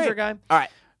 guy. The It was plunger great. guy. All right.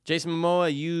 Jason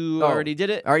Momoa, you Oh, already did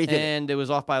it. already did it. And it was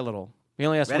off by a little. He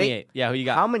only has Ready? 28. Yeah, who you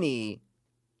got? How many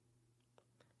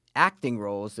acting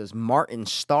roles does Martin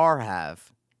Starr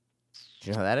have? Do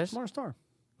you know who that is? Martin Starr.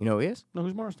 You know who he is? No,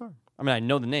 who's Martin Starr? I mean, I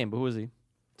know the name, but who is he?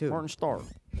 Dude. Martin Starr.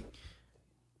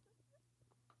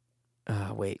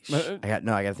 Wait. I got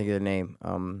to think of the name.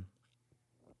 Martin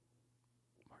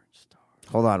Starr.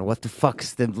 Hold on. What the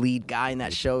fuck's the lead guy in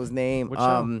that show's name? What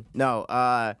show? No.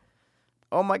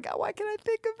 Oh my God, why can't I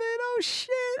think of it? Oh shit.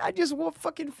 I just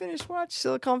fucking finished watch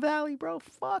Silicon Valley, bro.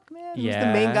 Fuck, man. Who's the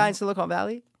main Yeah. guy in Silicon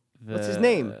Valley? What's his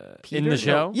name? In the Peter?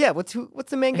 show? No. Yeah, what's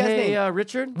the main guy's Hey, name?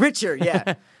 Richard? Richard,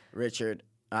 yeah. Richard.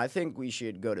 I think we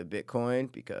should go to Bitcoin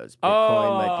because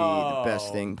Bitcoin might be the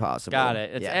best thing possible. Got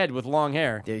it. It's Yeah. Ed with long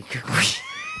hair. There you go.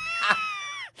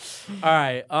 All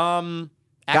right.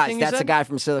 Guys, Acting, you that's the said? guy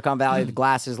from Silicon Valley, the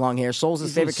glasses, long hair. Soul's his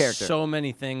He's in favorite character. So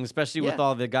many things, especially with Yeah.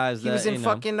 all the guys that He was in you know,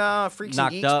 fucking Freaks and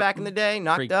Knocked Geeks Up. back in the day.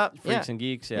 Knocked Up. Freaks yeah. and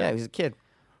Geeks. Yeah, Yeah. he was a kid.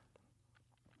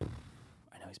 I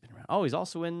know he's been around. Oh, he's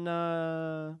also in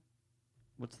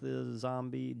what's the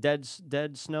zombie Dead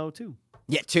Snow too.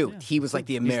 Yeah, too. Yeah. He was like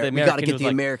the He's American. We got to get who's the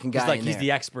like- American guy He's like in he's there.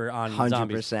 the expert on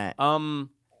zombies. 100%.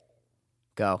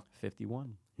 Go.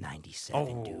 51.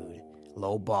 97, dude.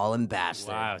 Low ball and bastard.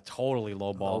 Wow, totally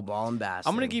low ball. Low ball and bastard.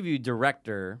 I'm gonna give you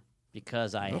director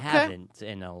because I haven't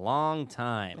in a long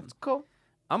time. That's cool.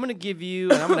 I'm gonna give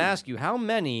you, and I'm gonna ask you how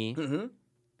many Mm-hmm.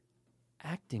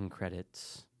 acting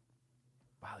credits.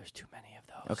 Wow, there's too many of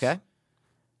those. Okay.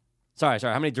 Sorry.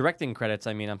 How many directing credits?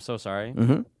 I mean, I'm so sorry.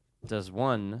 Mm-hmm. Does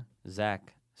one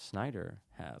Zack Snyder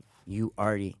have You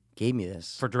already gave me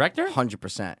this. for director?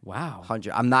 100%. Wow.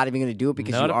 100. I'm not even going to do it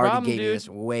because Not you a already problem, gave me dude. this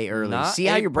way early. Not See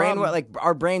how a your brain problem. works? Like,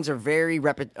 our brains are very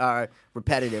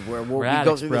repetitive where We're we go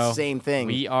addicts, through bro. the same thing.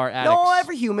 We are addicts. No,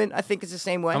 every human, I think, is the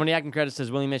same way. How many acting credits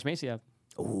does William H. Macy have?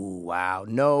 Ooh, wow.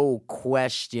 No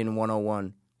question,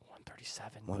 101.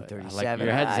 137. but 137. I like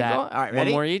your head, All right, Zach. go. All right, one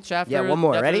ready? more each after. Yeah, one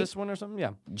more. After Ready? This one or something.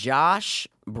 Yeah. Josh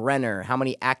Brenner. How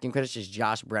many acting credits does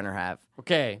Josh Brenner have?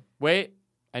 Okay. Wait.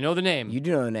 I know the name. You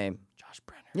do know the name. Josh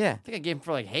Brenner. Yeah. I think I gave him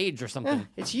for like Hage or something. Yeah,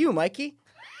 it's you, Mikey.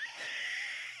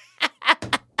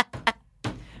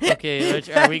 Okay, Rich,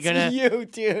 are we It's gonna you,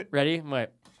 dude. ready? Wait.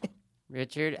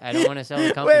 Richard, I don't want to sell the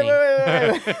Wait, company.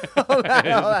 wait. hold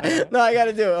on. No, I got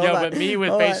to do it. Hold Yo, on. but me with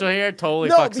Hold facial on. hair totally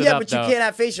No, fucks it yeah, up, but though. you can't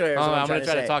have facial hair. is Oh, what I'm trying gonna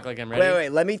try to say. talk like him. Ready? Wait.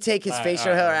 Let me take his All right,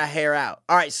 facial all right. hair out.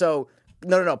 All right, so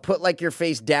no. Put like your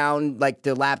face down, like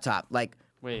the laptop, like.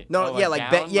 Wait. No, oh, yeah, like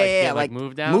like down? yeah, like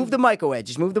move down. Move the mic away.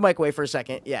 Just move the mic away for a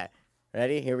second. Yeah.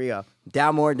 Ready? Here we go.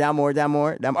 Down more.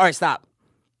 All right, stop.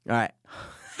 All right.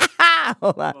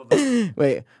 Hold on.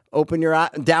 Wait. Open your eye.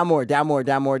 Down more.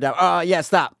 Oh, yeah,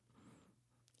 stop.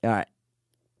 All right.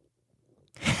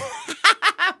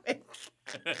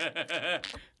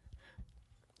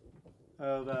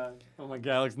 Hold on. Oh my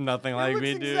god, it looks nothing like It me,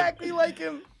 looks dude. exactly like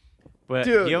him. But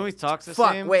Dude, he always talks the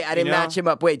Fuck, same. wait, I didn't you know? match him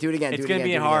up. Wait, do it again. It's do it gonna again,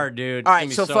 be do it hard, again. dude. All It's right, gonna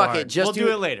be so so fuck hard. it. Just we'll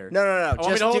do it later. No. Want me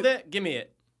Just to hold do... it? Give me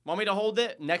it. Want me to hold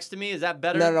it next to me? Is that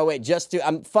better? No, wait. Just do.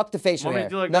 Fuck the facial Want me hair.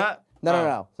 to do like no, that? No, Oh.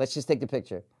 no. Let's just take the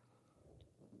picture.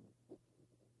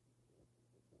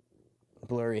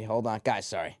 Blurry. Hold on, guys.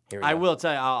 Sorry. Here we I go. will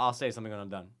tell you. I'll say something when I'm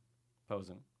done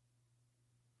posing.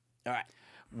 All right.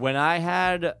 When I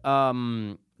had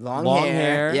long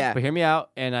hair, yeah. but hear me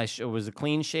out, and it was a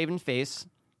clean shaven face.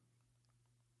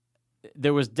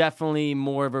 There was definitely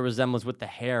more of a resemblance with the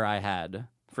hair I had,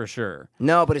 for sure.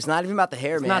 No, but it's not even about the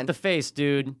hair, It's man. not the face,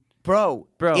 dude. Bro,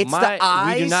 Bro, it's the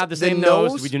eyes. we do not have the the same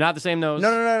nose. We do not have the same nose.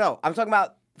 No. I'm talking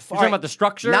about. You're talking about the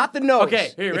structure? Not the nose. Okay,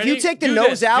 here, If ready? you take the Do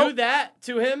nose this. out- Do that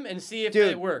to him and see if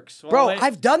Dude, it works. Bro, Wait.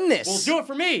 I've done this. Well, do it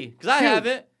for me, because I Dude, have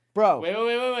it. Bro.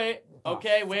 Wait.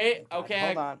 Okay, wait. Okay.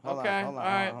 Hold on. Okay. All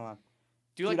right. Hold on.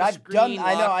 Do Dude, like a I've done. screen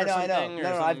I know. lock or something or No,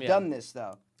 something? I've Yeah. done this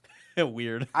though.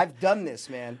 Weird. I've done this,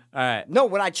 man. All right. No,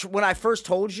 when I first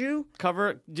told you,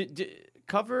 Cover.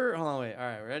 Cover. Hold on. Wait. All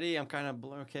right. Ready? I'm kind of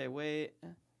blur. Okay. Wait.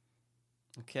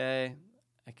 Okay.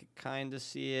 I could kind of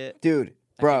see it. dude,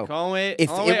 bro. Wait. If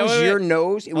Hold on, it was wait. your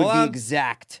nose, it would Hold be on.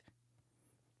 exact.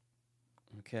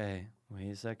 Okay. Wait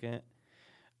a second.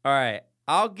 All right.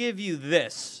 I'll give you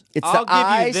this. It's I'll the give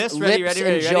eyes, you this. Ready? lips,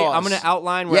 Ready? and Ready? I'm jaws. gonna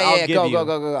outline where I'll Yeah. give Go, you.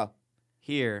 go.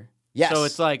 Here. Yes. So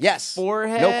it's like Yes.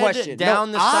 forehead, No question.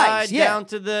 down No, the eyes, side, yeah. down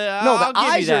to the. No, the I'll give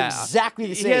eyes you are that. exactly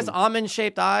the He has same.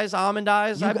 almond-shaped eyes, almond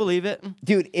eyes. I believe it.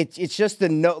 Dude, it's just the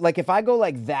no. Like if I go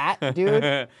like that, dude.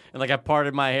 And like I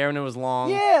parted my hair when it was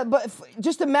long. Yeah, but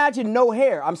just imagine no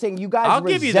hair. I'm saying you guys I'll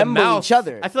give you the resemble mouth. each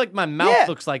other. I feel like my mouth Yeah.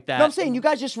 looks like that. No, I'm saying you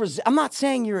guys just. I'm not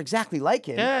saying you're exactly like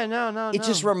him. Yeah, no. It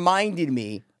just reminded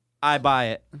me I buy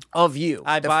it. of you.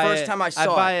 I the buy first it. time I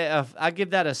saw buy it. it. I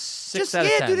give that a 6 Just out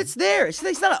of 10. dude, it's there. He's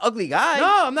not an ugly guy.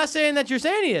 No, I'm not saying that you're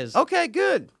saying he is. Okay,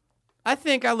 good. I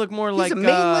think I look more He's like a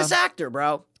mainless actor,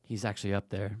 bro. He's actually up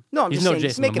there. No, I'm he's just no saying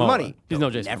he's Jason making Momoa. money. He's no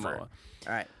Jason Never. Momoa.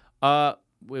 All right.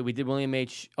 Wait, we did William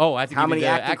H. Oh, I think How we many did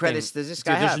the acting credits does this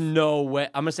guy Dude, have? There's no way.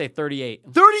 I'm gonna say 38.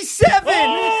 37.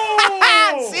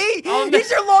 Oh! See, Oh, he's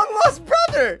your long lost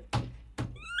brother.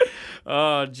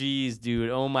 Oh, jeez, dude.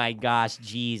 Oh my gosh,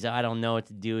 jeez. I don't know what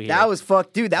to do here. That was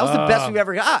dude. That was the best we've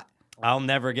ever got. I'll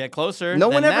never get closer. No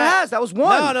than one ever that. has. That was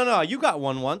one. No. You got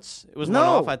one once. It was No. one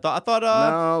off. I thought.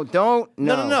 No, don't.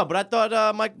 No. But I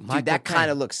thought Mike. Dude, that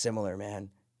kind of looks similar, man.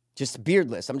 Just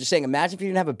beardless. I'm just saying. Imagine if you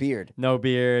didn't have a beard. No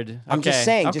beard. I'm just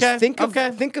saying. Just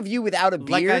think of you without a beard.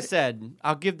 Like I said,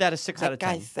 I'll give that a 6 out of 10.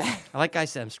 Like I said. Like I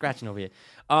said, I'm scratching over here.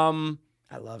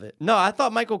 I love it. No, I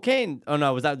thought Michael Caine. Oh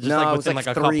no, was that just No, like it was within like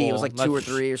a 3. couple? It was like 2 or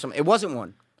 3 or something. It wasn't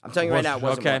one. I'm telling you right now, it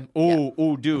wasn't okay. one.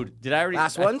 Ooh, dude. Did I already?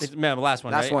 Last ones? Man, the last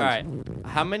one. Last right? ones. All right.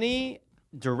 How many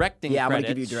directing Yeah, I'm credits?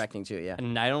 gonna give you directing too. Yeah.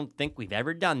 And I don't think we've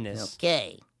ever done this.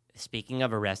 Okay. Speaking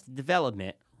of Arrested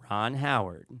Development, Ron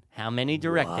Howard. How many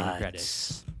directing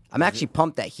credits? I'm actually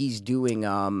pumped that he's doing.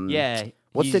 Yeah.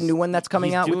 What's the he's- new one that's coming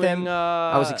he's out with him? doing,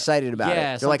 I was excited about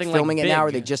yeah, it. They're like something filming it now,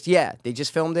 or big. they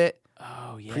just filmed it.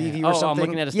 Oh yeah. Preview oh, or something. I'm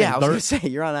looking at his Yeah, thing. I was gonna say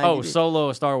you're on IMDb. Oh, Solo,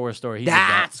 a Star Wars story. He did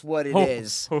that. That's what it Oh.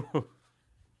 is.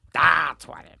 That's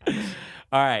what it is.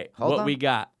 All right, Hold what on. we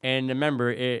got, and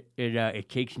remember, it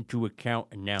takes into account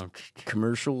announced,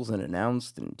 Commercials and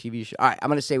announced and TV show. All right, I'm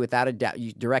gonna say without a doubt,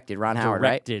 you directed Ron Howard,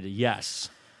 right? directed. Yes.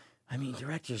 I mean,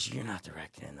 directors, you're not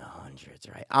directing in the hundreds,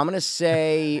 right? I'm gonna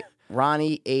say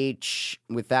Ronnie H,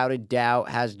 without a doubt,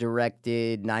 has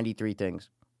directed 93 things.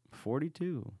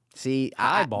 42. See,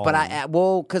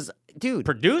 Eyeball. because dude,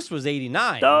 Produced was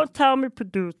 89. Don't tell me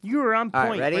produce. You were on All right,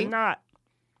 point, ready? but not.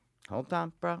 hold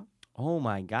on, bro. Oh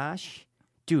my gosh,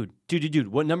 dude.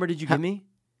 What number did you give me?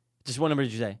 Just what number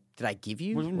did you say? Did I give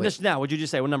you Well, Just now, what'd you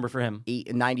just say? What number for him?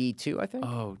 92? I think.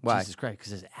 Oh, Why? Jesus Christ!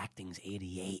 Because his acting's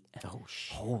 88. Oh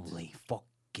shit! Holy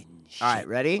fucking shit! All right,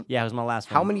 ready? Yeah, it was my last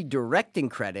one. How many directing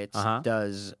credits Uh-huh.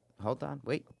 does? Hold on,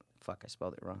 wait. Fuck, I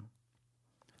spelled it wrong.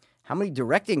 How many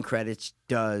directing credits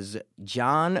does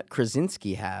John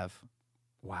Krasinski have?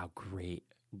 Wow, great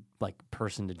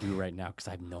person to do right now because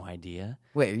I have no idea.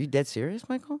 Wait, are you dead serious,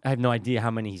 Michael? I have no idea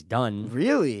how many he's done.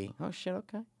 Really? Oh shit.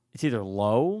 Okay. It's either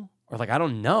low or I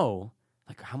don't know.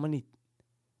 Like how many?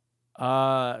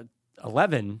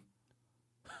 11.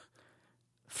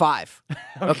 5.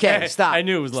 Okay, stop. I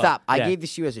knew it was low. Stop. I Yeah. gave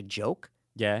this to you as a joke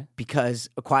Yeah. because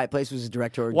A Quiet Place was a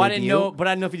directorial Well, I debut. didn't know, but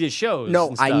I didn't know if he did shows. No,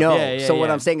 and I stuff. know. Yeah, yeah, so what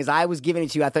yeah. I'm saying is, I was giving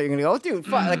it to you. I thought you were gonna go, oh, dude,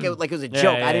 fuck, like it was a Yeah,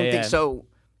 joke. yeah, I didn't think yeah. so,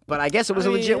 but I guess it was I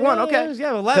a mean, legit one. yeah, Okay,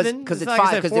 yeah, 11. because It's it's like I 5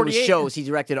 said, because there was 48. shows. He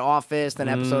directed Office, then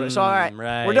episode. So all right,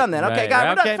 right, we're done then. Okay, right, guys,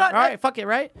 right, we're okay. done. All right, fuck it,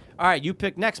 right? All right, you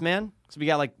pick next, man. So we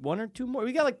got like 1 or 2 more.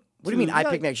 We got like What do you mean? I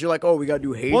pick next. You're like, oh, we gotta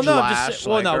do Hage Well, no, last.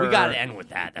 we gotta end with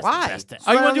that. That's Why? the best thing. So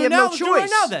Oh, you I want to do only it have now? no Let's do it right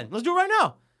choice. now, then. Let's do it right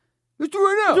now. Let's do it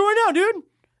right now. Let's do it right now, dude.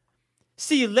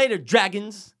 See you later,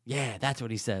 dragons. Yeah, that's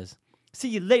what he says. See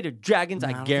you later, dragons. No, I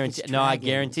I don't think guarantee. it's No, I dragons.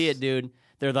 guarantee it, dude.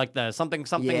 They're like the something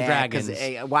Yeah, dragons.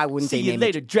 why wouldn't See they you name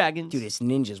later, it? dragons. Dude, it's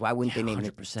ninjas. Why wouldn't they name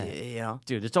 100%. it? You know,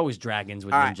 Dude, it's always dragons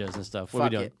with All right. ninjas and stuff. What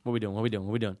Fuck we doing? it. What we doing? What we doing?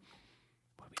 What we doing?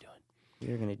 What we doing?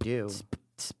 you're gonna do.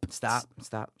 Stop.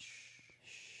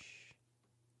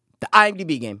 The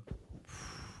IMDb game,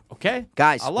 Okay,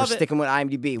 guys. I We're love it. sticking with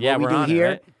IMDb. Yeah, what we we're do on it, here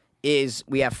right? is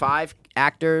we have 5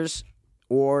 actors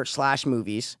or /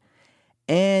 movies,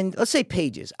 and let's say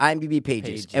pages, IMDb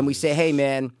pages, and we say, hey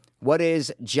man, what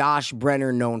is Josh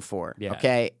Brenner known for? Yeah.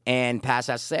 Okay, and Pass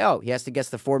has to say, oh, he has to guess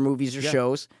the 4 movies or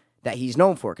shows that he's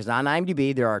known for, because on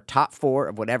IMDb there are top 4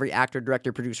 of what every actor,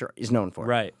 director, producer is known for.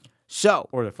 Right. So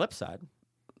Or the flip side,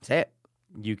 say it,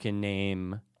 you can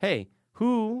name, hey,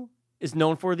 who is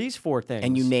known for these 4 things?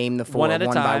 and you name the 4 one at a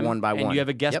one time, by one by and one. you have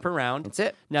a guess Yep. per round. That's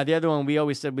it. Now, the other one, we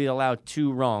always said we allow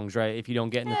 2 wrongs, right? If you don't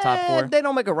get in the top 4. They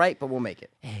don't make it right, but we'll make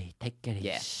it. Hey, take it easy.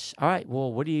 Yeah. All right.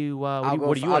 Well, what do you want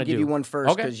to do? I'll give you one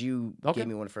first Okay. because you Okay. gave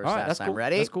me one first All right, last that's time. cool.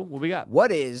 Ready? That's cool. What we got?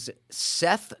 What is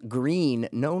Seth Green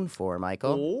known for,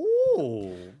 Michael?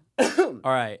 Oh.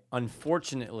 All right.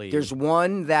 Unfortunately, There's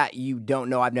one that you don't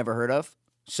know I've never heard of,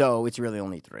 so it's really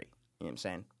only 3. You know what I'm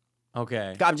saying?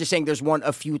 okay. I'm just saying there's one,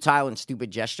 a futile and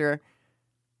stupid gesture.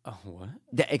 Oh, what?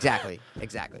 Exactly.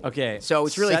 Okay. So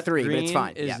it's really Seth 3, but it's Green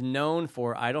fine. Is Yeah. known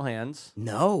for idle hands.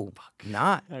 No,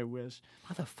 not. I wish.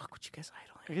 How the fuck would you guess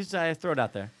idle? I guess I throw it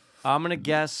out there. I'm gonna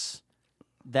guess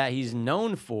that he's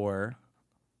known for.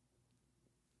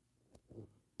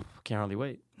 Can't hardly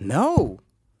wait. No.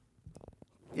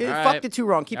 All Fuck right. the 2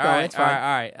 wrong. Keep All going. right, It's fine. All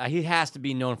right. He has to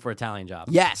be known for Italian Job.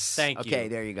 Yes. Thank you. Okay,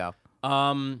 there you go.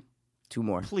 2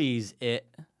 more. Please,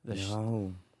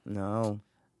 No.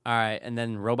 All right, and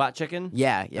then Robot Chicken.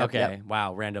 Yeah. Yep, Okay. yep.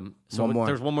 Wow. Random. So One more.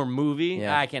 there's one more movie.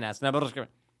 Yeah. I can't ask. No, but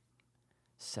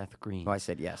Seth Green. Oh, I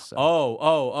said yes.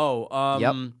 So.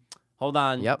 Yep. Hold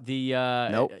on. Yep. The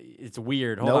Nope. It's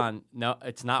weird. Hold Nope. on. No,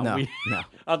 it's not No, weird. no.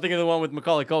 I'm thinking of the one with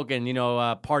Macaulay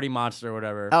Culkin. Party Monster or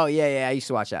whatever. Oh yeah. I used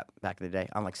to watch that back in the day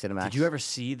on like Cinemax. Did you ever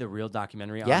see the real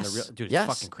documentary Yes. on the real? Dude, it's Yes.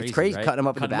 fucking It's crazy. crazy. Right? Cutting him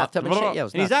up in the bathtub and shit. Yeah, it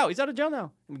was and he's nuts. out. He's out of jail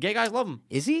now. Gay guys love him.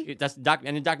 Is he? That's and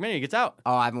in the documentary he gets out.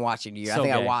 Oh, I haven't watched it in a year. I So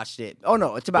think I gay. watched it. Oh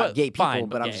no, it's about But gay people, fine, but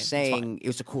but I'm gay. just It's saying it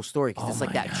was a cool story because Oh it's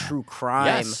like my that God. true crime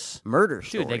Yes. murder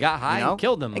story. Dude, they got high you know? and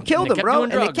killed him. And killed And him, they kept bro. doing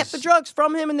And they drugs. kept the drugs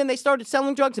from him, and then they started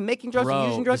selling drugs and making drugs and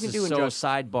using drugs this and is doing so drugs.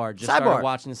 sidebar. Just Sidebar. started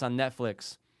watching this on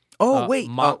Netflix. Oh wait,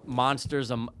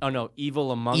 Monsters.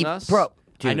 Evil Among Us. bro, I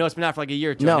dude. know it's been out for like a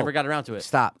year or 2. No. I never got around to it.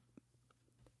 Stop.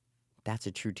 That's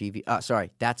a true TV. Sorry,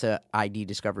 that's a ID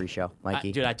Discovery show,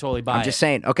 Mikey. Dude, I totally buy it. I'm just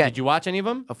saying. Okay, Did you watch any of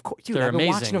them? Of course, dude. They're I've been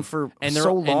amazing. watching them for and they're,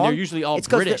 so long. And they're usually all It's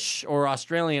 'cause British or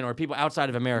Australian or people outside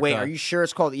of America. Wait, are you sure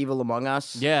it's called Evil Among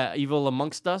Us? Yeah, Evil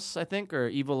Amongst Us, I think, or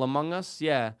Evil Among Us.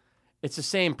 Yeah. It's the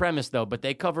same premise, though, but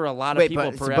they cover a lot of Wait,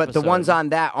 people but per but episode. the ones on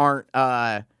that aren't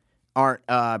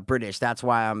British. That's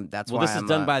why I'm. That's Well, why this I'm, is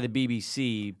done by the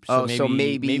BBC. Oh, so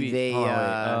maybe they, Oh,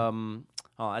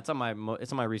 wait, it's on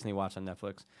my recently watched on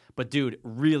Netflix. But dude,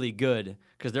 really good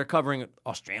because they're covering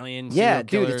Australian. Yeah, serial dude,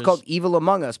 killers. it's called Evil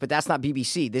Among Us, but that's not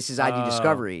BBC. This is ID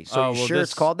Discovery. So you sure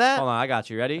it's called that? Hold on, I got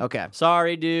you. Ready? Okay.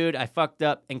 Sorry, dude, I fucked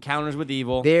up. Encounters with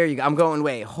Evil. There you go. I'm going.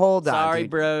 Wait, hold on. Sorry,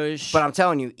 dude. bros. But I'm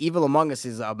telling you, Evil Among Us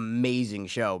is an amazing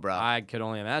show, bro. I could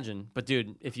only imagine. But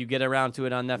dude, if you get around to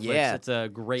it on Netflix, Yeah. it's a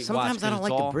great watch. Sometimes 'cause I don't it's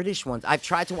like the all- British ones. I've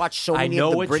tried to watch so I many know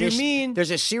of the what you British. mean.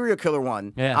 There's a serial killer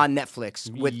one Yeah. on Netflix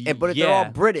but they're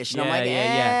all British, and yeah, I'm like,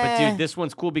 yeah. But eh. dude, this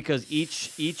one's cool because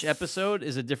each episode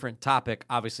is a different topic.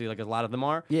 Obviously, like a lot of them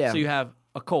are. Yeah. So you have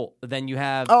a cult, then you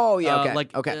have Oh, yeah,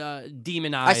 okay,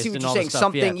 demonized. I see what and you're all saying. this stuff.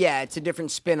 Something, Yeah. yeah, it's a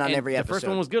different spin on And every the episode. first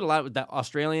one was good. A lot with that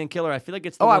Australian killer. I feel like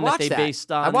it's the Oh, I one that watched they that.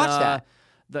 based on. I watched that.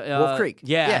 The, Wolf Creek.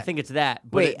 Yeah, Yeah. I think it's that.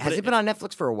 But Wait, has it been on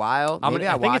Netflix for a while? Maybe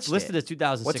I think watched it's listed as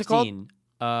 2016. What's it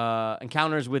called?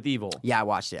 Encounters with Evil. Yeah, I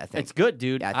watched it. I think It's good,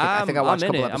 dude. Yeah, I think I watched a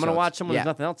I'm in couple it. I'm gonna episodes. watch someone Yeah. there's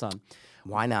nothing else on.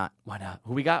 Why not? Why not?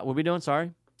 Who we got? What we doing?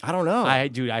 Sorry. I don't know.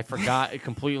 I forgot it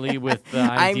completely with the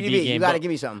IMDb. IMDb game. You got to but- give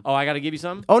me something. Oh, I got to give you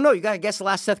some? Oh no, you got to guess the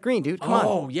last Seth Green, dude. Come on.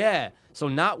 Oh, yeah. So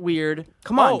not weird.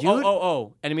 Come on, oh, dude.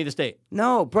 Oh. Enemy of the State.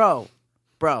 No, bro.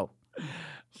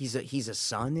 He's a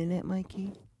son in it,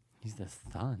 Mikey. He's the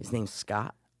son. His name's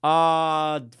Scott.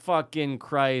 Fucking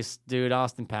Christ, dude.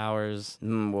 Austin Powers.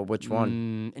 Well, which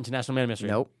one? International Man of Mystery.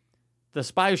 Nope. The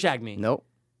Spy Who Shagged Me. Nope.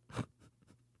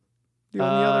 You're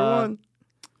on the other one.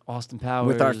 Austin Powers.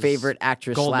 With our favorite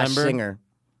actress Goldmember. / singer,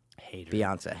 Hater.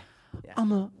 Beyonce.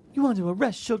 You want to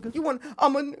arrest Sugar?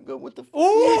 I'm a nigga with the.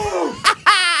 Ooh!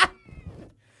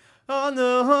 on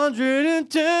the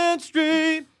 110th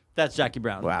Street. That's Jackie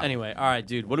Brown. Wow. Anyway, all right,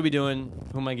 dude. What are we doing?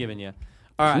 Who am I giving you?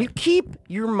 All right. Can you keep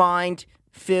your mind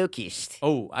focused?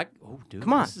 Oh, dude.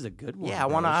 Come on. This is a good one. Yeah, I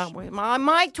Roche. want to.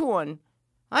 My turn.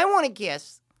 I want to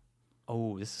guess.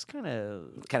 Oh, this is kind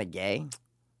of. Kind of gay.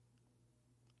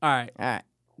 All right. All right.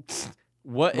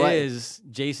 What What? is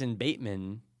Jason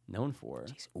Bateman known for?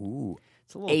 Ooh.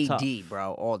 It's a little AD, tough.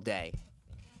 bro, all day.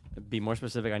 Be more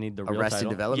specific. I need the real Arrested title.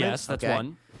 Development? Yes, that's Okay.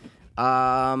 one.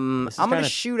 This is I'm gonna kinda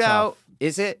shoot tough. out.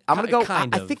 Is it? I'm gonna go.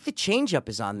 Kind I of. think the changeup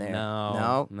is on there. No.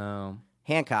 No. No.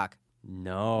 Hancock.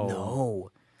 No.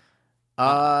 No.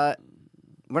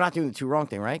 We're not doing the two wrong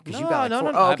thing, right? Because you got like no,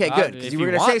 four. no. Oh, okay, good. If Because you were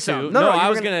gonna want say to. something. No, you I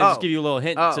were was gonna oh. just give you a little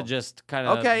hint Oh. to just kind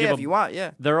of. Okay, yeah, if you want,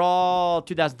 yeah. They're all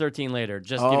 2013 later.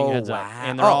 Just giving you a heads up,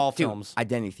 and they're Oh, all dude, films.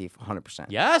 Identity Thief, 100%.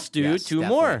 Yes, dude. Yes, Two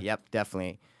definitely. more. Yep,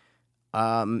 definitely.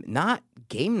 Not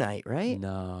Game Night, right?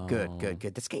 No. Good.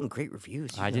 That's getting great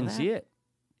reviews. I didn't see it.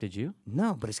 Did you?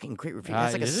 No, but it's getting great reviews.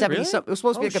 It's like a is it 70 really? something. It was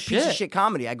supposed to be Oh, like a piece of shit. shit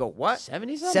comedy. I go, what?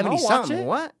 70 something. 70 I'll watch something. it.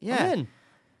 What? Yeah. I'm in.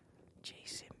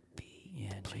 Jason B.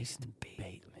 Yeah, Jason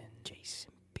Bateman.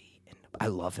 Jason B. I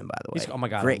love him, by the way. He's- oh my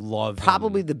God, I Great. love him.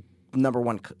 Probably the number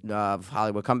one of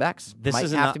Hollywood comebacks. This Might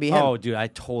is have to be him. Oh, dude, I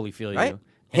totally feel right? you.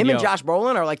 Him and yo, Josh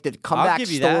Brolin are like the comeback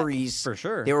give you that, stories. for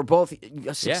sure. They were both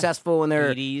successful in their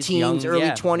 80s, teens, young, early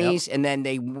yeah, 20s, and then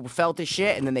they felt the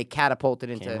shit, and then they catapulted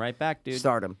into Came right back, dude.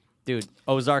 stardom. Dude,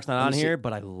 Ozark's not on me see. here,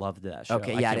 but I loved that show.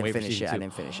 Okay, yeah, I can't didn't wait for finish it. season I two.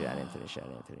 didn't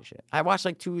finish it. I watched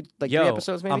like three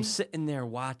episodes, maybe. I'm sitting there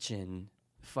watching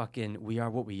fucking We Are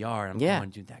What We Are, and I'm Yeah. going,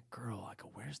 dude, that girl. I go,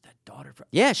 where's that daughter from?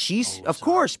 Yeah, she's of Ozark,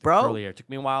 course, bro. Earlier. It took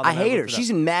me a while. I then hate her. looked it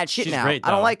She's up. in mad shit She's now. great, I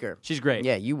don't though. like her. She's great.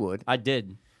 Yeah, you would. I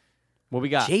did. What we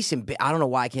got? Jason, I don't know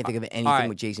why I can't think of anything All right,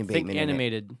 with Jason think Bateman in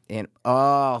animated. it. And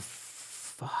oh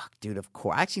fuck, dude, of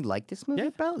course. I actually like this movie. Yeah,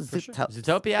 bro. for sure. Zootopia.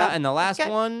 Zootopia, and the last Okay.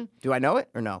 one, Do I know it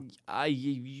or no?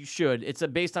 you should. It's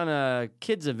based on a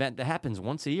kids event that happens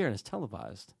once a year and it's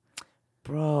televised.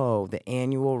 Bro, the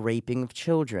annual raping of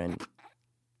children.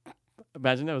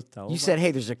 Imagine that was televised. You said,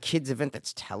 hey, there's a kids event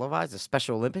that's televised, the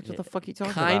Special Olympics. What the fuck are you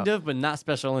talking about? Kind of, but not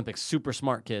Special Olympics. Super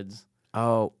smart kids.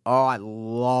 Oh, I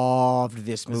loved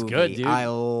this movie. good, dude. I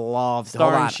loved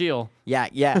Starring hold on. Shield.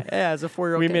 Yeah. As a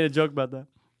 4-year-old We kid. made a joke about that.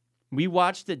 We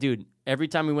watched it, dude. Every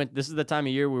time we went, this is the time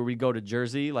of year where we go to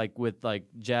Jersey, like with like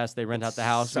Jess. They rent out the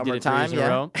house. We did it 3 years Summertime, in a yeah.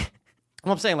 row.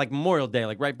 Well, I'm saying like Memorial Day,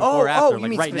 like right before or after, you like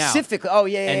mean right specifically? Oh,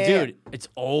 yeah, now. And yeah. dude, it's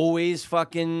always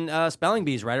fucking spelling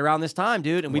bees right around this time,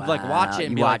 dude. And we'd like watch it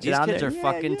and You be like, watch it these on kids there? are Yeah,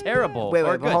 fucking terrible. Wait,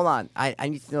 or but good. hold on. I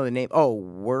need to know the name. Oh,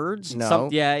 words? No.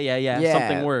 Yeah.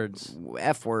 Something words.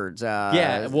 F words.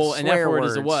 Yeah, well, an F swear word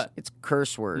is a words. what? It's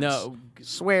curse words. No.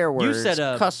 Swear words. You said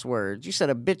a- cuss words. You said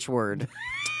a bitch word.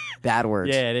 Bad words.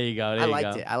 Yeah, there you go. I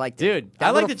liked it. I liked it. Dude, That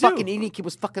I liked little it too. fucking Indian kid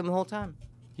was fucking the whole time.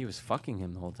 He was fucking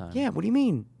him the whole time. Yeah, what do you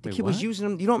mean? The Wait, kid was what? using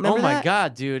him. You don't remember Oh my that?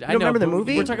 god, dude! I don't know. remember the but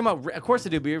movie? We're talking about, of course I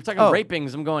do. But you're talking Oh.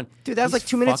 rapings. I'm going. Dude, that was he's like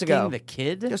 2 minutes ago. fucking The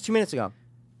kid. That was 2 minutes ago.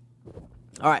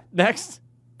 All right, Next,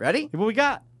 ready? what we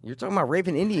got? You're talking about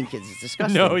raping Indian kids. It's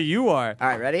disgusting. No, you are. All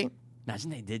right, ready?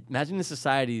 Imagine they did. Imagine the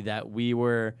society that we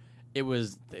were. It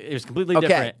was completely Okay,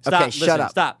 different. Stop. okay, shut listen, up.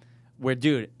 Stop. Where,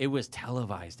 dude, it was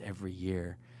televised every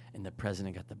year, and the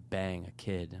president got to bang a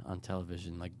kid on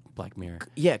television, like Black Mirror.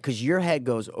 Yeah, because your head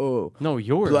goes, oh, No,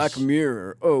 yours. Black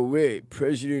Mirror. Oh, wait,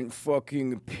 President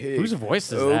fucking Pig. Whose voice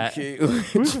is that? Okay.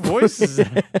 Whose voice is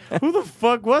that? Who the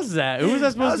fuck was that? Who was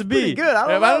that supposed was to be? pretty good. I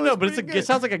don't know. It was but pretty it good.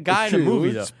 sounds like a guy in a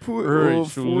movie, let's though. put Alright,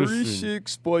 so listen.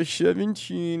 46 by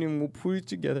 17 and we'll put it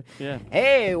together. Yeah.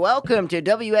 Hey, welcome to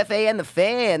WFAN The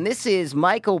Fan. This is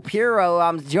Michael Piro.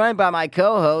 I'm joined by my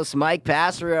co-host, Mike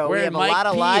Passero. We're We have a Mike lot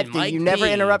of P live and things. Mike You never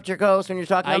P. interrupt your co-host when you're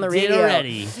talking on the did radio.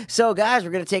 already. So, guys,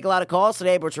 we're going to take a lot of calls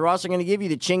today, but we're also going to give you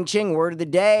the Ching Ching word of the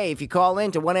day. If you call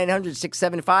in to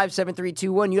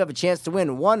 1-800-675-7321, you have a chance to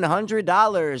win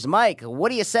 $100. Mike, what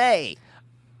do you say?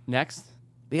 Next.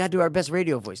 We got to do our best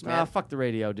radio voice, man. Nah, fuck the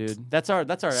radio, dude. That's our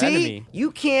See, enemy.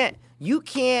 you can't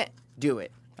do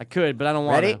it. I could, but I don't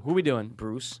want to. Ready? Who we doing?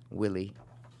 Bruce Willie.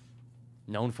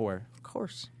 Known for Of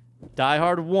course. Die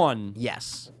Hard 1,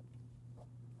 Yes.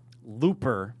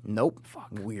 Looper. Nope.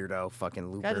 Fuck. Weirdo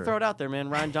fucking Looper. Got to throw it out there, man.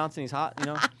 Ryan Johnson, he's hot, you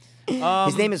know.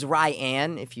 His name is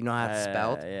Ryan, if you know how it's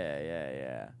spelled.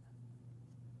 Yeah.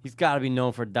 He's got to be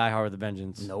known for Die Hard with a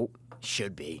Vengeance. Nope.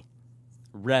 Should be.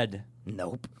 Red.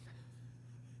 Nope.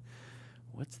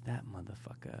 What's that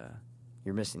motherfucker?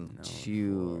 You're missing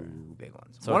two big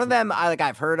ones. So One it's- of them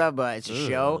I've heard of, but it's a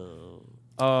show.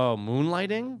 Oh,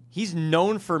 Moonlighting? He's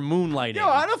known for moonlighting.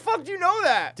 the fuck do you know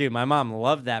that? Dude, my mom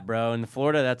loved that, bro. In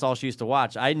Florida, that's all she used to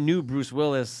watch. I knew Bruce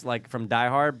Willis like from Die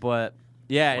Hard, but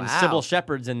yeah, and Wow. Sybil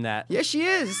Shepherd's in that. Yes, she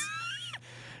is.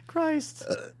 Christ.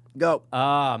 Go.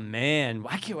 Oh man,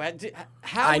 why can't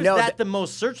how I is know that the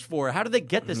most searched for? How do they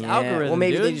get this algorithm? Well,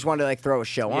 maybe dude? they just wanted to like throw a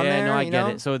show on there. Yeah, no, I you get know?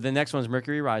 it. So the next one's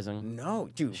Mercury Rising. No,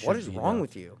 dude, Should what is be, wrong though.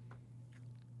 with you?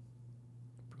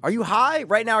 Are you high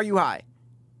right now? Are you high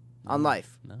on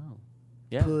life? No.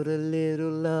 Yeah. Put a little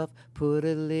love, put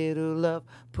a little love,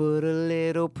 put a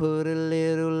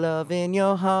little love in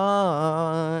your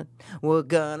heart. We're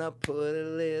gonna put a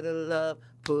little love,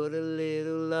 put a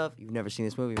little love. You've never seen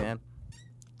this movie, man.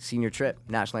 Senior Trip,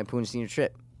 National Lampoon Senior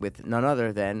Trip, with none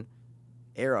other than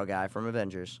Arrow guy from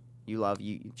Avengers. You love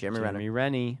Jeremy Renner. Jeremy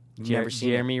Rennie. You've never seen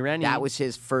it. Jeremy Rennie. That was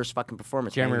his first fucking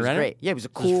performance. Jeremy man. He was Renner? great. Yeah, he was a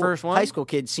Was his cool first one? high school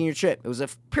kid. Senior Trip. It was a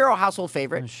pure household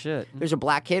favorite. Oh shit. There's a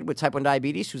black kid with type 1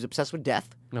 diabetes who's obsessed with death.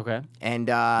 Okay. And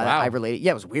I related.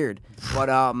 Yeah, it was weird,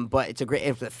 but it's a great.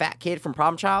 It was a fat kid from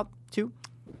Problem Child too.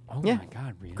 Oh Yeah. my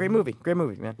god, really? Great movie,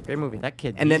 man, great movie. That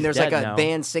kid, And then he's there's like dead a now.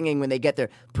 band singing when they get there.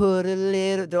 Put a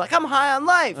little. They're like, I'm high on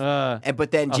life.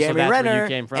 But then so Jeremy that's where you Renner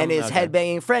came from? and his Okay.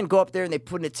 headbanging friend go up there and they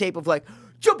put in a tape of like,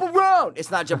 jump around. It's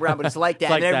not jump around, but it's like that.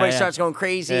 like and everybody that, yeah. starts going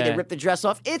crazy. They Yeah. rip the dress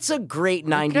off. It's a great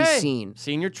 90s Okay. scene.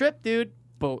 Senior Trip, dude.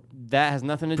 But that has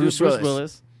nothing to do Bruce with Bruce Willis.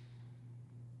 Willis.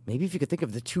 Maybe if you could think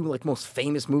of the two like most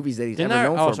famous movies that he's Didn't ever I?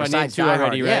 known Oh, for so I named besides two Die Hard.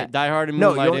 already, Yeah. right? Die Hard and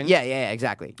No, Moonlighting. yeah,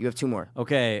 exactly. You have two more.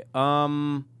 Okay.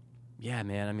 Yeah,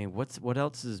 man. I mean, what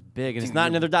else is big? And it's not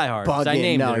another Die Hard. 'cause I bugging.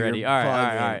 named No, it already. you're All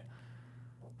right.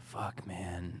 bugging. Fuck,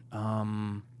 man.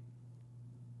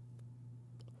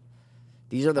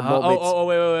 These are the moments.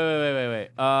 Wait.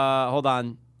 Hold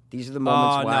on. These are the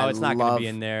moments when no, I it's not love. gonna be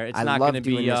in there. It's I not love gonna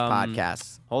be doing this um,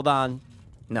 podcast. Hold on.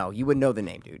 No, you wouldn't know the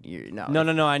name, dude. No,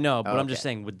 No, I know, but I'm just Okay.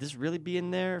 saying, would this really be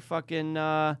in there? Fucking.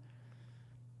 I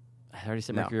already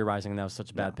said No. Mercury Rising, and that was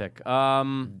such a bad pick. Hold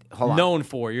on. Known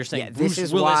for. You're saying Yeah, Bruce this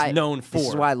is Willis why. known for. This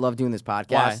is why I love doing this Why?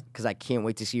 podcast because I can't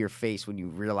wait to see your face when you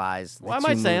realize. The Well, I two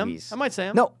might say him. movies. I might say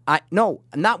him. No,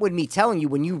 not with me telling you.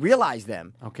 When you realize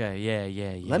them, Okay,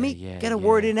 yeah. let me get a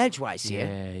word in edgewise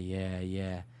here.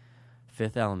 Yeah.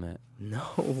 Fifth Element. No,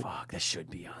 Fuck, that should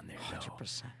be on there.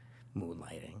 100%.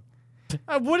 Moonlighting.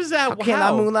 What is that? How can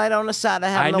I moonlight on the side of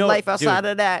having I a know, life outside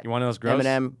dude, of that? You want to know what's gross?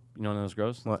 Eminem. You know what's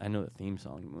gross? What? I know the theme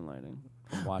song,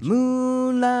 Moonlighting. Watch it.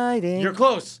 Moonlighting. You're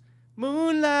close.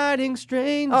 Moonlighting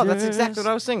strangers. Oh, that's exactly what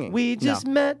I was singing. We No. just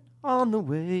met on the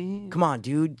way. Come on,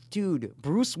 dude.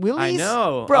 Bruce Willis. I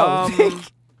know, bro.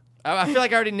 I feel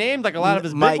like I already named like a lot of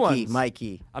his big ones.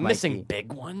 Mikey. I'm missing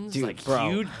big ones, Dude, like bro.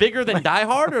 huge, bigger than Die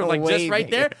Hard, or like Way just right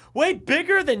bigger. there. Way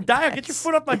bigger than Die Hard. Get your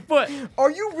foot off my foot.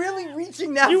 Are you really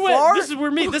reaching that You far? went. This is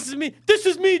where me. This is me. This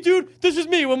is me, dude. This is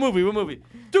me. What movie?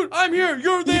 Dude, I'm here.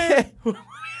 You're there.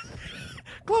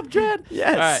 Club Dread.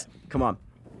 Yes. All right. Come on.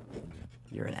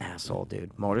 You're an asshole,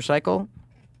 dude. Motorcycle?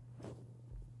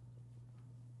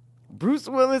 Bruce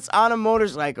Willis on a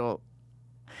motorcycle.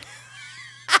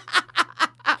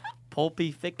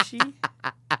 Pulpy Fiction.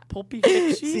 Pulpy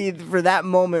Fiction. See, for that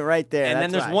moment right there. and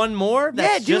then that's there's why. one more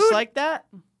that's Yeah, just dude. like that.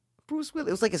 Bruce Willis.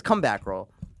 It was like his comeback role.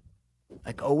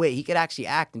 Like, oh, wait, he could actually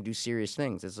act and do serious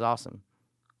things. This is awesome.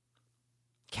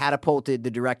 Catapulted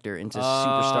the director into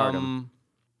superstardom.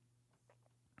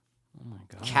 Oh my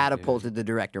god. Catapulted the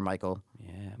director, Michael. dude.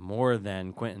 Yeah, more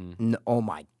than Quentin. No, oh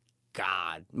my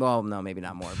God. Well, no, maybe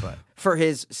not more, but for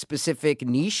his specific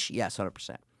niche, yes,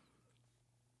 100%.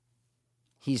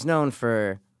 He's known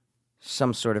for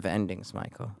some sort of endings,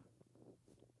 Michael.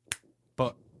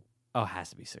 But it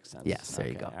has to be Sixth Sense. Yes, there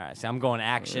you go. All right, see, I'm going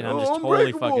action. I'm just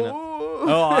totally fucking up.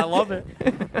 Oh, I love it.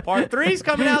 Part 3's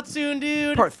coming out soon,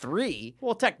 dude. Part 3?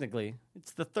 Well, technically,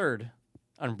 it's the third.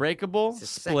 Unbreakable, the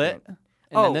Split, second.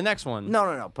 and then the next one.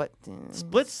 No, but...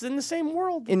 Split's in the same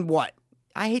world. in what?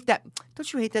 I hate that.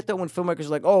 Don't you hate that, though, when filmmakers are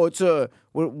like, oh, it's a...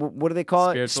 What do they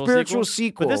call it? Spiritual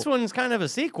sequel. But this one's kind of a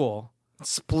sequel.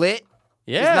 Split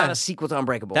Yeah. is not a sequel to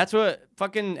Unbreakable. That's what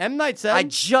fucking M. Night said. I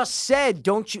just said,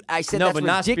 don't you... I said no, that's but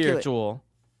not ridiculous. spiritual.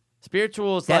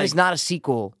 Spiritual is That like... is not a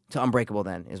sequel to Unbreakable,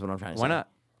 then, is what I'm trying to say. Why not?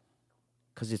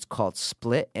 Because it's called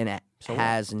Split, and it So what?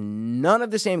 has none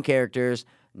of the same characters,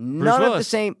 none of the Willis.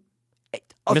 same...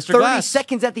 Mr. 30 Glass.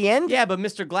 seconds at the end? Yeah, but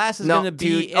Mr. Glass is No, going to be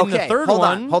dude, in the okay, third hold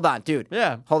one. on, hold on, dude.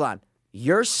 Yeah. Hold on.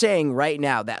 You're saying right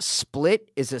now that Split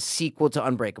is a sequel to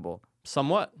Unbreakable.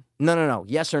 Somewhat. No.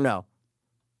 Yes or no?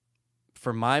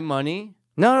 For my money,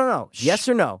 No. Yes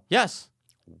or no? yes.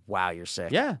 Wow, you're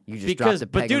sick. Yeah. You just because, dropped a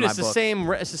but peg dude, in my it's the book.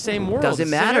 same. It's the same world. Doesn't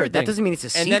It's the same matter. That everything. doesn't mean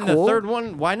it's a And then the sequel. third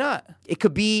one, why not? It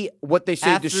could be what they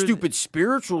say, After the stupid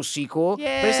spiritual sequel, but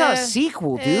it's Yeah. not a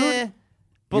sequel, dude. Eh.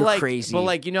 But You're like, crazy. But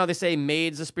like, you know, they say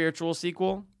Maid's a spiritual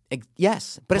sequel.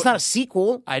 Yes, but it's not a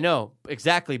sequel. I know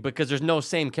exactly because there's no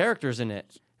same characters in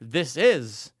it. This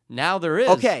is now there is.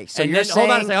 Okay, so and you're then, hold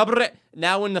on a saying- second.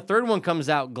 Now when the third one comes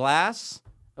out, Glass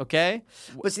Okay?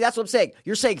 But see, that's what I'm saying.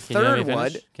 You're saying you let me third one.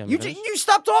 finish? Can I You finish? you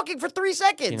stopped talking for 3 Can you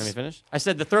let me seconds. finish? I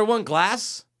said the third one,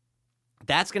 Glass,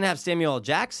 that's going to have Samuel L.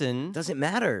 Jackson. Doesn't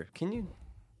matter. Can you?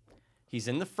 He's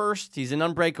in the first. He's in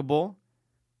Unbreakable.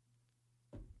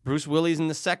 Bruce Willis in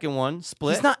the second one.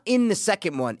 Split. He's not in the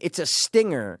second one. It's a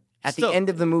stinger at Still- the end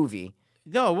of the movie.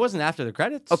 No, it wasn't after the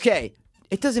credits. Okay.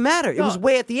 It doesn't matter. It No. was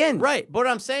way at the end. Right. But what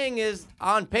I'm saying is,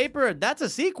 on paper, that's a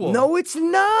sequel. No, it's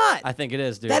not. I think it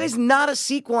is, dude. That is not a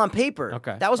sequel on paper.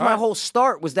 Okay. That was All my right. whole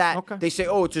start was that Okay. they say,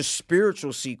 oh, it's a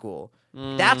spiritual sequel.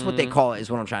 That's what they call it,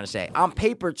 is what I'm trying to say. On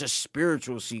paper, it's a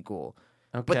spiritual sequel.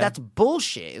 Okay. But that's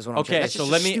bullshit, is what I'm saying. Okay, That's so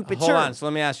just let a me stupid hold term. on. So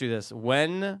let me ask you this: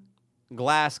 when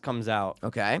Glass comes out,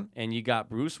 Okay. and you got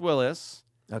Bruce Willis,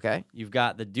 Okay. you've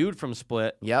got the dude from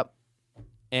Split, Yep.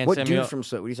 and What Samuel, dude from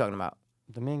Split? What are you talking about?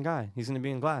 the main guy. He's going to be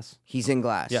in Glass. He's in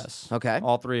Glass. Yes. Okay.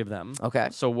 All three of them. Okay.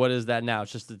 So what is that now?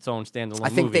 It's just its own standalone I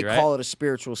think movie, they right? call it a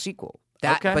spiritual sequel.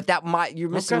 Okay. But you're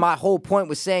missing Okay. my whole point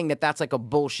with saying that that's like a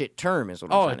bullshit term, is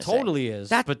what I'm Oh, trying it to say. totally is.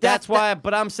 That- but that- that's why.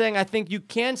 But I'm saying I think you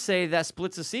can say that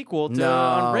Split's a sequel to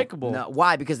Unbreakable. No,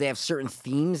 why? Because they have certain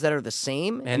themes that are the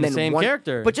same, And the then same one,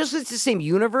 character. But just 'cause it's the same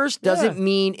universe doesn't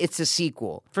mean it's a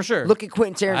sequel. For sure. Look at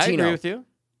Quentin Tarantino. I agree with you.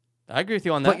 I agree with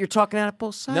you on that. But you're talking out of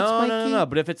both sides, no, Mikey. no.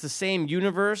 But if it's the same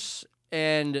universe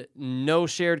and no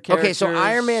shared characters, Okay, so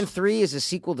Iron Man 3 is a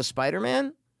sequel to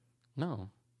Spider-Man? No,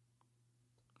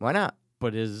 Why not?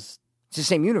 but is It's the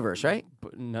same universe, right?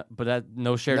 but that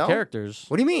no shared No? characters.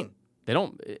 What do you mean? They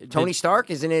don't. Tony Stark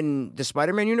isn't in the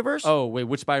Spider-Man universe? Oh wait,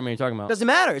 which Spider-Man are you talking about? Doesn't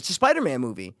matter. It's a Spider-Man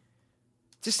movie.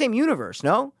 It's the same universe,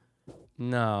 no?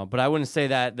 No, but I wouldn't say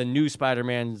that the new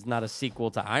Spider-Man is not a sequel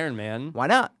to Iron Man Why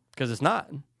not? because it's not.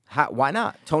 Why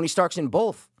not? Tony Stark's in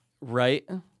both. Right.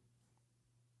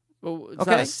 Well, it's not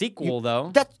Okay. a sequel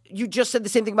though. That you just said the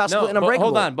same thing about No, Split and but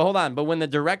Unbreakable. hold on. But when the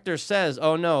director says,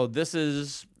 "Oh no, this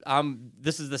is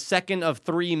the second of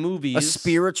 3 movies," A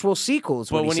spiritual sequel is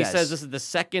But what when he he says this is the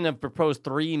second of proposed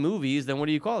 3 movies, then what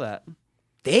do you call that?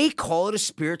 They call it a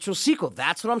spiritual sequel.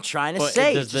 That's what I'm trying to But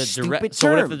say. does It's a the stupid so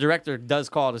what if term. the director does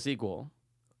call it a sequel?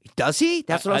 Does he?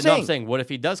 That's what I'm No, saying. I'm saying, what if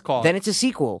he does call Then it? it's a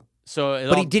sequel. So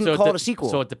but he didn't call it a sequel.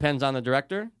 So it depends on the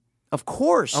director. Of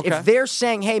course. Okay. If they're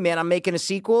saying, hey, man, I'm making a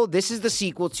sequel, this is the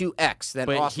sequel to X, then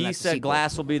But awesome, he that's a said sequel.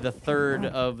 Glass will be the third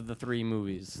of the 3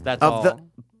 movies. That's Of all. the-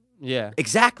 Yeah.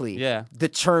 Exactly. Yeah. The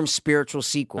term spiritual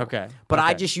sequel. Okay. But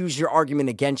I Okay. just used your argument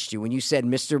against you when you said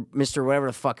Mr. whatever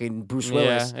the fucking Bruce Yeah,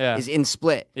 Willis yeah. is in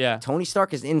Split. Yeah. Tony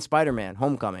Stark is in Spider-Man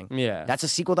Homecoming. Yeah. That's a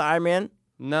sequel to Iron Man?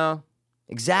 No.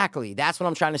 Exactly. That's what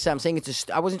I'm trying to say. I'm saying it's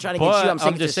I wasn't trying to get you. I'm But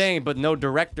saying I'm just saying, but no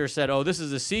director said, "Oh, this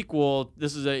is a sequel.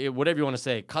 This is a whatever you want to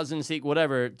say, cousin sequel,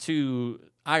 whatever to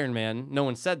Iron Man." No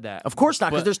one said that. Of course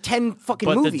not, because But- there's 10 fucking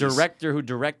But movies. the director who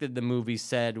directed the movie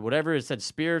said whatever it said,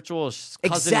 spiritual cousin,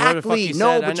 whatever the fuck Exactly. he No,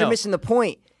 said, but I you're know. missing the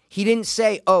point. He didn't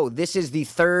say, oh, this is the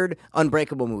third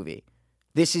Unbreakable movie.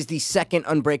 This is the second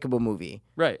Unbreakable movie.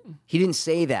 Right. He didn't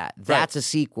say that. That's a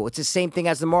sequel. It's the same thing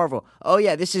as the Marvel. Oh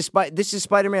yeah, this is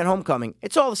Spider-Man Homecoming.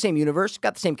 It's all the same universe,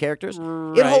 got the same characters. It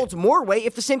Right. holds more weight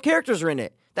if the same characters are in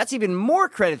it. That's even more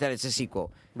credit that it's a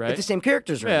sequel. Right. If the same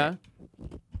characters are in Yeah.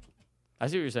 it. I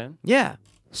see what you're saying. Yeah.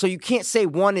 So you can't say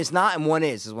one is not and one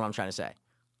is what I'm trying to say.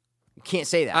 You can't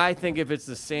say that. I think if it's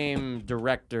the same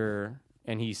director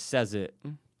and he says it,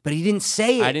 but he didn't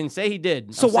say it. I didn't say he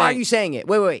did. So I'm why saying- are you saying it?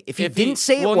 Wait. If he If didn't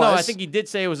say it well, was... no, I think he did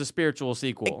say it was a spiritual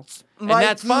sequel, and Mikey,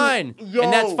 that's fine.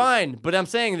 And that's yo. fine. But I'm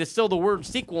saying there's still the word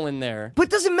sequel in there. But it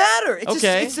doesn't matter. It's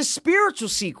Okay. it's a spiritual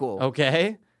sequel.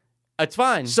 Okay, it's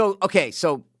fine. So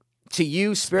to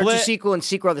you, spiritual Split- sequel and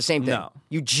sequel are the same thing. No.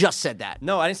 You just said that.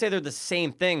 No, I didn't say they're the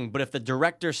same thing. But if the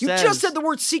director You says, just said the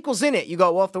word sequel's in it. You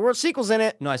go, well, if the word sequel's in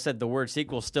it, no, I said the word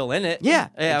sequel's still in it. yeah,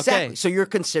 Yeah. exactly. Okay. So you're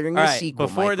considering All it a right. sequel,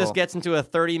 Before this Michael. gets into a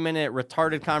 30-minute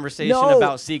retarded conversation No.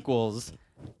 about sequels,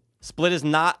 Split is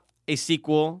not a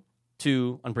sequel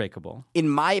to Unbreakable. In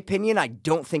my opinion, I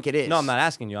don't think it is. No, I'm not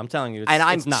asking you. I'm telling you. It's, And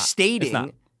I'm it's not. stating It's not.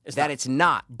 It's that not. it's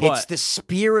not. But- It's the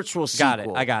spiritual sequel. Got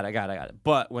it. I got it.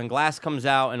 But when Glass comes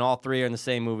out and all 3 are in the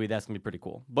same movie, that's gonna be pretty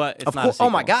cool. But it's Of not course- a sequel. oh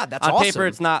my God, that's on awesome. paper.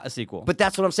 It's not a sequel. But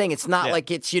that's what I'm saying. It's not Yeah.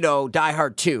 like it's, Die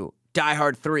Hard 2, Die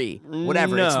Hard 3,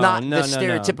 whatever. It's No, not no, the no,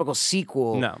 no. stereotypical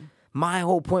sequel. No. My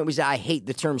whole point was that I hate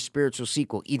the term spiritual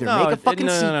sequel. Either No, make a it- fucking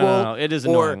no, no, sequel no, no. It is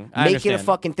or annoying. I make it a understand.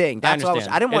 fucking thing. That's what I was.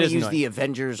 understand. I didn't It want to is use annoying. the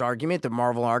Avengers argument, the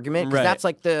Marvel argument, because Right. that's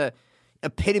like the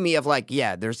epitome of like,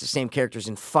 yeah, there's the same characters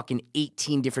in fucking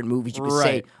 18 different movies. You could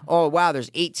say, Right. oh wow,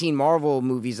 there's 18 Marvel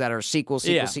movies that are sequel.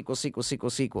 Yeah.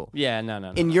 Sequel. yeah,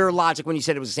 no. In your logic, when you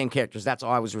said it was the same characters, that's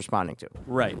all I was responding to.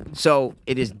 Right. So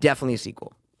it is definitely a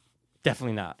sequel.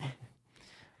 Definitely not.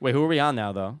 Wait, who are we on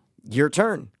now, though? Your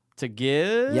turn. To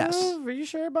give? Yes. Are you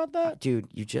sure about that? Dude,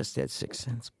 you just said 6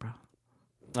 cents, bro.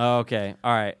 Oh, okay.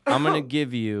 All right. I'm going to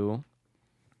give you,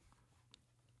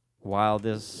 while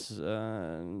this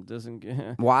doesn't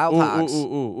get... Wild Hogs.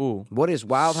 Ooh. What is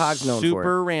Wild Hogs known Super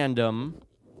for? random,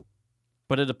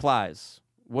 but it applies.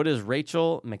 What is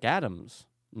Rachel McAdams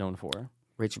known for?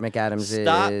 Rachel McAdams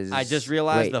Stop. is... I just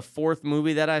realized Wait. the fourth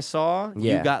movie that I saw,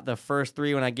 Yeah. you got the first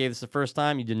three when I gave this the first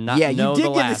time. You did not Yeah, know you did the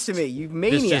give last. this to me. You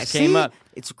maniac. This just came See? up.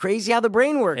 It's crazy how the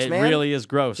brain works, It man. really is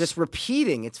gross. Just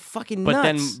repeating. It's fucking but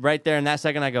nuts. then right there in that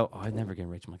second, I go, oh, I'd never get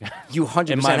Rachel McAdams. You 100%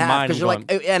 In my have, mind, because I'm you're like,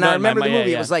 going, and no, I in my remember the mind,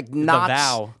 movie. yeah, It was like The Knots.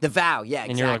 Vow. The Vow, yeah, exactly.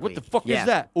 And you're like, what the fuck Yeah. is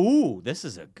that? Ooh, this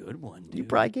is a good one, dude. You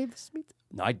probably gave this to me.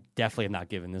 No, I definitely have not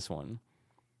given this one.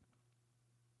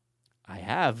 I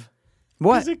have.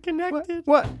 What? Is it connected?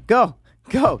 What? Go.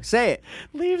 Say it.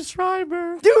 Leave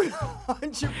Schreiber. Dude,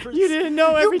 100%. You didn't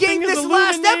know You everything gave is this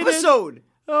last illuminated. episode.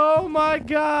 Oh my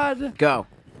god. Go.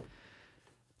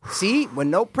 See, when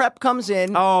no prep comes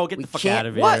in. Oh, get we the fuck can't- out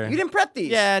of here. What? You didn't prep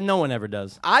these? Yeah, no one ever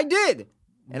does. I did.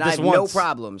 And I Just have no once.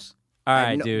 problems. All I have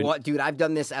right, no- dude. What, dude, I've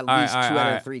done this at All right, least all right, 2 out all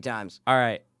of right. 3 times. All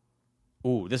right.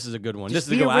 Ooh, this is a good one. Just This is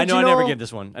a the good one. I know I never original- get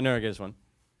this one. I never get this one.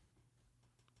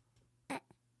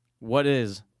 What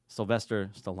is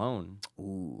Sylvester Stallone?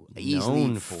 Ooh, easily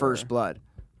Known for- First Blood.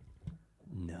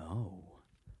 No.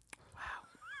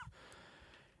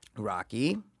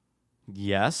 Rocky.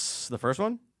 Yes, the first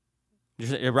one. You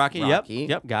said Rocky. Rocky.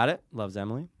 Yep. Got it. Loves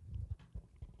Emily.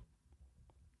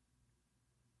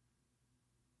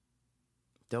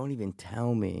 Don't even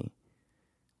tell me.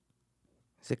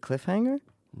 Is it Cliffhanger?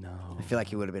 No. I feel like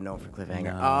he would have been known for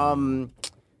Cliffhanger. No.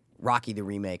 Rocky the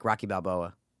remake, Rocky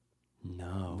Balboa.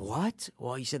 No. What?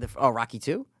 Well, you said Rocky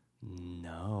 2?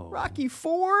 No. Rocky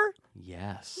 4?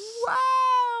 Yes.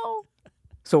 Wow.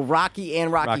 So Rocky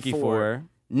and Rocky 4.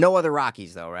 No other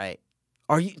Rockies though, right?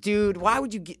 Are you, dude? Why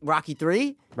would you get Rocky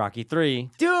 3? Rocky 3.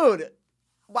 Dude,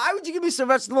 why would you give me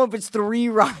Sylvester Stallone if it's 3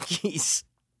 Rockies?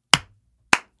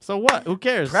 So what? Who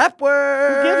cares? Prep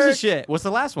work. Who gives a shit? What's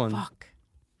the last one? Fuck.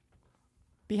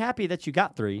 Be happy that you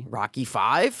got 3. Rocky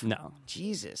 5? No.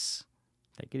 Jesus.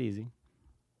 Take it easy.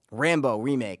 Rambo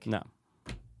remake. No.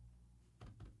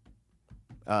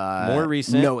 More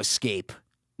recent. No Escape.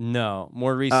 No.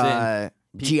 More recent.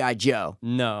 G.I. Joe.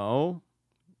 No.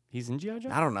 He's in G.I. Joe?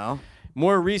 I don't know.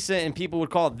 More recent, and people would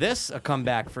call this a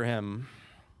comeback for him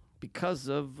because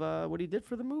of what he did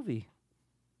for the movie.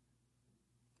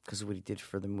 Because of what he did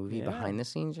for the movie Yeah. behind the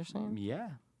scenes, you're saying? Yeah.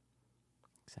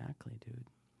 Exactly, dude.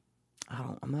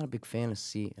 I'm not a big fan of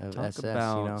Talk SS,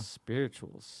 about you know?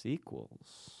 spiritual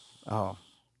sequels. Oh.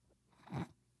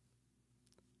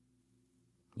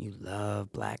 You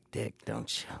love black dick,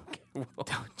 don't you?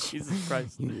 Don't you? Jesus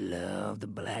Christ. You love the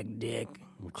black dick.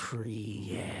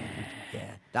 Creed.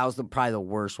 Yeah. That was probably the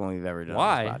worst one we've ever done.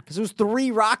 Why? Because it was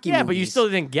 3 Rocky Yeah, movies. but you still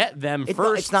didn't get them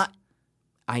first. It's not.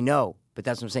 I know, but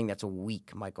that's what I'm saying. That's a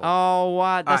weak, Michael. Oh,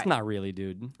 what? That's right. not really,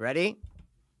 dude. Ready?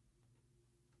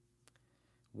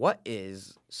 What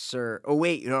is Sir? Oh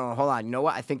wait, no, hold on. You know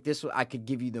what? I think this I could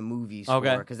give you the movies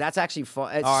Okay. because that's actually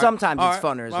fun. All right. Sometimes All it's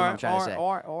right. funner. Is All what right. I'm trying to say.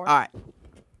 All All right.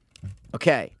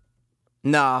 Okay.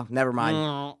 No, never mind.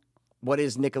 right. What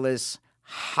is Nicholas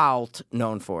Hoult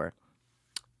known for?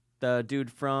 The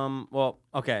dude from, well,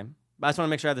 okay. I just want to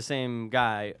make sure I have the same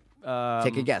guy.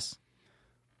 Take a guess.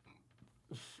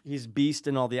 He's Beast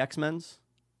in all the X-Men's.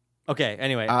 Okay,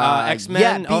 anyway. Yeah,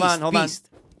 X-Men. Hold Beast, on. Beast.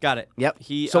 Got it. Yep.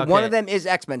 He, So one okay. of them is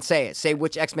X-Men. Say it. Say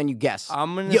which X-Men you guess.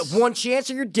 I'm gonna You have one chance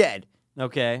or you're dead.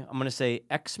 Okay, I'm going to say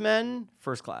X-Men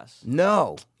First Class.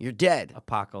 No, you're dead.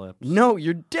 Apocalypse. No,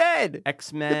 you're dead.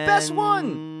 X-Men. The best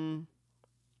one.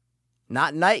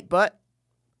 Not Night, but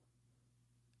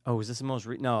Oh, is this the most...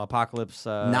 No, Apocalypse.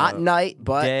 not Night,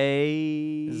 but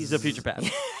Days of Future Past.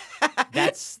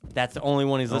 That's the only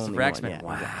one he's listed for X-Men.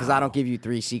 Wow. Because I don't give you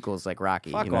 3 sequels like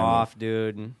Rocky. Fuck you know what I mean? off,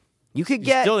 dude. You could You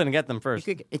get. still didn't get them first.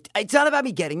 It's not about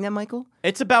me getting them, Michael.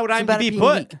 It's about what It's about it IMDb being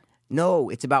put. unique. No,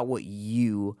 it's about what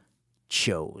you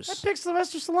chose. I picked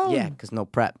Sylvester Stallone. Yeah, because no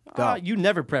prep. Go. You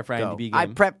never prep for Go. IMDb game. I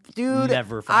prep, dude.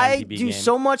 Never for I IMDb do game.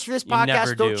 so much for this You never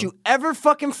podcast. Don't do. you ever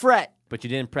fucking fret. But you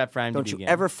didn't prep for IMDb Don't you game.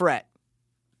 ever fret.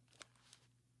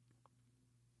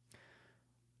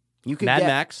 You could Mad get,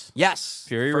 Max. Yes.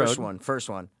 Fury first Road. one. First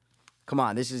one. Come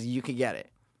on, this is you could get it.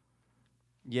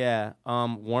 Yeah.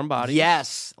 Warm Bodies.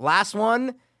 Yes. Last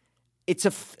one. It's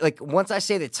like once I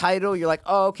say the title, you're like,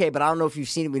 oh, okay, but I don't know if you've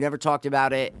seen it. We never talked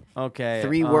about it. Okay.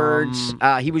 3 words.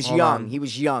 He was hold young. on. He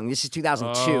was young. This is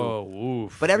 2002. Oh,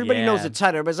 oof. But everybody knows yeah. the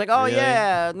title. Everybody's like, oh Really?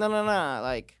 yeah, no.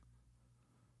 Like,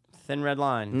 Thin Red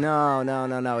Line.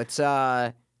 no. It's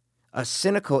a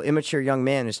cynical, immature young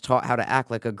man is taught how to act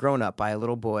like a grown up by a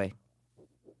little boy.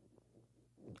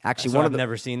 Actually, So one I've of the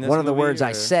never seen this one of the movie, words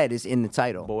I or- said is in the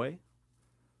title. Boy.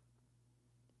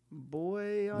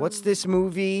 What's this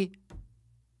movie?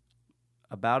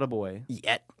 About a boy.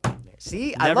 Yet.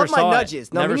 See, I Never love my saw it.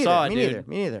 nudges. No, Never me neither. saw it, me dude. neither.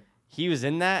 Me neither. He was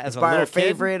in that as It's a by little our kid.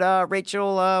 favorite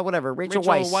Rachel Rachel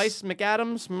Weisz. Weisz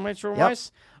McAdams. Rachel Yep.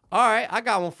 Weisz. All right, I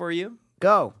got one for you.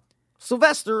 Go.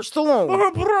 Sylvester Stallone.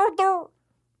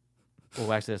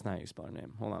 Oh, actually, that's not how you spell her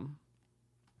name. Hold on.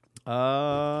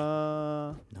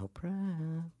 No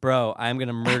problem. Bro, I'm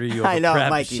gonna murder you. Over I know, prep.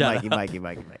 Mikey. Shut up.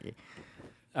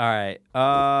 All right.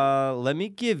 Let me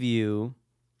give you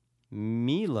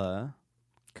Mila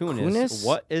Kunis. Kunis?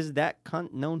 What is that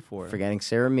cunt known for? Forgetting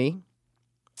Sarah Me.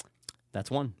 That's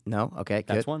one. No. Okay. Good.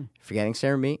 That's one. Forgetting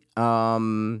Sarah Me.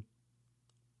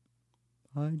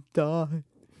 I die.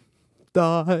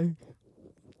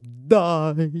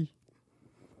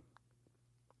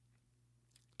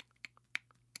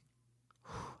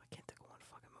 I can't think of one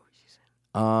fucking movie she's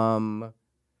in.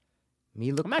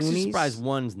 Mila I'm actually Kunis? surprised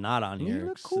one's not on here.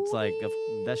 Mila 'Cause it's like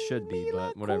that should be, Mila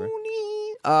but whatever.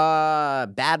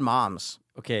 Kunis. Bad Moms.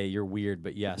 Okay, you're weird,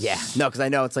 but yes. Yeah. No, because I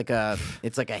know it's like a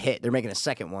hit. They're making a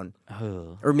second one,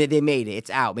 Ugh. or maybe they made it. It's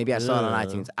out. Maybe I saw it on Ugh.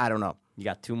 iTunes. I don't know. You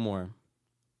got two more.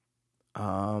 Fuck,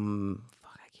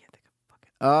 I can't think of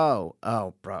fucking.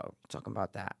 Oh, bro, talking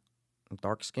about that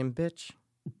dark skinned bitch.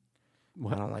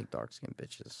 What? I don't like dark skinned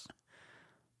bitches.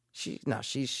 She's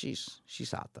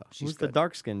hot though. She's Who's good. the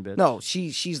dark skinned bitch? No,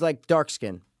 she's like dark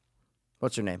skin.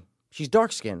 What's her name? She's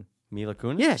dark skin. Mila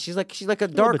Kunis? Yeah, she's like a little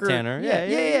bit darker tanner.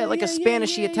 Yeah, like a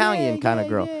Spanishy Italian kind of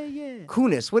girl.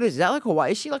 Kunis, what is that? Like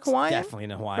Hawaii? Is she like Hawaiian? Definitely in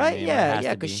Hawaii. Right? Name. It Yeah, has yeah.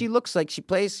 to Because be. she looks like she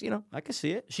plays. I can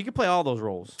see it. She could play all those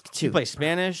roles. She Dude. plays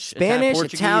Spanish, Spanish,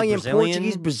 Italian, Brazilian.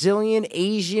 Portuguese, Brazilian,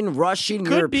 Asian, Russian,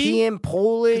 Could be. European,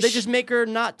 Polish. They just make her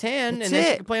not tan, That's and then she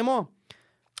it. can play them all.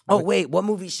 Oh wait, what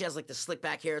movie she has like the slick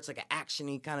back hair? It's like an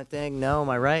action-y kind of thing. No, am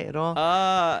I right at all?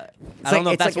 I like- don't know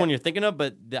if it's that's like the one a- you're thinking of,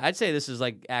 but I'd say this is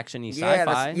like action-y yeah,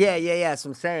 sci-fi. yeah. That's what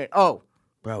I'm saying. Oh,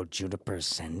 bro, Juniper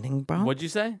Ascending, bro. What'd you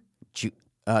say?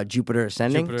 Jupiter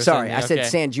Ascending. Jupiter Sorry, Ascending, I said okay.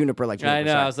 San Juniper like Juniper. I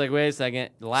know. sorry. I was like, wait a second.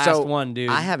 The last So, one, dude.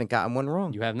 I haven't gotten one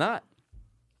wrong. You have not.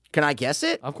 Can I guess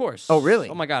it? Of course. Oh, really?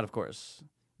 Oh my God, of course.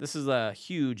 This is a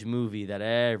huge movie that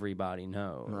everybody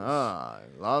knows.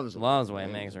 Loves Loves the way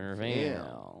it makes her feel. Yeah.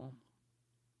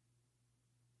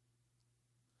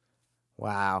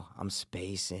 Wow, I'm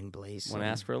spacing, blazing. Want to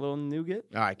ask for a little nougat?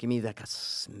 All right, give me like a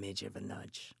smidge of a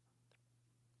nudge.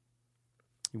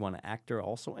 You want an actor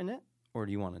also in it, or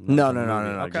do you want to? No.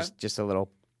 Okay. Just a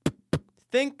little.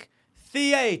 Think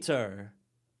theater.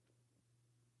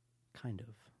 Kind of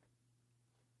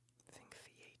Think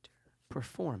theater.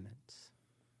 performance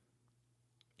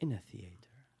in a theater,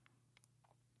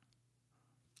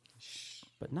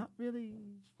 but not really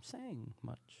saying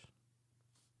much.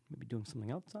 Maybe doing something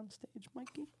else on stage,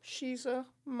 Mikey? She's a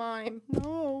mime.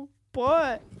 No,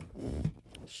 but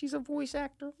She's a voice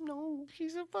actor. No,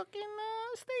 she's a fucking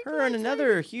stage. her and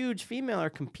another huge female are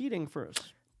competing for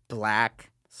us.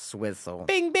 Black Swizzle.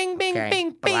 Bing, bing, bing, Okay, bing,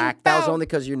 Black. bing. That was bow. only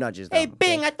because your nudges. Though. Hey,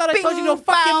 Bing, Okay. I thought I told you to go Bing,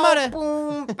 fuck your bow, mother.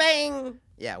 Boom, bang.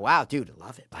 Yeah, wow, dude,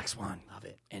 love it. Black Swan, love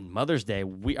it. And Mother's Day,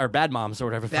 we are bad moms or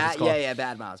whatever the fuck it's Bad, called. yeah,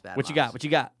 bad moms, bad What moms. you got? What you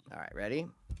got? All right, ready?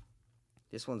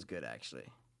 This one's good, actually.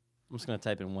 I'm just gonna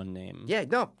type in one name. Yeah,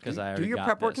 no, because do- I do already your got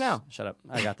prep work this. now. Shut up.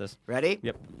 I got this. Ready?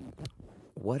 Yep.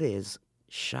 What is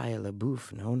Shia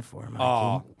LaBeouf known for, Mikey?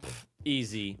 Oh,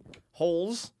 easy.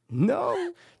 Holes.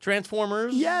 No.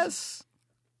 Transformers. Yes.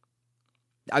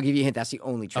 I'll give you a hint. That's the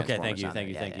only Okay, Transformers. thank you, on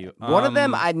thank there. you, thank you. One of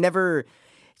them I'd never.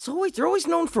 They're always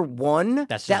known for one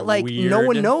That's that just like weird. no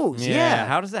one knows. Yeah.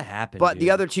 How does that happen? But dude?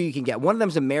 the other two you can get. One of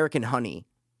them's American Honey.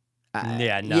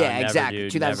 Yeah, no, yeah, never, exactly.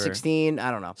 dude, 2016.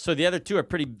 I don't know. So the other two are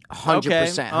pretty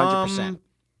 100%, 100%.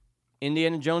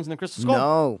 Indiana Jones and the Crystal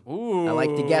Skull. No. Ooh. I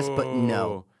like to guess, but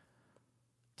no.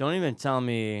 Don't even tell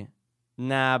me.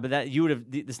 Nah, but that you would have.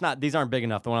 It's not. These aren't big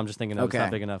enough. The one I'm just thinking of. It's Okay.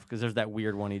 not big enough because there's that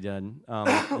weird one he did. The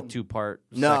 2-part.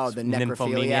 No, sex the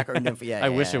necrophiliac or yeah, I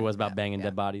wish yeah, it was about yeah, banging yeah.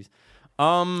 dead bodies.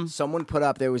 Someone put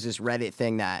up. There was this Reddit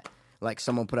thing that like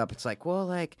someone put up. It's like, well,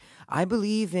 like I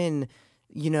believe in.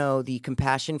 The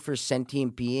compassion for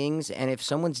sentient beings, and if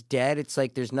someone's dead, it's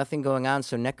like there's nothing going on.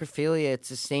 So necrophilia, it's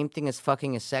the same thing as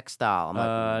fucking a sex doll. I'm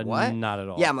like, what? Not at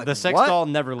all. Yeah, I'm like, the sex what? doll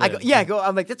never lived.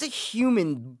 I'm like, that's a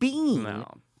human being. No.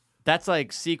 That's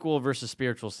like sequel versus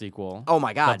spiritual sequel. Oh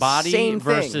my god, The body same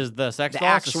versus thing. the sex The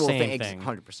doll. It's actual the same thing, thing.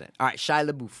 100%. All right, Shia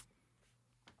LaBeouf.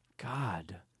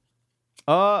 God.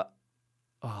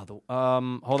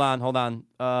 Hold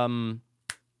on.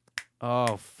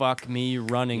 Oh, fuck me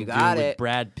running, You dude, got with it.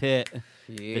 Brad Pitt.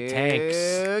 The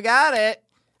tanks. You got it.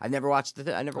 I never watched it.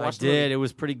 I never I watched did. the movie. It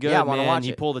was pretty good, Yeah, I wanna man. watch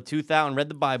He it. pulled a tooth out and read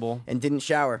the Bible. And didn't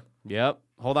shower. Yep.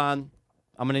 Hold on.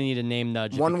 I'm going to need a name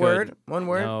nudge. if One you could. word? One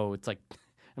word? No, it's like, I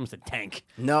almost said tank.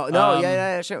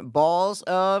 No, sure. Balls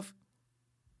of.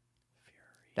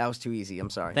 That was too easy. I'm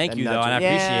sorry. Thank That you, though, nudge- and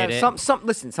I appreciate it.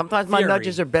 Listen, sometimes my Fury.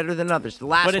 nudges are better than others. The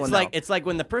last But it's one, like though. it's like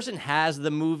when the person has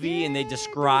the movie and they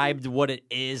described what it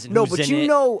is and No, who's but in you it.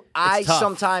 know, I It's tough.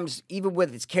 sometimes, even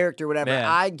with its character or whatever,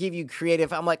 Yeah. I give you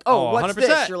creative. I'm like, Oh, what's 100%.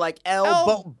 this? You're like,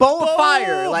 Bow of Bow-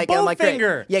 Fire. Like, and I'm like, great.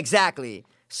 Bowfinger. Yeah, exactly.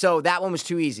 So that one was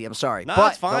too easy. I'm sorry. No, but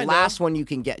it's fine, the last one you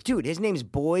can get. Dude, his name's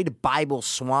Boyd Bible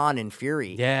Swan and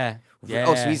Fury. Yeah. Yeah.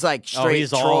 Oh, so he's like straight he's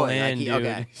Troy. all Like, in, he- dude.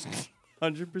 okay.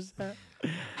 100%.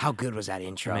 How good was that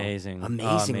intro? Amazing.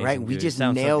 Amazing, Oh, right? amazing, We dude. just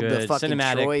Sounds so nailed the good. fucking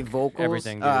Cinematic, Troy vocals.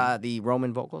 everything, dude. The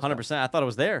Roman vocals. 100%. I thought it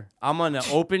was there. I'm on an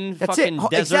open That's fucking it. Oh,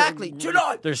 desert. exactly.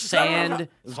 There's sand.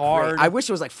 It's Great. hard. I wish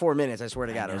it was like 4 minutes. I swear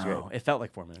to God, it was great. No, it felt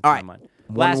like 4 minutes. All right. Never mind.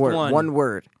 One Last word. one. One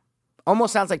word.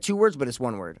 Almost sounds like 2 words, but it's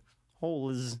 1 word.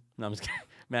 Holes. No, I'm just kidding.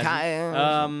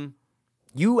 Imagine.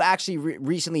 Ki- You actually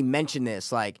recently mentioned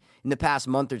this, like in the past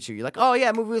month or two. You're like, oh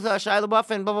yeah, movie with Shia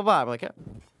LaBeouf and blah blah blah. I'm like,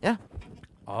 yeah,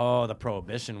 Oh, the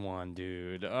Prohibition one,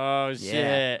 dude. Oh yeah,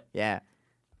 shit. yeah.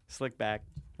 Slick back.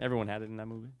 Everyone had it in that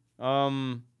movie. I'll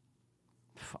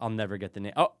never get the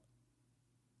name.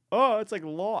 Oh, it's like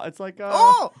law. It's like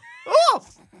Oh.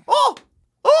 it's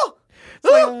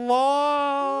like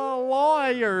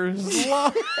lawyers.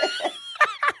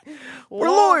 We're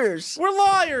lawyers. We're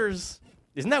lawyers.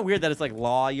 Isn't that weird that it's like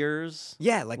lawyers?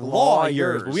 Yeah, like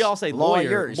Lawyers. lawyers. We all say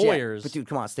lawyers. lawyers. Yeah. But dude,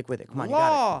 come on, stick with it. Come on, you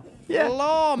got Law. it. Yeah.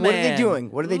 Law man. What are they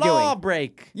doing? What are they Law doing?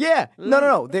 break. Yeah.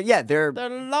 No. They're The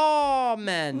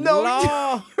lawmen. No,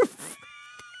 Law.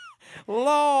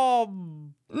 Law.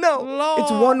 no. Law.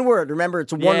 It's 1 word. Remember,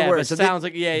 it's 1 Yeah, word. but So sounds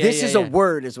like yeah. this is a yeah.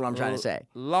 word, is what I'm trying to say.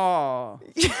 Law.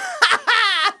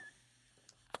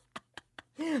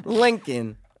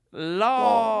 Lincoln.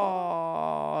 Law.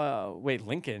 Wait,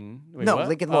 Lincoln. Wait, No, what?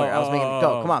 Lincoln Lawyer. I was making it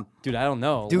go. Come on. dude. I don't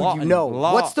know, Dude, Law, you know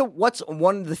law. what's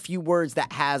one of the few words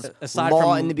that has Aside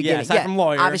law from- in the yeah, beginning? aside from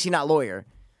lawyer. Obviously not lawyer.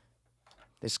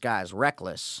 This guy's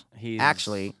reckless. He's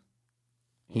Actually,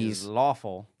 he's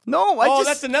lawful. no.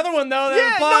 That's another one though. That Yeah,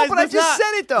 no, implies but I it's just not.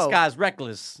 said it, though. This guy's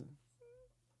reckless.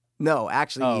 no.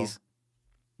 Actually, Oh. he's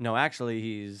No, actually,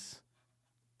 he's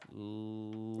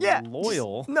yeah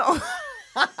loyal. no,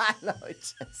 no.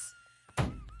 It's just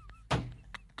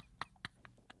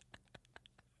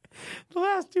The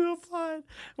last two applied.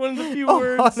 One of the few Oh,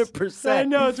 words. 100%. I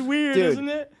know it's weird, Dude. isn't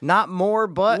it? not more,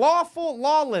 but Lawful,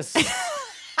 lawless.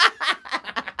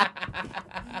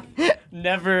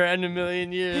 Never in a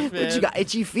million years, man. what you got?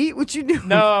 Itchy feet? What you do?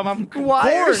 No, I'm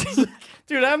Wires. cords.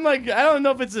 Dude, I'm like, I don't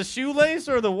know if it's a shoelace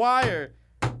or the wire.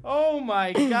 Oh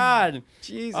my god.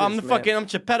 Jesus, I'm the man. fucking, I'm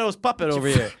Geppetto's puppet over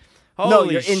here. Holy No,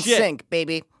 you're in shit. sync,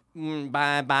 baby.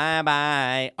 Bye, bye,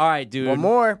 bye. All right, dude. One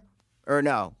more, or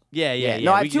no? Yeah.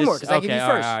 No, I have we 2 more, just- 'cause I give you okay, all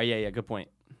right, first. all right, yeah, good point.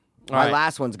 All My right.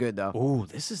 last one's good though, Ooh,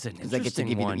 this is an I get to interesting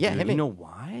give you the- one, yeah, dude. hit me. You know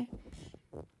why?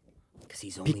 because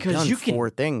he's only Because done you can 4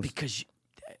 things. Because you,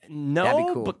 no, That'd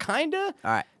be cool. but kinda.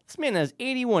 All right. This man has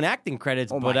 81 acting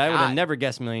credits, Oh but my I would have God. never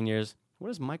guessed Million Years. What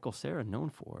is Michael Cera known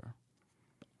for?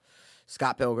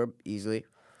 Scott Pilgrim, easily.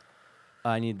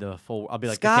 I need the full. I'll be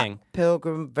like Scott the king.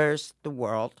 Pilgrim vs. the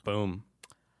World. Boom.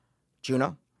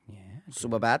 Juno. Yeah.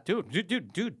 Superbad. Dude.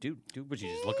 Would you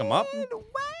just look him up?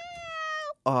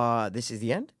 This is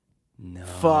the end? No.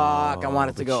 Fuck, I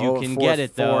wanted to but go You can 4, get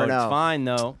it though. 4, It's no. fine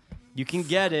though. You can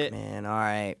get it. Man, all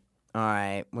right.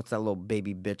 What's that little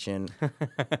baby bitchin'?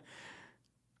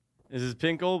 Is his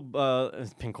pinkle?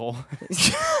 Pinkle.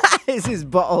 Is his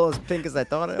butthole as pink as I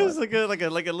thought it It's was? like a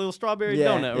little strawberry Yeah,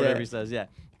 donut or whatever yeah. he says. Yeah,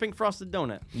 pink frosted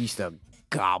donut. He used to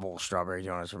gobble strawberry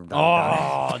donuts from Dunkin'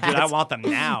 Oh, dude, I want them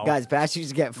now. Guys, Bash used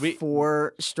to get We-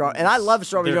 4 straw, and I love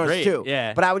strawberry They're donuts great, too.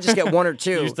 yeah. But I would just get 1 or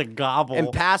 2. You used to gobble.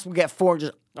 and Pass would get 4,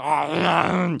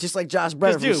 and just like Josh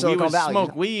Brenner from Dude, we Silicon would Valley.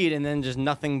 smoke weed and then just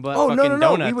nothing but Oh fucking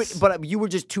no! donuts. But you were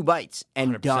just 2 bites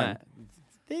and 100%. done.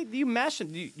 You mash it.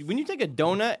 When you take a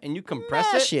donut and you compress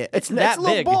Mash it. it's It's that a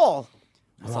little big. ball.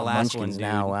 What's the last one, Munchkins dude?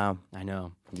 now. Wow. I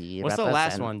know. Yeah, What's the about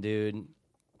last that. one, dude?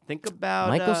 Think about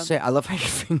Michael Cera. I love how your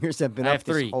fingers have been I up have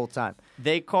this 3. whole time.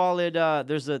 They call it.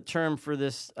 There's a term for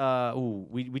this.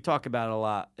 We talk about it a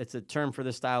lot. It's a term for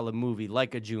this style of movie,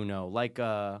 like a Juno, like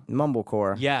a.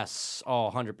 Mumblecore. Yes. Oh,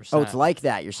 100%. Oh, it's like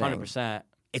that. You're saying 100%.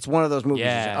 it's one of those movies.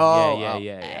 Yeah, Oh, yeah, oh,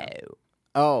 yeah.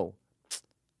 Oh.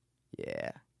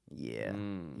 Yeah. Yeah.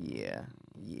 Mm. Yeah.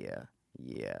 Yeah.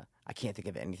 Yeah. I can't think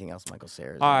of anything else Michael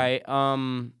Cera's All in.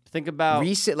 right. Think about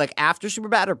Recent, like after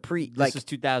Superbad or pre? Like, this is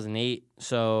 2008,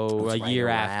 so It's a right year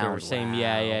around, after. Same. wow.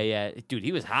 Yeah. Dude,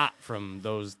 he was hot from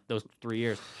those 3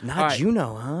 years. not All right.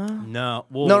 Juno, huh? No.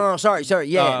 Well, No, sorry.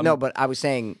 Yeah, Um, no, but I was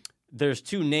saying There's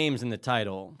 2 names in the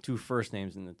title. 2 first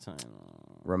names in the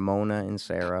title. Ramona and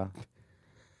Sarah.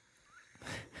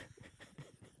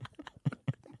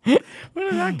 Where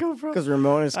did that go from? Because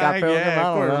Ramona and Scott Pilgrim, I of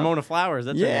don't course. know. Ramona Flowers.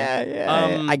 That's her Yeah, name.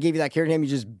 yeah. I gave you that character name, you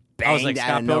just banged I was like out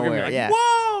Scott of Pilgrim. nowhere. You're like, yeah.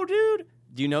 whoa, dude.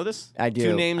 Do you know this? I do.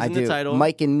 2 names I in do. the title.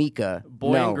 Mike and Mika.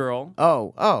 Boy No. and girl.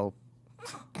 Oh.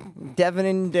 Devin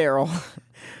and Daryl.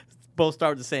 Both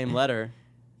start with the same letter.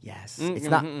 Yes. It's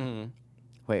not. Mm-hmm.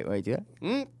 Wait, do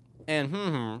that?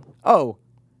 And Oh.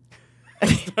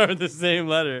 start with the same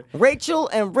letter. Rachel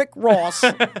and Rick Ross.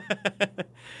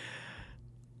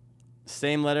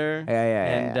 Same letter. Yeah.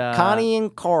 And Connie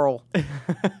and Carl.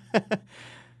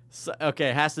 Okay,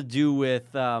 it has to do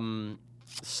with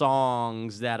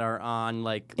songs that are on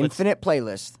like Infinite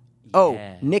playlist. Oh,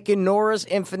 Yeah. Nick and Nora's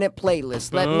Infinite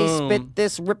playlist. Let me Boom. spit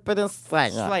this, rip it, and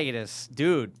slang. Slatus,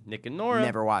 dude. Nick and Nora.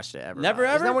 Never watched it ever. Never,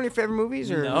 Is ever? that one of your favorite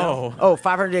movies? Or No. Oh,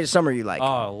 500 Days of Summer. You like? Oh,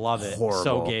 I love it. So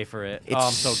Horrible. gay for it. It's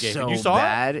I'm so gay for it. You so saw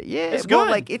bad. it? Yeah, It's well,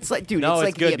 good. like it's like, dude, No, it's it's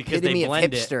like good the because they epitome of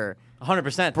blend it. hipster.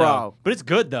 100%, Bro. though. But it's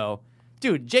good though,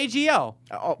 dude. JGL.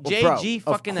 Oh, JG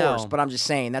bro, fucking of course, L. but I'm just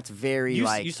saying that's very You,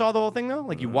 like you saw the whole thing though?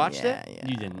 Like you watched yeah, it? yeah.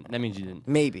 You didn't. That means you didn't.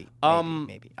 maybe.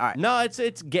 Maybe. All right. No, it's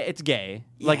gay. It's gay.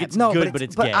 Like Yeah, it's no, good, but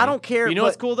it's but gay. I don't care, You know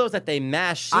what's but- cool though is that they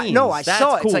mash scenes. No, I That's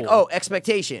saw it. Cool. It's like, oh,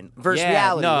 expectation versus yeah,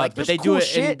 reality. No, like, but there's they cool do it.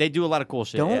 shit. And they do a lot of cool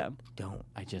shit. don't Yeah.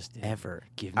 I just did. ever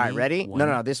Give All right, me ready? one.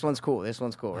 No. This one's cool. This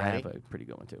one's cool. I Ready? have a pretty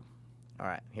good one too. All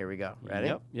right, here we go.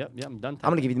 Ready? Yep. I'm done. I'm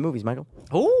gonna give you the movies, Michael.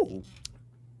 Oh.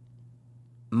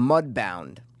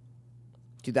 Mudbound,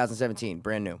 2017,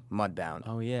 brand new. Mudbound.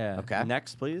 Oh yeah. Okay.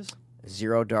 Next, please.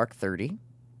 Zero Dark 30.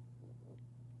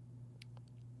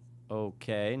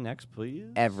 Okay. Next, please.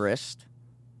 Everest.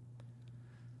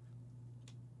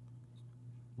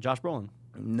 Josh Brolin.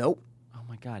 Nope. Oh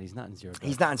my God, he's not in Zero Dark.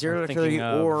 He's not in Zero I'm Dark 30 thinking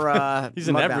of- or he's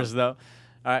in Mudbound. Everest though.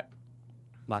 All right.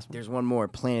 Last one. There's one more,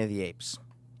 Planet of the Apes.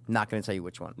 Not gonna tell you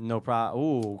which one. No problem.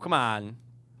 Ooh, come on.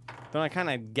 Don't I kind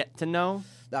of get to know?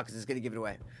 No, because it's gonna give it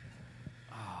away.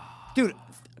 Dude,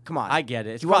 come on. I get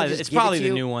it. It's Do you wanna probably, just it's give it probably to the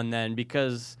you? new one then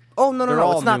because Oh no, they're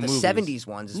all it's not new the movies. 70s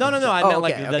ones. It's No, the- I oh, meant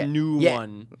like okay, the okay. new Yeah.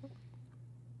 one.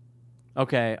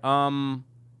 Okay.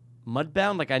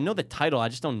 Mudbound. Like I know the title, I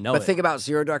just don't know But it. think about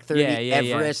Zero Dark 30, Yeah, yeah.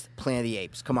 Everest, Planet of the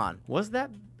Apes. Come on. was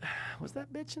that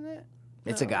bitch in it?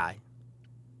 It's a guy.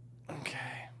 Okay.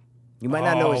 You might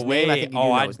not know his wait. name. I think you do oh,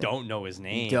 know I his name. don't know his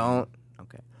name. You don't?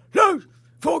 Okay. No!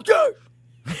 Fuck you!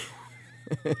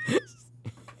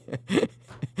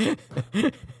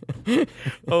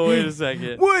 Oh, wait a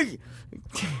second. Wait!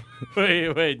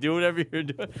 Wait. Do whatever you're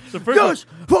doing. The first one- Yes!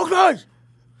 Fuck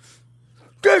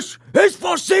this! This is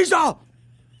for Caesar!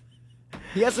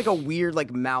 He has like a weird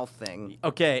like mouth thing.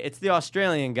 Okay, it's the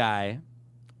Australian guy,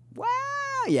 Wow!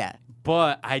 Yeah.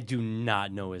 but I do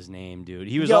not know his name, dude.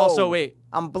 He was Yo, also wait,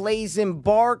 I'm blazing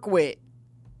Barkwit.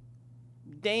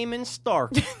 Damon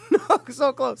Stark. No,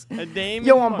 so close. Damon.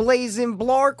 Yo, I'm blazing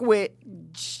Blarkwit.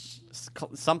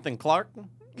 something Clark. You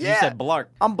Yeah. said Blark.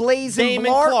 I'm blazing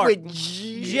Damon Blark Clark. with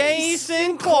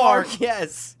Jason Clark.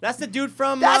 Yes. That's the dude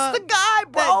from. That's the guy,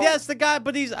 bro. That's the guy,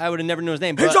 but I would have never known his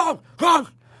name. But He's on.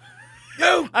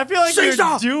 You. I feel like Caesar.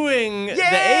 you're doing the apes.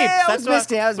 I That's was why-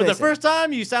 missing it, I was but missing the first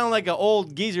time you sound like an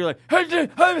old geezer. You're like, what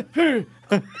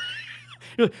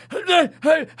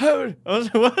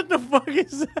the fuck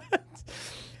is that?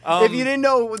 If you didn't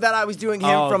know that I was doing him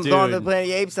oh, from Dawn of the dude. Planet of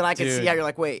the Apes, then I could see Dude. how you're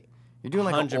like, wait, you're doing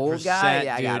like an 100%, old guy?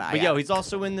 Yeah, I dude. got it. But yo, he's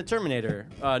also in the Terminator,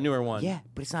 newer one. Yeah,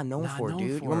 but it's not known Not for, known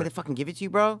dude. for You want me it. to fucking give it to you,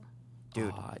 bro?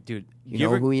 Dude, Dude, you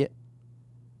know who he is?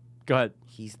 Go ahead.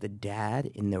 He's the dad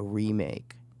in the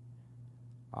remake.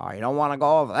 Oh, you don't want to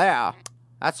go over there.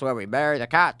 That's where we bury the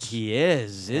cats. He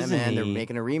is, Yeah, isn't man, he? they're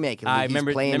making a remake. I He's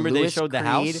remember. playing Remember they Louis showed the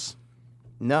Creed. house.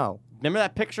 No. Remember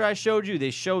that picture I showed you?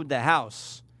 They showed the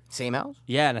house. Same house?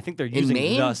 Yeah, and I think they're In using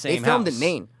Maine? the same They filmed house. in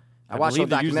Maine. I I watched the believe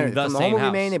they're using documentary. the From the same whole movie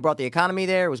house. Maine, they brought the economy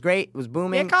there. It was great. It was The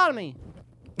booming. economy.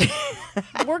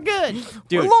 We're good.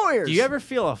 Dude, We're lawyers. Do you ever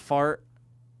feel a fart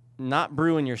not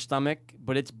brew in your stomach,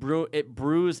 but it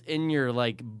brews in your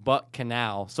like butt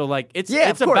canal? So like it's Yeah,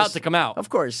 it's of course. about to come out. Of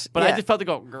course. But yeah. I just felt to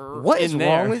go grrr What is in wrong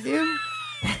there. with you?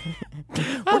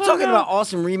 don't We're talking know. about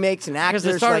awesome remakes and Because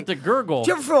actors. it started Like, to gurgle.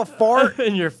 do you ever feel a fart?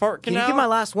 in your fart Can canal? you give my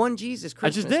last one? Jesus I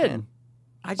Christmas, just did. man.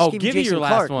 I just Oh, gave give you Jason your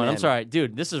last Clarke, one. I'm man. sorry,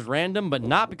 dude. This is random, but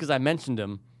not because I mentioned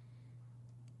him.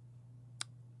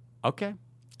 Okay.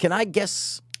 Can I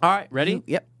guess? All right. Ready?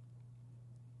 Yep.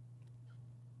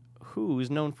 who is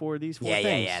known for these four Yeah,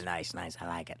 things. yeah. Nice. I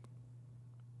like it.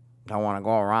 Don't want to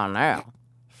go around now.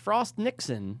 Frost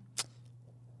Nixon.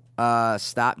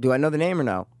 Stop. Do I know the name or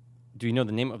no? Do you know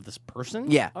the name of this person?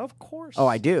 Yeah. Of course. Oh,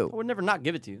 I do. I would never not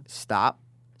give it to you. Stop.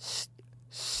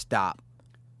 Stop.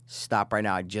 Stop right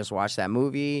now. I just watched that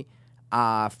movie.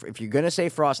 If you're going to say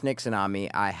Frost Nixon on me,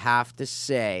 I have to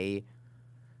say,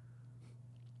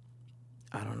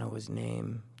 I don't know his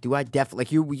name. Do I definitely,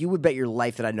 like, you would bet your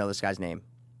life that I know this guy's name.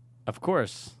 Of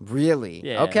course. Really?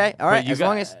 Yeah. Okay. All But right. you As got-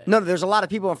 long as, no, there's a lot of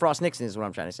people in Frost Nixon is what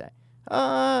I'm trying to say.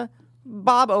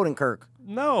 Bob Odenkirk.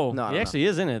 No. No, I he don't actually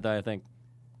is in it, I think.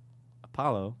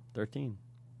 Apollo 13.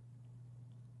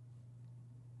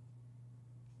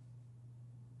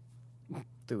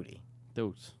 Duty.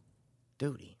 Those.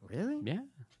 Duty. Really? Yeah.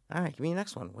 All right. Give me the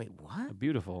next one. Wait, A what?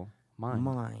 beautiful mind.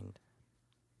 Mind.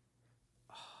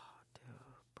 Oh, dude,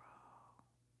 bro.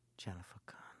 Jennifer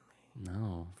Connelly.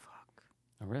 No. Fuck.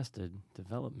 Arrested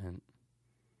Development.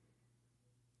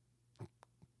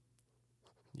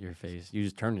 Your face. You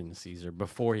just turned into Caesar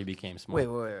before he became small.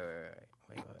 Wait.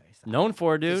 Stop. Known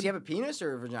for, dude. Does he have a penis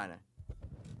or a vagina?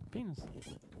 Penis.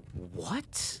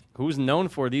 What? Who's known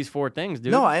for these four things,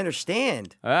 dude? No, I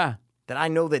understand. Ah. That I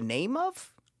know the name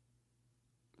of?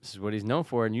 This is what he's known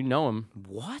for, and you know him.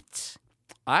 What?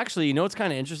 Actually, you know what's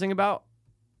kind of interesting about?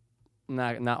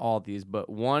 Not all of these, but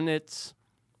one, it's...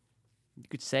 You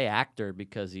could say actor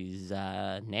because he's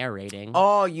narrating.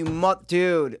 Oh,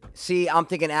 dude. See, I'm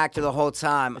thinking actor the whole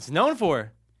time. It's known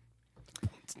for.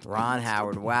 Ron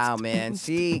Howard. Wow, man.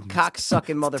 See,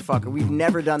 cocksucking motherfucker. We've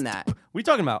never done that. What are you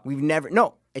talking about? We've never.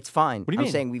 No, it's fine. What do you I'm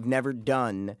mean? saying we've never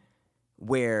done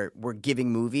where we're giving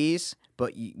movies,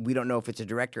 but we don't know if it's a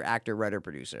director, actor, writer,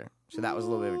 producer. So that was a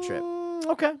little bit of a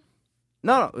trip. Okay.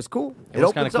 No, it was cool. It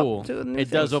was kind opens of up cool. to new It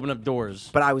does things. open up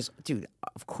doors. But dude,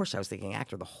 of course I was thinking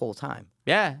actor the whole time.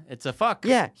 Yeah, it's a fuck.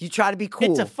 Yeah, you try to be cool.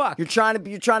 It's a fuck. You're trying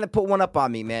to put one up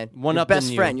on me, man. One Your up in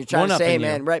best you. friend. You're trying One to up say, hey, in you.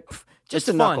 man, right? Just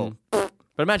It's a knuckle. fun.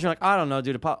 But imagine you're like, I don't know,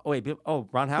 dude.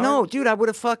 Ron Howard? No, dude, I would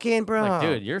have fucking, bro. Like,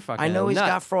 dude, you're fucking I know a he's nut.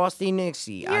 got Frosty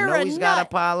Nixie. I You're know a he's got nut.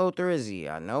 Apollo Thrizzy.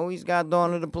 I know he's got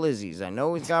Dawn of the Plizzies. I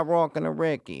know he's got Rockin' and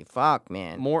Ricky. Fuck,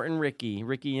 man. Morton Ricky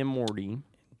and Morty.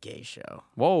 Gay show.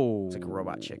 Whoa. It's like a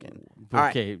robot chicken. All right.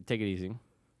 Okay, take it easy.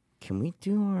 Can we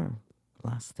do our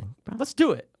last thing, bro? Let's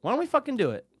do it. Why don't we fucking do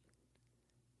it?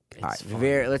 All right, It's fun.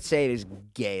 let's say it as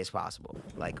gay as possible.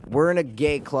 Like, we're in a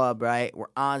gay club, right? We're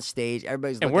on stage.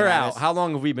 Everybody's And looking we're at out. us. How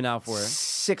long have we been out for?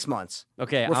 6 months.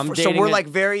 Okay, We're I'm so dating we're a- like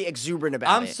very exuberant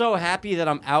about I'm it. so happy that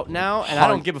I'm out now, and I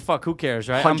don't give a fuck. Who cares,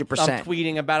 right? I'm 100%.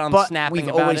 tweeting about it. I'm but snapping we've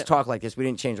about always it. talked like this. We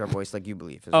didn't change our voice like you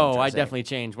believe. is what I'm Oh, trying I to say. definitely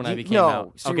changed when I became no,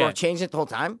 out. so you Okay. were changing it the whole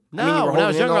time? No, I mean, you were when I was holding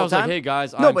it the younger, I whole was like, time? hey,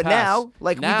 guys, No, I'm but past. now,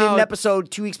 like, we did Now- an episode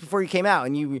 2 weeks before you came out,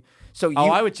 and you. So you. Oh,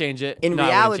 I would change it. In No, I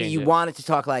wouldn't reality, change you it. wanted to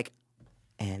talk like,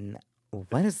 and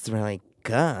what is really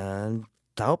good,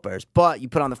 dopers? But you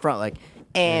put on the front like,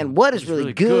 and what is It's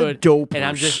really good, dopers? and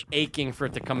I'm just aching for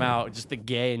it to come out, just the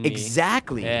gay in me.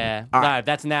 exactly. Yeah. All right. Nah,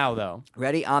 that's now though.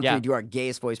 Ready? On Yeah. three, do our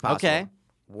gayest voice possible. Okay.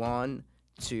 1,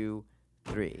 2,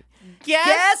 3.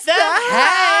 Guess the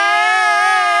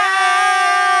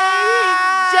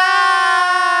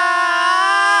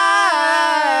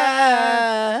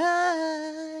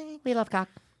We love cock.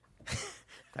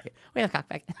 We love cock.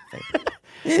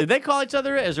 Did they call each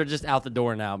other it, or is it just out the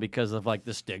door now because of like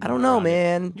the stigma? I don't know, around it?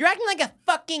 man. You're acting like a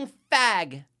fucking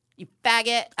fag. You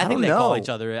faggot. I think don't they call know. each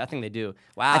other it. I think they do.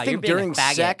 Wow, I you're think being during a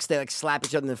faggot. sex they like slap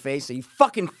each other in the face. So you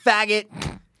fucking faggot,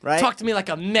 right? Talk to me like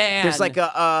a man. There's like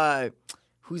a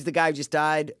who's the guy who just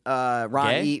died?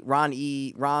 Gay? Ron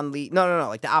Lee. No.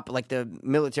 Like the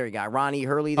military guy, Ron E.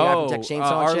 Hurley, the guy from Texas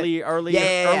Chainsaw. and shit.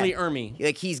 Arlie Ermy.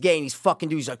 Like he's gay and he's fucking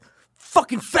dude. He's like,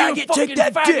 fucking faggot, fucking take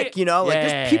that faggot. dick. You know, like Yeah,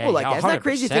 there's people like that. Isn't that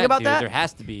crazy to think 100%, about dude. that? There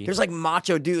has to be. There's like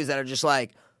macho dudes that are just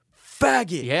like,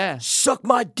 faggot. Yeah. Suck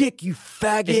my dick, you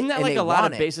faggot. Isn't that and like they a lot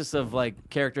want of it. basis of like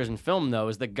characters in film though?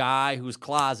 Is the guy who's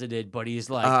closeted, but he's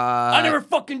like, I never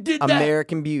fucking did that.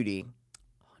 American Beauty. 100%.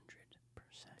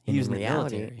 He's in in the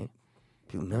reality. military.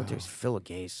 Dude, military's full of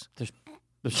gays. There's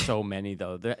so many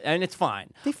though, and it's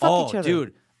fine. They fuck each other.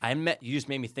 Dude, you just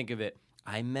made me think of it.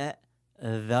 I met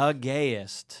the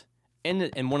gayest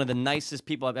and one of the nicest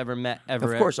people I've ever met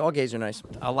ever. Of course, all gays are nice.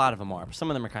 A lot of them are.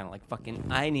 Some of them are kind of like fucking.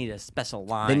 I need a special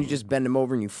line. Then you just bend them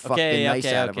over and you fuck the nice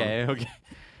out of them. Okay.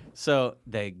 So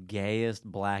the gayest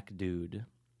black dude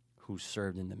who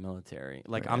served in the military.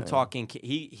 Like I'm talking,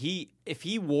 he if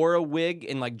he wore a wig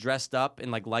and like dressed up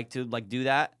and like to like do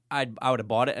that, I would have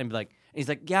bought it and be like, and he's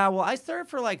like, yeah, well I served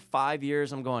for like 5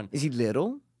 years. I'm going, Is he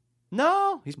little?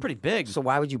 No, he's pretty big. So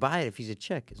why would you buy it if he's a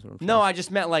chick? Is what I'm No, trying I just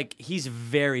meant like he's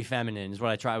very feminine. Is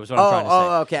what I'm trying to say.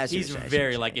 okay, I see what He's you're saying,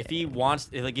 very like if he wants,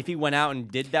 like if he went out and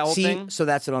did that whole See, thing. so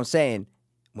that's what I'm saying.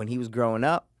 When he was growing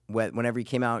up, whenever he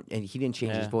came out, and he didn't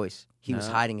change his Yeah. voice. He was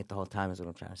No. hiding it the whole time. Is what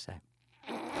I'm trying to say.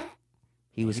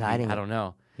 He was hiding I it. don't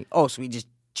know. So he just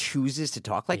chooses to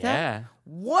talk like that? Yeah,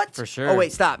 What? For sure. Oh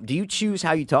wait, stop. Do you choose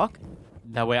how you talk?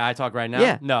 that way I talk right now.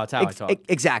 Yeah. No, it's how I talk.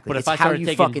 Exactly. But It's if I how started you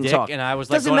taking fucking dick talk. and I was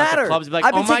like doesn't going out matter. to clubs, be like,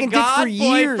 I've been oh my taking God, dick for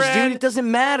years, boyfriend. dude. It doesn't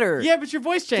matter. Yeah, but your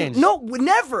voice changed. No,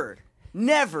 never.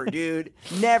 Never, dude.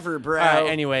 Never, bro. All right,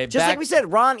 anyway, just like we said,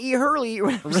 Ron E. Hurley. R.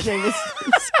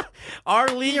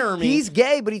 Lee Ermey. He's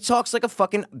gay, but he talks like a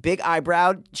fucking big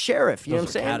eyebrowed sheriff. You know what I'm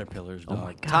Those are saying? caterpillars, dog. Oh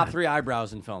my God. Top 3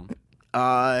 eyebrows in film.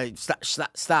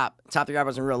 Stop. Top 3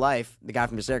 eyebrows in real life. The guy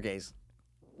from the staircase.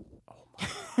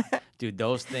 Dude,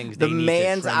 those things. The they need to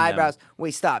man's trim eyebrows.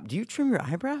 Wait, stop. Do you trim your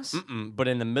eyebrows? Them. But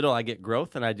in the middle, I get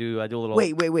growth, and I do a little.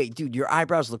 Wait, dude. Your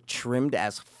eyebrows look trimmed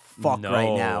as fuck no.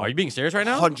 right now. Are you being serious right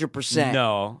now? 100%.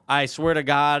 No, I swear to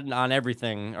God on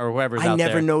everything or whoever's I out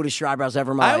never there. noticed your eyebrows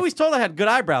ever in my I life. always told I had good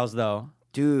eyebrows though,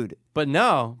 Dude. but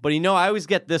no. But I always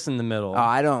get this in the middle. Oh,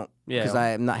 I don't. Yeah. Because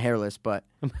I'm not hairless, but.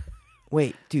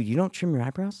 Wait, dude, you don't trim your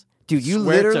eyebrows? Dude, you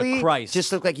Swear to literally Christ.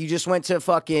 just look like you just went to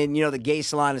fucking, the gay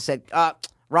salon and said,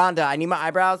 Rhonda, I need my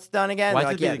eyebrows done again. Why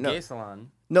They're did like, it be yeah, the no. gay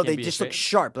salon? No, Can't they be a just look straight-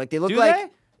 sharp. Like they look Do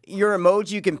like your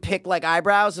emoji. You can pick like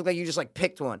eyebrows. Look like you just like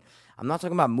picked one. I'm not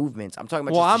talking about movements. I'm talking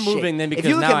about. Well, just the I'm moving shape. then if because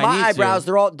you look now at I my need eyebrows,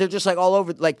 to. they're just like all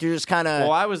over. Like they're just kind of.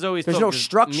 Well, I was always there's told no 'cause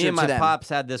structure Me and to my them. pops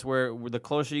had this where the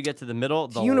closer you get to the middle,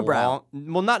 the unibrow.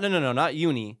 Well, not not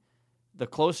uni. The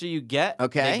closer you get,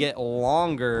 Okay. they get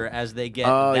longer as they get.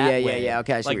 Oh, that yeah. way.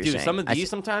 Okay, I see like, what dude, you're some saying. of these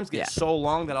sometimes get yeah. so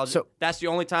long that I'll. So- that's the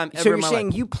only time ever So in you're my saying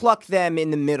life. you pluck them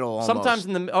in the middle. Almost. Sometimes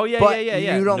in the. Oh yeah, but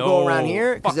yeah. you don't go around No,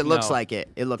 here because fuck it looks no. like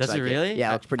it. It looks Does like it really? Yeah,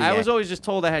 it looks pretty. I gay. was always just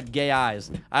told I had gay eyes.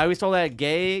 I always told I had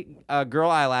gay girl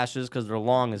eyelashes because they're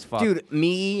long as fuck. Dude,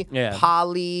 me, Yeah.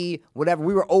 Polly, whatever.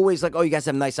 We were always like, "Oh, you guys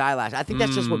have nice eyelashes." I think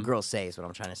that's just what girls say. Is what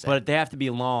I'm trying to say. but they have to be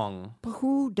long. But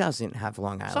who doesn't have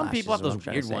long eyelashes? Some people have is what those I'm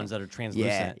trying to weird say. ones that are translucent.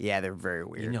 Yeah, they're very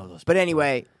weird. know those But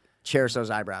anyway, cherish those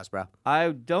eyebrows, bro. I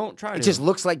don't try to. It just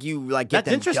looks like you like get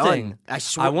That's them interesting. done. I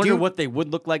swear. I wonder dude, what they would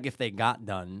look like if they got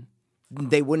done.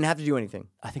 they wouldn't have to do anything.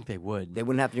 I think they would. They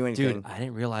wouldn't have to do anything. Dude, I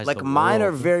didn't realize. like the mine are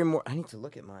world. very more. I need to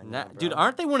look at mine. now, bro. Dude,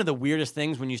 aren't they one of the weirdest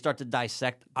things when you start to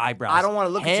dissect eyebrows? I don't want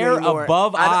to look Hair at you anymore.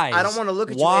 above eyes. I don't want to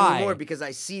look at Why? you anymore because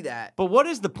I see that. But what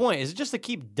is the point? Is it just to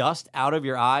keep dust out of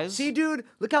your eyes? See, dude,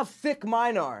 look how thick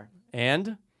mine are.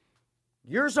 And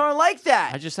Yours aren't like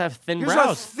that. I just have thin Yours brows.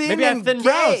 are thin Maybe I have and thin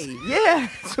gay. brows. Yeah,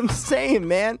 that's what I'm saying,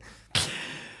 man.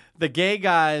 The gay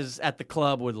guys at the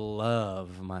club would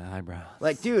love my eyebrows.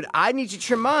 Like, dude, I need you to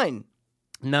trim mine.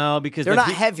 No, because They're then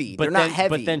not heavy. They're But not then, heavy.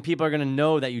 But then people are gonna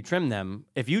know that you trim them.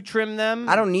 If you trim them,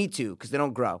 I don't need to because they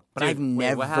don't grow. But Dude, I've wait,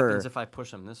 never. What happens if I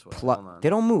push them this way? Hold on. They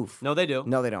don't move. No, they do.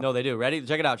 No, they don't. No, they do. Ready?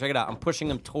 Check it out. Check it out. I'm pushing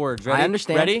them towards. Ready?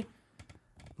 understand. Ready?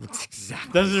 That's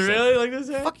exactly. Does it really like this?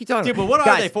 What the fuck you talking Dude, about? but what are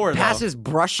Guys, they for, though? Pass is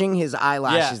brushing his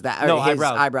eyelashes that. Or no, his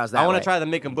eyebrows. that I want way. to try to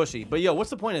make them bushy. But yo, what's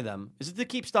the point of them? Is it to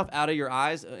keep stuff out of your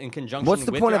eyes in conjunction? What's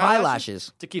the with point your of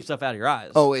eyelashes? To keep stuff out of your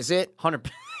eyes. Oh, is it? 100%.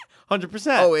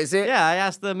 Oh, is it? Yeah, I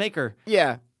asked the maker.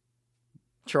 Yeah.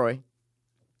 Troy.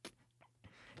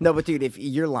 No, but dude, if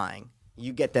you're lying,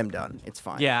 you get them done. It's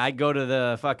fine. Yeah, I go to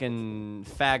the fucking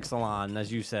fag salon,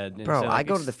 as you said. and Bro, say, I like,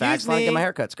 go to the fag "Excuse salon and get me?" my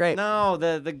haircut. It's great. No,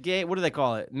 the gay. What do they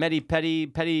call it?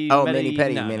 Petty. Oh, medi- mani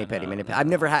petty, no, mani no, petty, no, mani no. petty. I've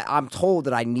never had. I'm told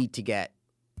that I need to get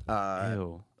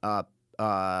Ew.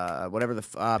 whatever the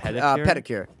Pedicure?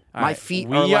 pedicure. All My right, feet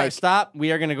we are like. stop.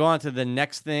 We are going to go on to the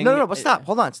next thing. No, but stop.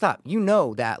 Hold on, stop. You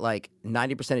know that like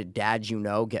 90% of dads you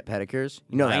know get pedicures.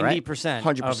 You know that, right? 90%.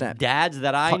 100%. of dads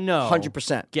that I know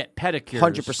 100%. get pedicures. 100%.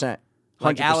 100%.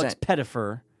 Like Alex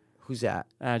Pettifer. Who's that?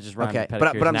 I just rhymed Okay, with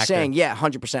but pedicures, I'm an saying, actor. yeah,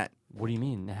 100%. What do you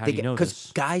mean? How do you know Because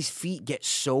this? guys' feet get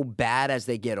so bad as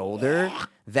they get older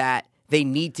that they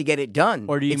need to get it done.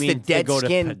 Or do you it's mean the dead they go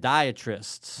skin? to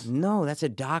podiatrists? No, that's a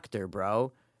doctor,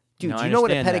 bro. Dude, No, do I you know what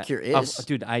a understand pedicure that. is?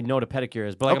 Dude, I know what a pedicure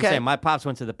is. But like Okay. I'm saying, my pops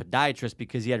went to the podiatrist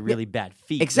because he had really bad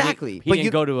feet. Exactly. He didn't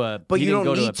go to a. But he you didn't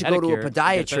don't go need to to go to a pedicure get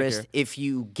podiatrist pedicure. if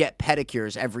you get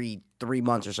pedicures every 3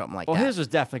 months or something like Well, that. his was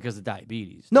definitely because of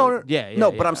diabetes. No, dude. Yeah.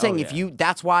 no, but I'm Oh, saying if yeah. you,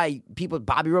 that's why people,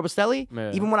 Bobby Robostelli,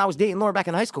 Yeah. even when I was dating Laura back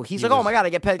in high school, he's He like, oh was- my God, I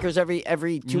get pedicures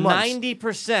every 2 months.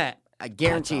 90%. I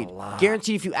guaranteed. That's a lot.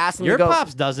 Guaranteed if you ask him Your to go.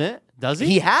 pops doesn't, does he?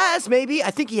 He has, maybe.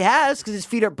 I think he has because his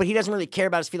feet are, but he doesn't really care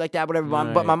about his feet like that, whatever.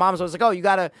 But Right. my mom's always like, oh, you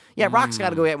gotta, Rock's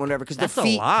gotta go get one, whatever, because the That's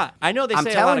feet. a lot. I know they I'm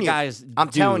say a telling lot of you. guys. I'm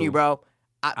telling do. you, bro.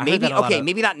 heard Maybe, that a lot okay, of-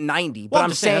 maybe not 90, but Well, I'm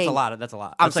just saying saying that's a lot. That's a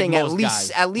lot. I'm That's like saying at most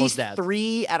least guys, most dads.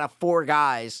 3 out of 4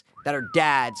 guys that are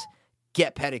dads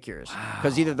get pedicures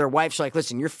because either their wife's like,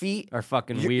 listen, your feet Are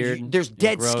fucking weird. There's You're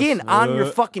dead gross. skin on your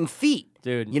Ugh. fucking feet,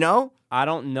 Dude. You know? I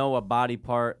don't know a body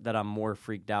part that I'm more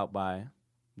freaked out by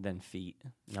than feet.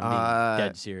 And I'm being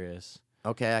dead serious.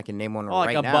 Okay, I can name one Oh, like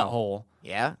right a now. butthole.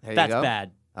 Yeah, there That's you go.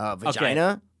 bad.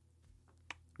 Vagina.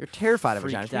 You're terrified of vaginas.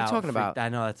 Freaked What are you out, talking about? I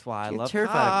know, that's why I You're love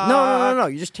terrified. No.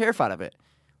 You're just terrified of it.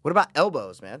 What about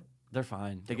elbows, man? They're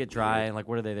fine. They get dry, and like,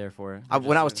 what are they there for?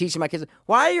 When I was teaching my kids,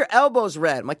 why are your elbows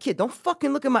red? My kid, don't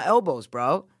fucking look at my elbows,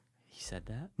 bro. He said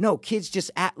that? No, kids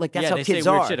just act like that's Yeah, how they say kids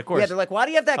weird are. shit, of course. Yeah, they're like, why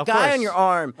do you have that Of guy course. on your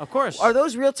arm? Of course. Are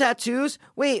those real tattoos?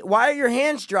 Wait, why are your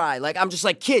hands dry? Like, I'm just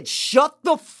like, kid, shut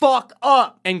the fuck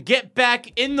up. And get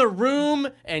back in the room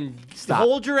and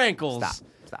hold your ankles.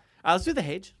 Stop. Let's do the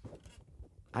Hage.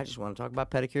 I just want to talk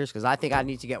about pedicures because I think I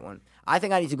need to get one. I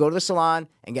think I need to go to the salon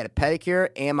and get a pedicure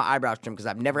and my eyebrows trimmed because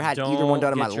I've never had either one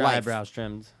done in my Get your life. eyebrows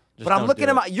trimmed. Just But I'm don't looking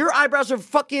do at it. your eyebrows are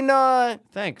fucking,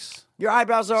 Thanks. your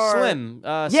eyebrows are Slim,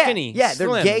 yeah, skinny. Yeah, they're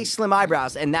slim. gay, slim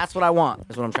eyebrows, and that's what I want.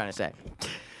 That's what I'm trying to say.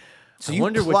 So I you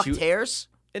wonder what plucked you- hairs?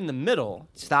 In the middle.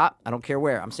 Stop. I don't care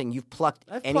where. I'm saying you've plucked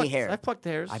any hair. I've plucked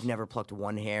hairs. I've never plucked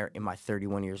one hair in my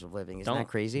 31 years of living. Isn't that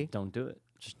crazy? Don't do it.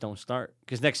 Just don't start.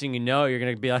 Because next thing you know, you're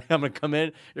going to be like, I'm going to come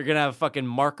in. You're going to have a fucking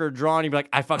marker drawn. You'll be like,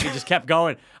 I fucking just kept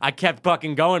going. I kept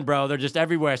fucking going, bro. They're just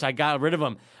everywhere. So I got rid of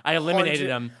them. I eliminated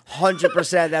them. 100%.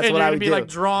 That's And what you're I gonna would be, do. like,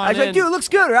 drawn I was like, in. dude, it looks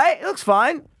good, right? It looks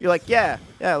fine. You're like, yeah,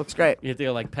 it looks great. You have to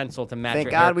go like pencil to match Thank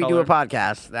your hair God we do a color.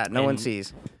 podcast that no one And-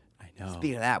 sees. I know.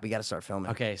 Speaking of that, we got to start filming.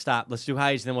 Okay, stop. Let's do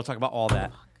hides, then we'll talk about all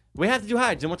that. We have to do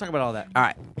hides, then we'll talk about all that. All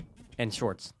right. And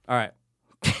shorts. All right.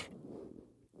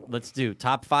 Let's do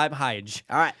top 5 hides.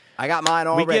 All right. I got mine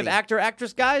We already. give actor,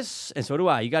 actress, guys, and so do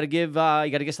I. You got to give. You got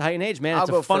to guess the height and age, man. I'll It's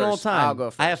a go fun first. old time. I'll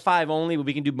go I have first. 5 only, but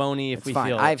we can do Boney if It's we fine.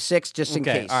 feel. I have 6 just in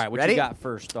Okay, case. all right. What Ready? you got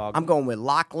first, dog? I'm going with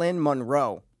Lachlan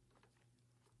Monroe.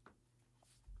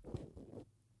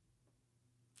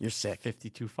 You're sick.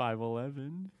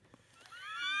 52.5'11".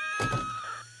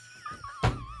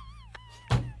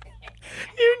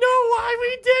 You know why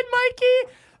we did, Mikey?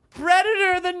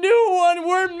 Predator, the new one.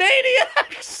 We're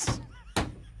maniacs.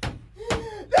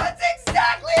 That's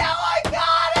exactly how I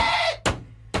got it!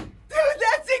 Dude,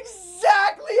 that's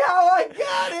exactly how I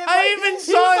got it! I even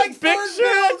saw his picture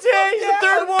that day. He's the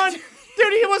third one.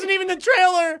 Dude, he wasn't even in the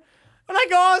trailer. And I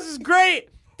go, oh, this is great.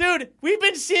 Dude, we've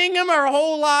been seeing him our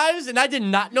whole lives, and I did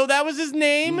not know that was his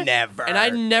name. Never. And I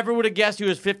never would have guessed he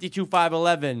was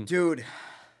 52.5'11". Dude,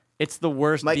 It's the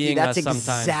worst Mikey, being that's us sometimes,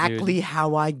 exactly dude.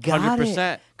 how I got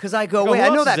 100%. it. Because I go, Go, wait, who I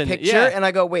know else is that in it? picture, Yeah. and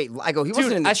I go, wait, he wasn't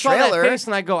Dude, in the I saw trailer. that face,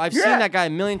 and I go, I've seen Yeah. that guy a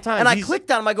million times. And I He's clicked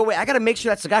on him. I go, wait, I got to make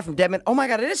sure that's the guy from Dead Man. Oh my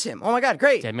God, it is him. Oh my God,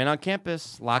 great. Dead Man on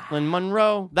Campus, Lachlan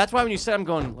Monroe. That's why when you said, I'm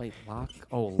going, wait,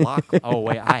 oh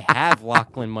wait, I have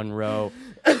Lachlan Monroe,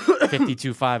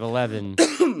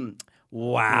 52.5'11".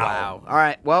 Wow. All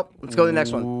right, well, let's go to the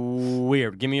next one.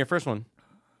 Weird. Give me your first one.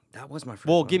 That was my first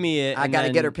Well, one. give me it. I and got to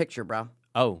then- get her picture, bro.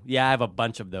 Oh, yeah, I have a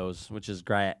bunch of those, which is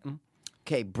great.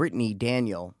 Okay, Brittany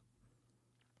Daniel.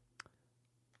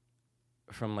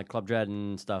 From like Club Dread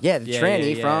and stuff. Yeah, the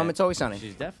tranny from It's Always Sunny.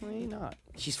 She's definitely not.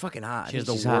 She's fucking hot. She has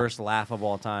the She's hot. worst laugh of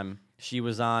all time. She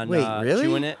was on Wait, really?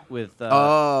 Chewing It with.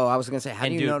 Oh, I was going to say, how do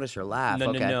and you dude, notice her laugh?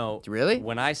 No, okay. no. Really?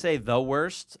 When I say the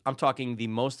worst, I'm talking the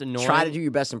most annoying. Try to do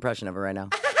your best impression of her right now.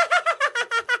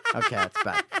 Okay, that's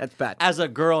bad. That's bad. As a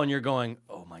girl, and you're going,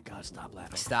 oh my God, stop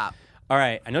laughing. Stop. All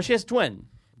right, I know she has a twin.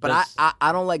 But Does-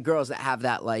 I don't like girls that have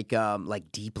that like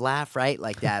deep laugh, right?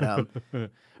 Like that or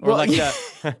well, like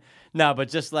the, no, but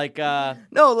just like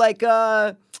no, like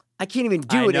I can't even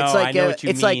do I it. know, It's like I know what you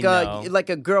it's mean, like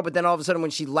a girl, but then all of a sudden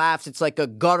when she laughs, it's like a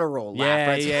guttural laugh. yeah,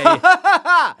 Right?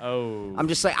 yeah. Oh, I'm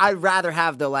just like I'd rather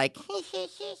have the like.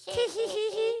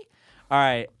 all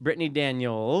right, Brittany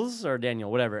Daniels or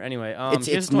Daniel, whatever. Anyway, she has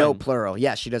It's a twin. no plural.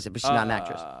 Yeah, she does it, but she's not an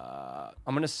actress.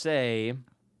 I'm gonna say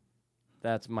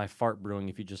that's my fart brewing.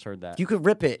 If you just heard that, You could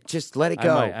rip it. Just let it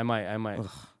go. I might.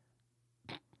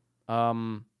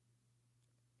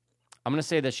 I'm gonna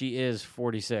say that she is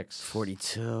 46.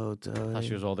 42. I thought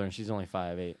she was older, and she's only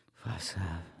 5'8".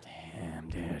 Damn,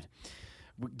 dude.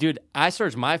 Dude, I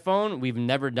searched my phone. We've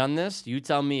never done this. You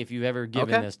tell me if you've ever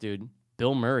given Okay. this, dude.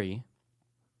 Bill Murray.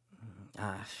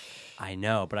 Ah, I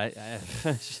know, but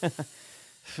it's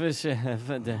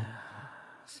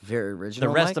very original.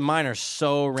 the rest Mike. of mine are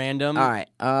so random. All right.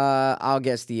 I'll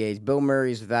guess the age. Bill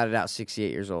Murray's without a doubt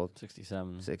 68 years old.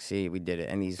 67. 60. We did it,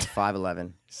 and he's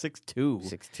 5'11". 6'2".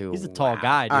 6'2". He's a tall Wow.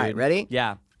 guy, dude. All right, ready?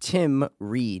 Yeah. Tim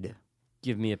Reed.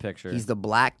 Give me a picture. He's the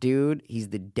black dude. He's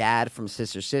the dad from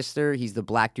Sister Sister. He's the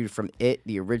black dude from It,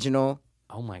 the original.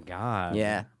 Oh, my God.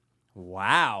 Yeah.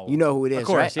 Wow. You know who it is, Of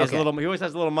course. right? He, has Okay. he always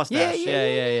has a little mustache.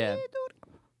 Yeah.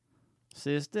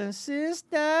 Sister,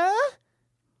 sister.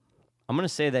 I'm going to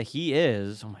say that he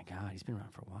is. Oh, my God. He's been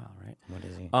around for a while, right? What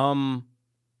is he?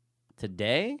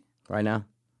 Today, Right now?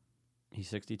 he's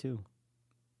 62.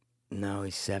 No,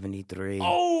 he's 73.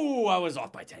 Oh, I was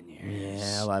off by 10 years.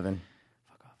 Yeah, 11.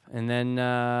 Fuck off. And then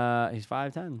he's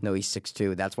 5'10". No, he's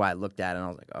 6'2". That's why I looked at it and I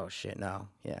was like, oh, shit, no.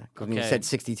 Yeah. Because when you said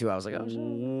 62, I was like, oh, shit.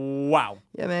 Wow.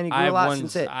 Yeah, man, he grew a lot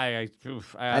since it. I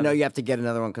know you have to get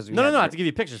another one because we No, I have to give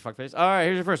you pictures, fuckface. All right,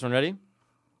 here's your first one. Ready?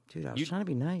 Dude, I was trying to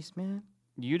be nice, man.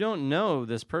 You don't know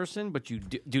this person, but you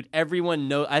do. Dude, everyone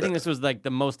knows. I think this was like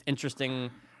the most interesting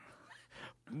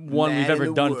one we've ever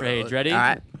done for Age. Ready? All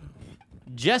right.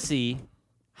 Jesse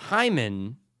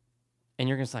Hyman. And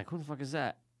you're going to say, who the fuck is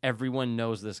that? Everyone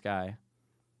knows this guy.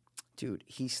 Dude,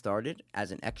 he started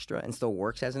as an extra and still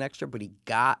works as an extra, but he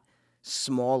got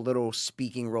small little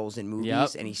speaking roles in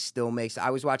movies, and he still makes. I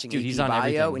was watching Dude, AP he's on Bio,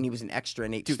 everything. and he was an extra,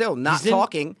 and Dude, still not he's in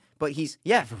talking, but he's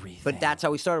everything. But that's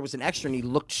how he started. Was an extra, and he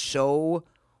looked so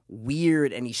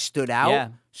weird, and he stood out. Yeah.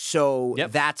 So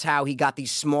that's how he got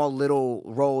these small little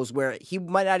roles where he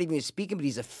might not even be speaking, but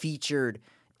he's a featured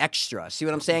extra. See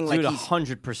what I'm saying? Dude, like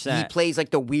 100%. He plays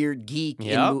like the weird geek.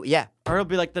 Yep. Yeah. Or he'll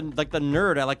be like the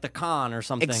nerd at like the con or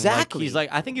something. Exactly. Like, he's like,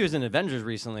 I think he was in Avengers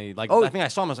recently. Like, Oh. I think I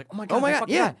saw him. I was like, oh my god, that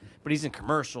fucking guy. But he's in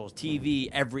commercials,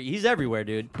 TV, he's everywhere,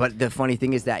 dude. But the funny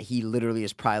thing is that he literally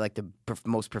is probably like the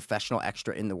most professional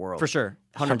extra in the world. For sure,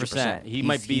 100%. He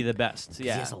might be the best.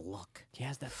 Yeah, He has a look. He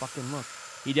has that fucking look.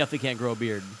 He definitely can't grow a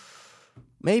beard.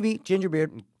 Maybe ginger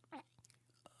beard.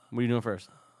 What are you doing first?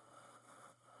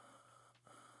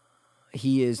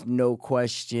 He is no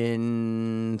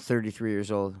question 33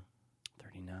 years old.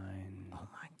 39. Oh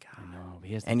my god! I know.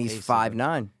 He has the And he's face of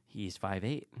 5'9". He's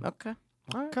 5'8". Okay.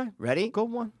 All right. Okay. Ready? Good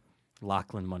one.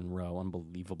 Lachlan Monroe,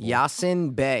 unbelievable.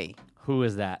 Yasin Bey, Who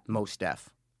is that? Mos Def.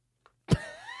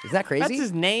 Isn't that crazy? That's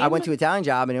his name? I went to Italian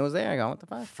job and it was there. I go, what the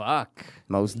fuck? Fuck.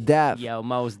 Mos Def. Yo,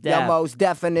 Mos Def. Yeah, most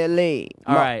definitely.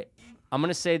 All right. I'm going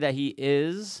to say that he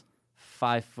is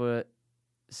 5'7".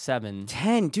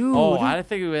 10, dude. Oh, I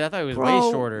thought he was Bro,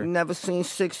 way shorter. Never seen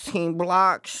 16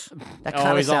 blocks. That Oh, kind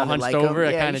of he's all sounded hunched like over? him.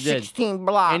 It Yeah, kinda did. 16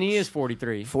 blocks. And he is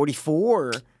 43.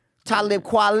 44. Talib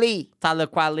Kweli.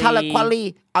 Talib Kweli. Talib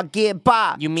Kweli. I get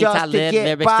by. You mean just to Talib? get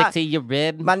Very by. stick to your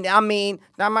rib? I mean,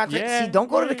 Yeah. see, don't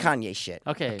go to the Kanye shit.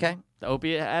 Okay. Okay. The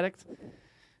opiate addict?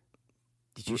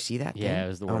 Did you see that? Yeah, thing? it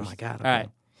was the Oh worst. my god. All right.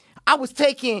 I was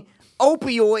taking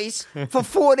opioids for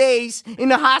 4 days in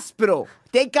the hospital.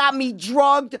 They got me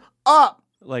drugged up.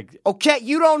 Like, Okay,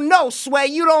 you don't know, Sway.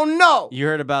 You don't know. you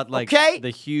heard about, like, Okay. the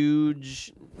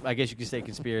huge, I guess you could say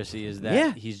conspiracy is that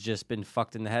Yeah. he's just been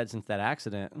fucked in the head since that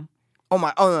accident. Oh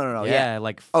my! Oh no! Yeah.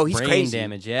 Like, Oh, he's brain crazy.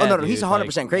 damage. Yeah. Oh no! dude, He's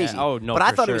 100% like, crazy. yeah. Oh no! But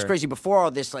I for thought it was sure. crazy before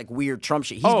all this like weird Trump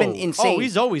shit. He's Oh, been insane. oh,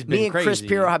 he's always been Me and Chris crazy.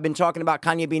 Piro have been talking about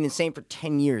Kanye being insane for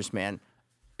 10 years, man.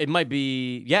 It might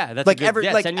be, yeah. That's Like a good,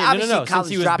 yeah, like 10 years. obviously no, College since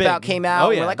he was Dropout big. came out. Oh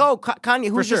And yeah. we're like, oh, Kanye,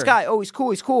 who's this sure. guy? Oh, he's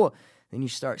cool. Then you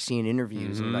start seeing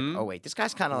interviews and you're like, oh wait, this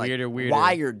guy's kind of like Weirder.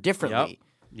 wired differently.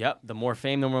 Yep. The more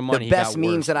fame, the more money. The best he got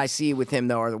memes worse. that I see with him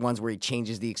though are the ones where he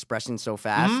changes the expression so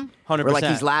fast. 100%. Where like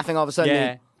he's laughing all of a sudden. Yeah,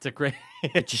 And it's a great.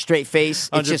 it's a straight face.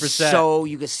 It's just 100%. so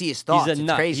you can see his thoughts. He's a it's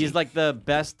nut. crazy. He's like the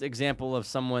best example of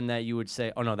someone that you would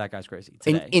say, "Oh no, that guy's crazy."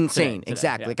 Today. Insane, Today,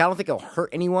 exactly. yeah. Like I don't think he'll hurt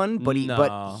anyone, but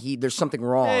No. there's something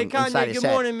wrong Hey inside Kanye, his good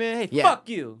head. morning, man. Hey, Yeah. fuck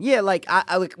you. Yeah, like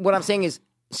I like what I'm saying is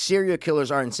serial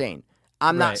killers are insane.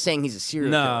 I'm not Right. saying he's a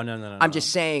serial No, killer. no. I'm just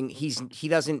saying he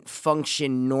doesn't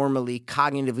function normally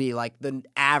cognitively like the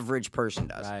average person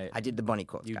does. Right. I did the bunny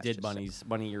quotes. You guys, did just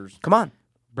bunny ears. Come on.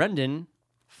 Brendan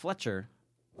Fletcher.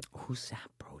 Who's that,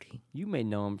 Brody? You may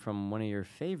know him from one of your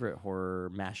favorite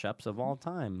horror mashups of all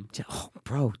time. Oh,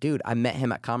 bro, dude, I met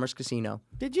him at Commerce Casino.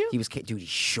 Did you? He was dude, he's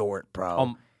short,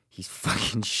 bro. He's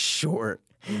fucking short.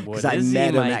 What Because I is he,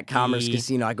 met him at Commerce Mikey?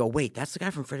 Casino. I go, wait, that's the guy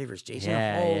from Freddy vs. Jason.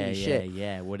 Holy shit.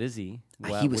 Yeah. What is he?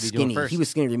 He was skinny. He was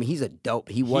skinny to me. He's a dope.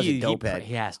 He was a dope head.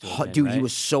 He has to. Oh, have been, dude, he right?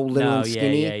 was so little No, and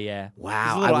skinny. Yeah. Wow,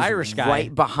 He's a little I was Irish guy.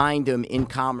 right behind him in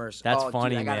Commerce. That's oh,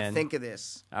 funny, dude, I gotta man. think of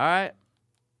this. All right.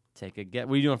 Take a get.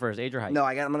 What are you doing first? Age or height? No,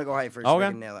 I'm gonna go height first. Okay. So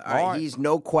I can nail it. All right, All right. he's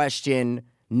no question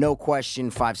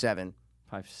 5'7".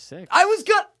 5'6". I was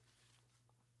good.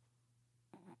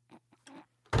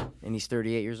 And he's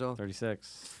 38 years old.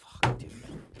 36. Fuck, dude.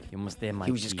 You must stay my.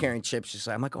 He was just carrying chips. Just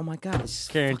like, I'm like, oh my god, this is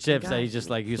carrying fucking chips guy. that he's just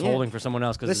like he was Yeah. holding for someone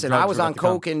else. Because Listen, I was on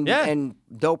coke and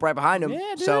dope right behind him. Yeah,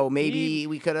 dude. So maybe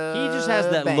we could have. He just has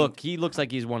that look. He looks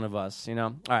like he's one of us. You know.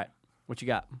 All right. What you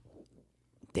got?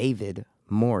 David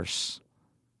Morse,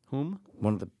 Whom?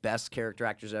 one of the best character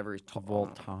actors ever. He's tall. Of all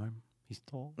time. He's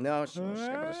tall. No,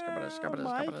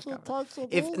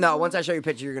 if no, once I show you a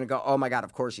picture, you're gonna go, oh my god,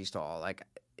 of course he's tall. Like,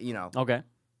 you know, Okay.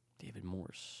 David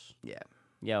Morse. Yeah.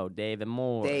 Yo, David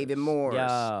Morse. David Morse.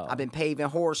 Yo. I've been paving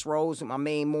horse roads with my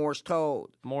main Morse code.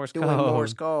 Morse Doing code.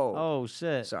 Morse code. Oh,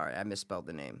 shit. Sorry, I misspelled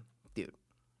the name. Dude.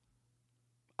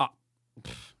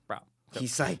 Bro.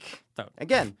 He's like, So-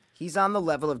 again, he's on the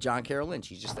level of John Carroll Lynch.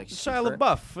 He's just like Shia super-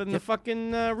 LaBeouf in the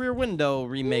fucking Rear Window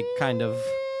remake, kind of.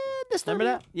 Remember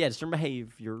that? Yeah, Disturbed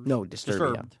Behavior. No,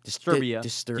 Disturbia. Disturbia.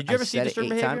 Did you ever see Disturbed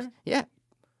Behavior? Yeah.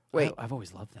 Wait, I've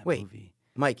always loved that Wait. movie.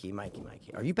 Mikey.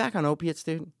 Are you back on opiates,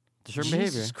 dude? Disturbed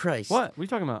Jesus Behavior. Christ. What? What are you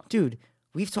talking about? Dude,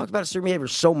 we've talked about Disturbed Behavior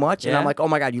so much, and Yeah? I'm like, oh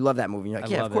my God, you love that movie. And you're like,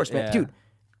 I yeah, love of course, it, man. yeah. Dude,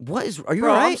 are you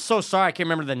Bro, all I'm right? so sorry. I can't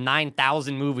remember the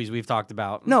 9,000 movies we've talked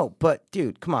about. No, but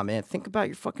dude, come on, man. Think about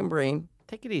your fucking brain.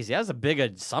 Take it easy. That was a big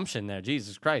assumption there.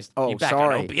 Jesus Christ. Oh, you back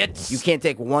sorry. on opiates? You can't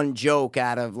take one joke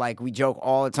out of, like, we joke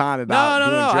all the time about No,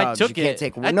 doing I drugs. took you can't it.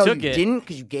 take I No, took you it. didn't,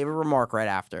 because you gave a remark right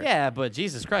after. Yeah, but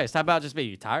Jesus Christ. How about just be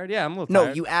you tired? Yeah, I'm a little No,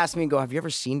 tired. you asked me and go, have you ever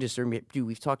seen Disturbed Behavior? Dude,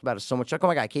 we've talked about it so much. Like, oh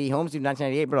my God, Katie Holmes, dude,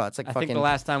 1998, bro. It's like I fucking. think the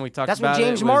last time we talked That's about when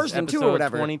James it was Marsden, too, or episode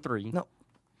whatever. 23. No.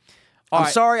 All I'm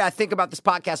right. sorry, I think about this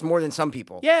podcast more than some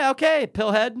people. Yeah, okay,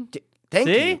 Pillhead. Thank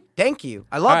See? you. Thank you.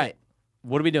 I love All right. it.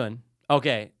 What are we doing?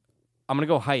 Okay, I'm going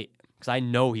to go height because I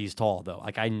know he's tall, though.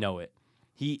 Like, I know it.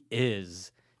 He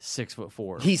is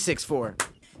 6'4". He's 6'4".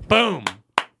 Boom.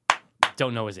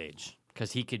 Don't know his age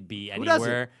because he could be Who doesn't?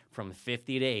 anywhere from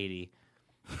 50 to 80.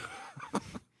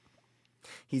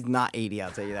 He's not 80,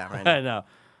 I'll tell you that right now. I know.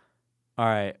 All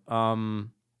right. Oh my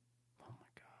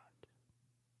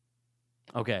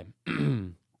god. Okay.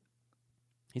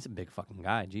 He's a big fucking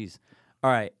guy. Jeez.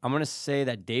 All right. I'm gonna say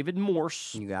that David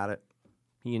Morse. You got it.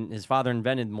 His father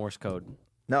invented Morse code.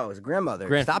 No, it was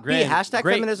grandmother. Stop being hashtag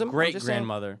great, feminism. I'm Great just saying.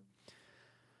 grandmother.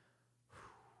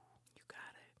 You got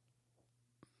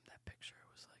That picture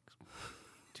was like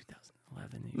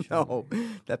 2011. You it. showed me. No,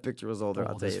 that picture was older.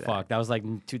 I'll Old tell as you fuck. That was like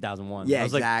 2001. Yeah, That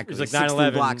was like, exactly. It was 16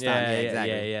 like 9/11. blocks time. Yeah, Yeah,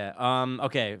 exactly. yeah.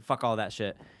 Okay, fuck all that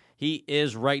shit. He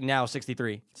is right now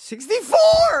 63.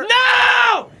 64!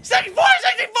 No! 64!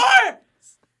 64!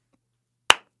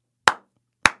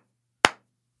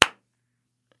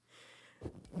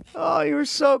 Oh, you were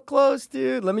so close,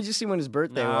 dude. Let me just see when his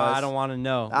birthday No, was. I don't want to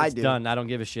know. I It's do. done. I don't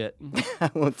give a shit. I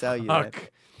won't tell you that.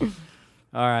 Fuck.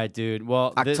 All right, dude.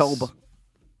 Well, this- October.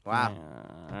 Wow.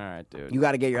 All right, dude. You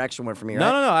got to get your extra one for me, right?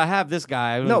 No. I have this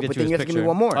guy. I'm No, gonna get but you then his you have to give me picture.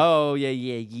 one more. Oh,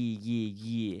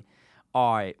 yeah.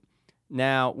 All right.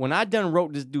 Now, when I done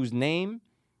wrote this dude's name,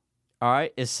 all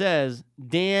right, it says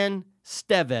Dan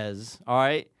Stevez, all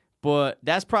right? But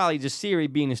that's probably just Siri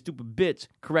being a stupid bitch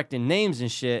correcting names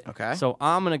and shit. Okay. So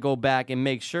I'm going to go back and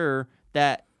make sure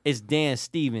that it's Dan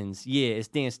Stevens. Yeah, it's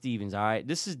Dan Stevens, all right?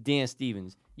 This is Dan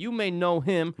Stevens. You may know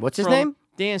him. What's his from name?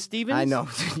 Dan Stevens. I know.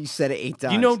 You said it 8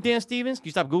 times. You know Dan Stevens? Can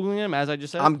you stop Googling him as I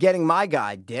just said? I'm getting my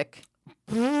guy, Dick.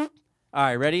 All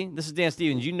right, ready? This is Dan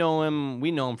Stevens. You know him.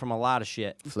 We know him from a lot of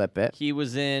shit. Flip it. He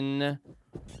was in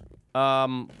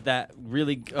that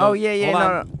really. Oh, yeah. hold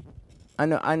on.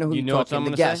 No. I know who You you're know what talking.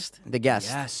 I'm The gonna say? guest. The guest.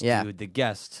 Yes, yeah. dude, the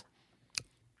guest.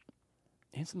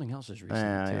 And something else is recent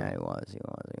too. Yeah, he was.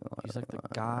 He's like the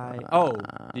guy. Oh,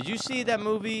 did you see that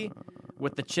movie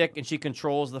with the chick and she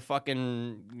controls the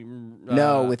fucking?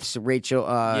 No, with Rachel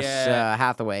yeah.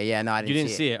 Hathaway. Yeah, no, I didn't you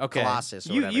didn't see it. Okay, Colossus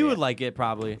or you whatever, you yeah. would like it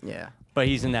probably. Yeah. But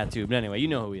he's in that too. But anyway, you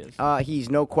know who he is. He's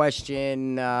no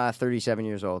question 37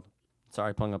 years old.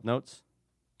 Sorry, pulling up notes.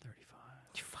 35.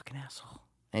 You fucking asshole.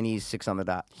 And he's 6 on the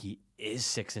dot. He is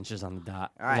 6 inches on the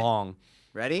dot. All right. Long.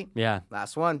 Ready? Yeah.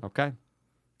 Last one. Okay.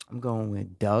 I'm going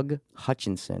with Doug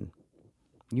Hutchinson.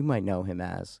 You might know him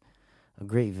as a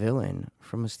great villain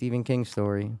from a Stephen King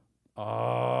story.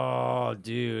 Oh,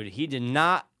 dude. He did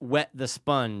not wet the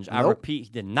sponge. I Nope. repeat, he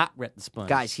did not wet the sponge.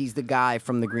 Guys, he's the guy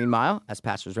from The Green Mile, as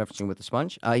Pastor was referencing with the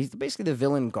sponge. He's basically the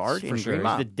villain guard for in sure. Green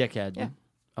Mile. He's the dickhead. Yeah.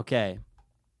 Okay.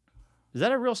 Is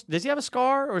that a real? Does he have a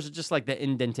scar, or is it just like the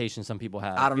indentation some people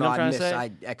have? I don't you know. what I I'm trying to say?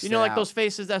 I X'd You know, it like out. those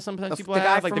faces that sometimes people the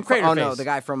guy have, like from the crater oh face. no, the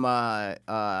guy from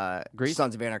Grease?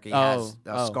 Sons of Anarchy Oh, has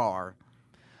a oh. scar.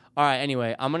 All right.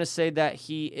 Anyway, I'm gonna say that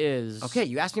he is. Okay,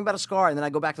 you asked me about a scar, and then I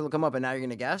go back to look him up, and now you're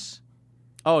gonna guess?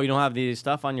 Oh, you don't have the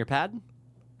stuff on your pad?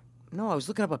 No, I was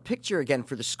looking up a picture again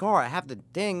for the scar. I have the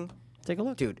thing. Take a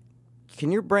look, Dude,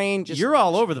 can your brain just... You're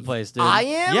all over the place, dude. I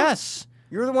am? Yes.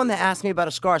 You're the one that asked me about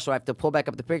a scar, so I have to pull back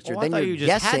up the picture. Well, then I thought you're you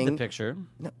just guessing... had the picture.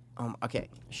 No, okay.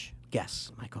 Shh.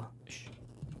 Guess, Michael. Shh.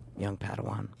 Young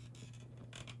Padawan.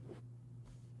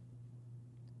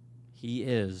 He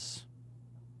is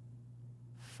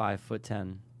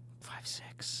 5'10".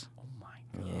 5'6". Oh my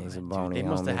god. Yeah, he's a dude, bony They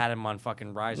must have homie. had him on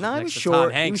fucking Rise. No, he next was to Tom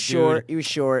short. Hanks, He was short. Dude. He was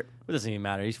short. It doesn't even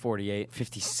matter. He's 48.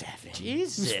 57.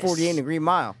 Jesus. He was 48 in the Green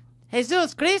Mile.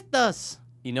 Jesus Christus.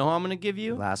 You know who I'm going to give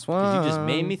you? Last 'Cause one. you just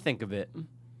made me think of it.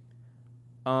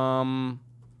 I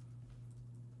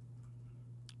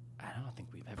don't think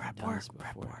we've ever done this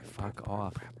before. Fuck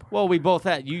off. Well, we both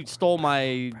had. You stole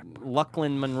my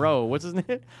Lachlan Monroe. What's his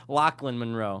name? Lachlan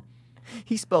Monroe.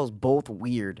 He spells both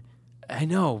weird. I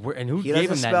know. And who He gave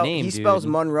doesn't him spell. that name, He dude? spells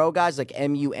Monroe, guys, like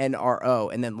Munro,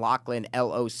 and then Lachlan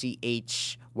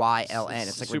Lochlyn.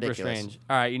 It's like super ridiculous. strange.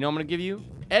 All right, you know what I'm going to give you?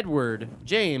 Edward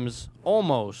James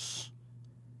Olmos.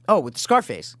 Oh, with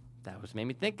Scarface. That was made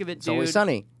me think of it, It's dude. Always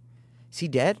Sunny. Is he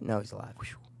dead? No, he's alive.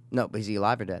 No, but is he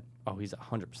alive or dead? Oh, he's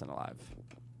 100% alive.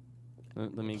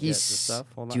 Let me get He's. the stuff.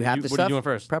 Hold on. Do you have the What stuff? are you doing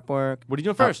first? Prep work. What are you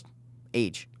doing first?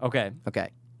 Age. Okay. Okay.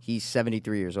 He's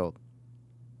 73 years old.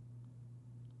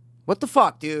 What the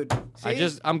fuck, dude? I'm Look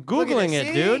at Googling it,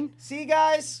 See? dude. See,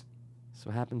 guys? That's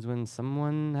what happens when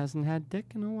someone hasn't had dick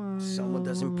in a while. Someone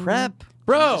doesn't prep.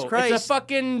 Bro, Jesus Christ. it's a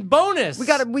fucking bonus.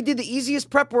 We did the easiest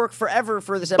prep work forever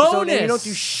for this episode, and you Bonus. don't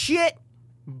do shit.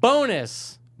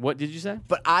 bonus. What did you say?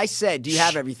 But I said, "Do you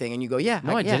have everything?" And you go, "Yeah."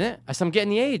 No, I yeah. didn't. I said I'm getting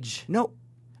the age. No.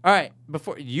 All right,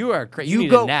 before you are crazy. You You need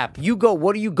go. a nap. You go.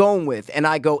 What are you going with? And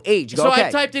I go age. You go, So okay.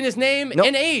 I typed in his name Nope.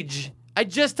 and age. I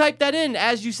just typed that in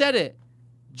as you said it.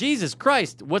 Jesus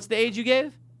Christ! What's the age you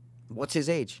gave? What's his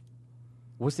age?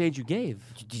 What's the age you gave?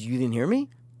 You didn't hear me?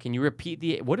 Can you repeat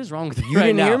the? What is wrong with you? You right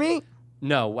didn't now? hear me?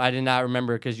 No, I did not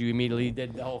remember because you immediately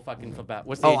did the whole fucking flip out.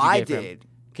 What's the age you I gave him? did.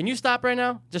 Can you stop right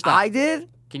now? Just stop. I did.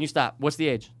 Can you stop? What's the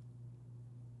age?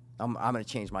 I'm gonna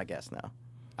change my guess now.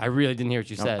 I really didn't hear what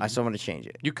you said. I still want to change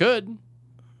it. You could.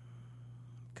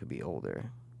 Could be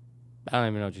older. I don't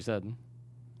even know what you said.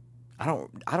 I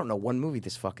don't know one movie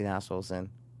this fucking asshole's in.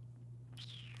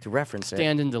 To reference it.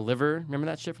 Stand and Deliver. Remember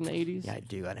that shit from the 80s? Yeah, I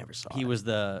do. I never saw He it. was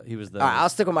the. All right, I'll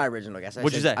stick with my original guess.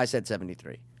 What'd you say? I said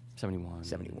 73. 71.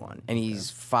 71. And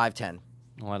he's 5'10".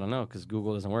 Well, I don't know because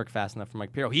Google doesn't work fast enough for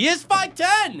Mike Pirro. He is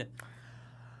 5'10".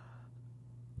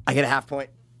 I get a half point.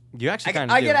 You actually kind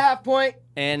of I do. get a half point.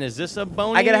 And is this a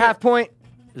bony? I get a half point.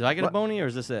 Do I get a What? bony or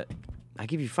is this it? I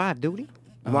give you 5, duty.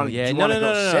 Oh, yeah. No,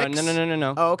 No. 6?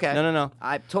 No. Oh, okay. No.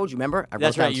 I told you, remember? I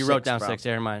That's wrote right. down You wrote 6, down bro. 6.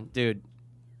 Never mind. Dude,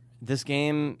 this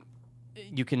game,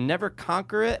 you can never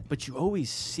conquer it, but you always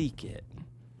seek it.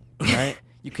 Right?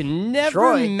 You can never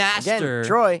Troy. master. Again,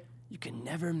 Troy. You can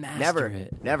never master Never.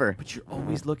 it. Never. But you're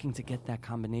always looking to get that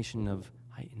combination of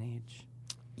height and age.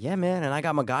 Yeah, man. And I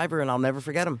got MacGyver, and I'll never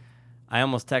forget him. I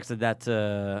almost texted that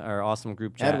to our awesome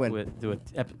group chat Edwin. with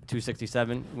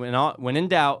 267. When in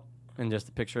doubt, and just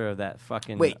a picture of that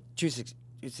fucking. Wait, 26.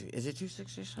 Is it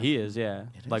 260? He is, yeah.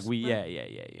 Like is? we, yeah.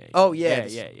 Oh, yeah,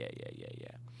 yeah, it's- yeah.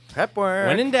 Prep work.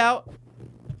 When in doubt,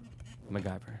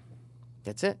 MacGyver.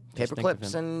 That's it. Just Paper think of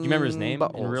clips him. and. Do you remember his name in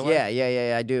buttholes. real life?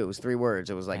 Yeah. I do. It was 3 words.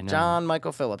 It was I like know. John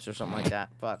Michael Phillips or something like that.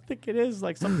 Fuck. I think it is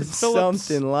like something Phillips.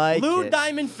 Something like Lou it.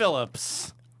 Diamond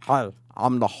Phillips. Hi,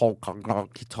 I'm the Hulk.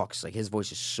 He talks like his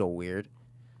voice is so weird.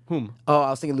 Whom? Oh,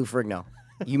 I was thinking Lou Ferrigno.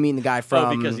 You mean the guy from?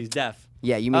 Oh, because he's deaf.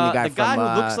 Yeah, you mean the guy from?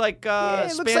 who looks like yeah,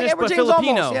 Spanish looks like Edward but James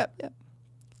Filipino. Olmos. Yeah.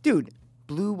 Dude,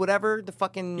 Blue, whatever the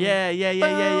fucking. Yeah.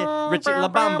 Richie La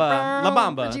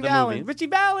Bamba, Richie the Valens. movie. Richie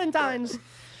Valentine's.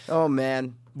 Oh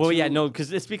man. Well, yeah, no,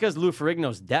 because it's because Lou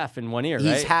Ferrigno's deaf in one ear,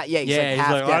 He's right? he's like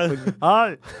half deaf.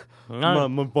 All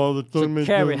My father told me.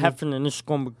 Carrie Heffernan, this is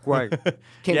going to be great.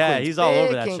 King Yeah, Queens. he's all over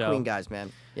Big that King show. Queen guys,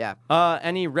 man. Yeah.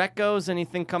 Any recos?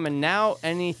 Anything coming out?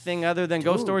 Anything other than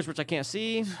Ghost Dude. Stories, which I can't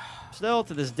see still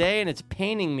to this day, and it's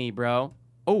paining me, bro.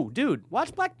 Oh, dude,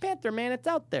 watch Black Panther, man. It's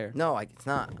out there. No, it's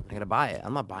not. I gotta buy it.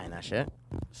 I'm not buying that shit.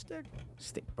 Stick.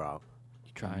 Bro.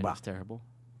 You tried. Bruh. It's terrible.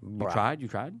 Bruh. You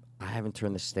tried? I haven't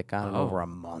turned the stick on in Oh. over a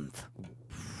month.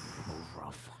 Over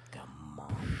a fucking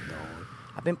month, dude.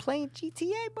 I've been playing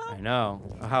GTA, bro. I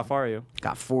know. How far are you?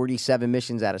 Got 47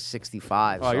 missions out of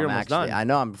 65. Oh, so you're I'm almost actually, done. I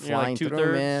know I'm You're flying like through,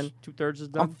 two-thirds. man. 2/3 is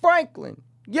I'm done. Franklin.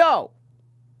 Yo,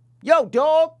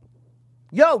 dog.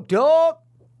 Yo, dog.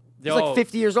 He's like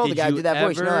 50 years old. The guy who did that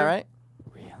voice. You know that, right?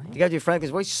 Really? The guy who did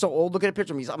Franklin's voice is so old. Look at a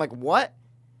picture of him. I'm like, what?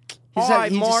 Hi,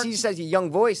 he Mark. just has a young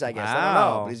voice, I guess. I don't know.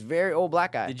 Wow. But he's a very old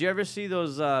black guy. Did you ever see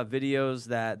those videos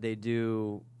that they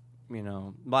do, a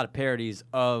lot of parodies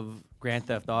of Grand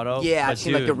Theft Auto? Yeah, But I've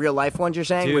seen like the dude, real life ones you're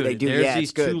saying Dude, where they do. there's Yeah, these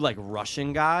it's good. two like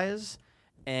Russian guys,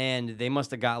 and they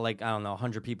must have got like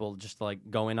 100 people just to, like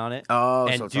go in on it. Oh,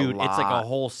 and so it's dude, a it's like a lot.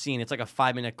 whole scene. It's like a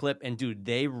 5-minute clip, and dude,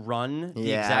 they run the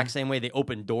Yeah. exact same way. They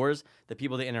open doors. The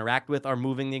people they interact with are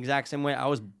moving the exact same way. I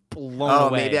was blown Oh,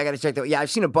 away. maybe I got to check that. Yeah,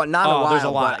 I've seen a bunch. Not in a while. There's a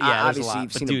lot. But Yeah, there's a obviously lot.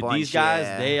 you've But seen dude, a bunch. these guys,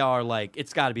 yeah. they are like,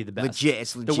 it's got to be the best. legit.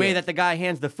 It's legit. The way that the guy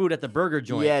hands the food at the burger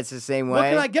joint. Yeah, it's the same way. What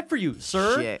can I get for you,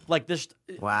 sir? Shit. Like this.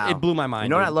 Wow, It blew my mind. You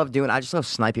know what I dude. love doing? I just love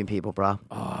sniping people, bro.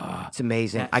 It's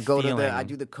amazing. that I go to feeling. I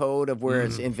do the code of where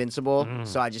it's invincible,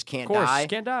 so I just can't Of course, die.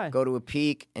 can't die. Go to a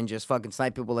peak and just fucking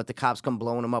snipe people. Let the cops come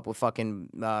blowing them up with fucking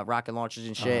rocket launchers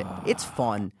and shit. It's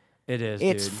fun. It is.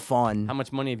 It's dude. fun. How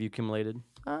much money have you accumulated?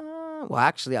 Well,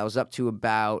 actually, I was up to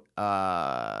about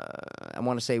I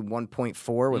want to say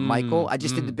 1.4 with Michael. I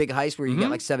just did the big heist where you get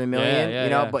like 7 million, Yeah, you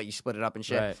know, yeah. but you split it up and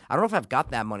shit. Right. I don't know if I've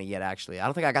got that money yet. Actually, I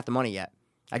don't think I got the money yet.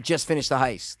 I just finished the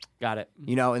heist, Got it.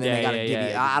 you know, and then Yeah, they got to yeah, give you.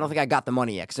 yeah. I don't think I got the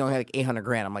money yet because they only had like 800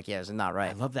 grand. I'm like, yeah, it's not right.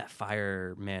 I love that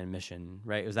fireman mission,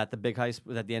 right? Was that the big heist?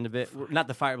 Was that the end of it? Not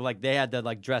the fire, but like they had to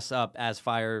like dress up as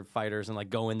firefighters and like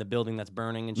go in the building that's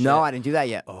burning and shit. No, I didn't do that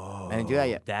yet. I didn't do that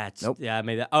yet. That's Nope. yeah,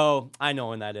 maybe that. Oh, I know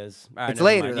when that is. All right, It's never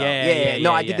later, mind. though. Yeah.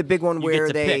 No, I did the big one you where get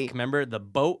to they- pick. Remember the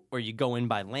boat, or you go in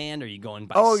by land, or you go in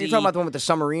by Oh, sea. you're talking about the one with the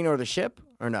submarine or the ship?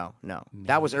 Or no?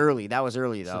 That was early. That was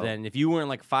early though. So then, if you weren't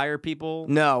like fire people,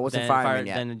 No, it wasn't then fireman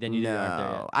yet. Then you aren't there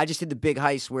no, yet. I just did the big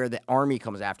heist where the army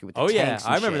comes after you with the Oh, yeah, tanks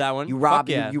and I remember shit. that one. You Fuck rob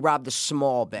yeah. you rob the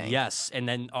small bank. Yes, and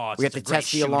then it's We have such to a great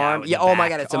test the shootout alarm. in Yeah, the oh my back.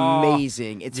 god, it's Oh,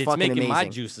 amazing. It's fucking making amazing. my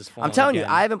juices flowing. I'm telling you, again.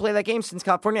 Mm-hmm. I haven't played that game since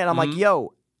California, and I'm like,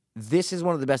 yo, this is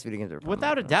one of the best video games ever.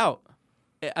 without a doubt.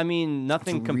 I mean,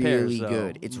 nothing It's compares. really though.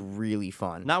 good. It's really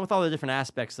fun. Not with all the different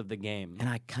aspects of the game. And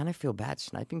I kind of feel bad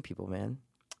sniping people, man.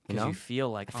 You Because know? you feel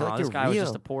like, I feel like this they're guy was just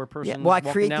real. a poor person. Yeah, well, I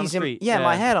walking create down these the street. in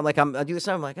my head. I'm like, I do this.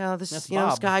 I'm like, oh, this That's is, this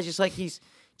Bob. guy's just like he's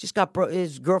just got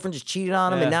his girlfriend just cheated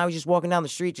on him, Yeah. and now he's just walking down the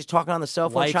street, just talking on the cell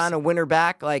phone, Life's trying to win her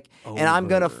back. Like, and I'm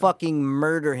gonna fucking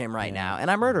murder him right now, and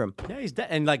I murder him. Yeah, he's dead.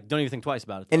 And like, don't even think twice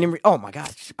about it. And then, oh my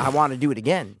god, I want to do it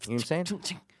again. You know what I'm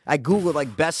saying? I googled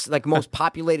like best, like most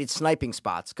populated sniping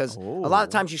spots because a lot of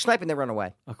times you snipe and they run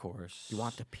away. Of course. You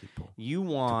want the people. You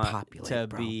want populate, to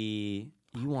bro. be.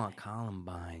 You want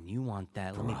Columbine. You want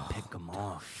that. Let me pick them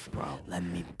off, bro. Let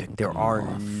me pick. There 'em are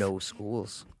off. no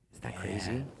schools. Isn't that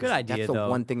crazy? Good idea, That's the though.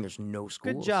 one thing. There's no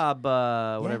schools. Good job.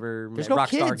 Whatever. There's no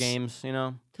Rockstar kids. Games. You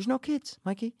know. There's no kids,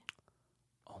 Mikey.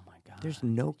 Oh my god. There's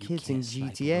no You kids in can't snipe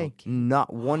a GTA. little kid.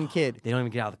 Not one kid. They don't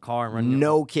even get out of the car and run.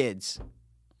 No kids.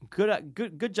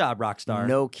 Good job, Rockstar.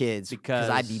 No kids. Because-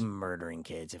 I'd be murdering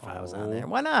kids if I was on there. Oh,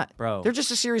 Why not? bro. They're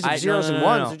just a series of I- no, zeros no, and no,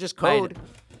 ones. no. They're just code.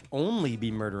 I'd only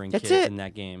be murdering That's kids it. in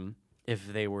that game if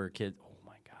they were kids. Oh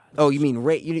my god. Oh, you mean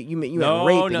rape? You meant No,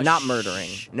 raping, no, not shh. murdering.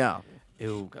 No.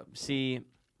 Ew. See,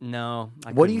 no.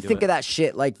 What do you think of that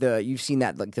shit? Like you've seen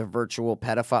that, like the virtual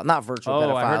pedophile, not virtual Oh,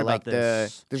 pedophile, I heard like about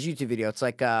this. there's YouTube video. It's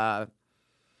like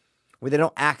where they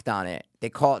don't act on it. They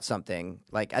call it something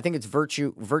like I think it's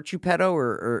virtue pedo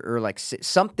or like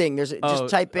something. There's Oh, just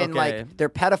type in okay. like they're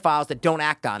pedophiles that don't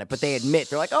act on it, but they admit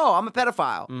they're like, oh, I'm a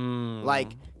pedophile. Like,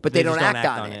 but they, just don't act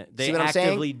on it. They See what I'm saying?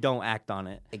 actively don't act on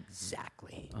it.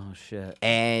 Exactly. Oh shit.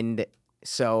 And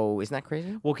so isn't that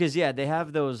crazy? Well, because yeah, they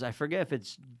have those. I forget if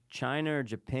it's China or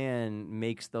Japan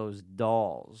makes those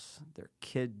dolls. They're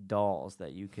kid dolls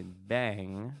that you can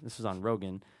bang. This was on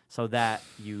Rogan, so that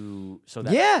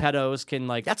Yeah. pedos can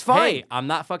like. That's fine. Hey, I'm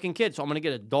not fucking kid, so I'm gonna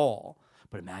get a doll.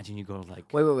 But imagine you go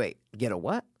like Wait. Get a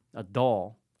what? a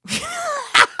doll.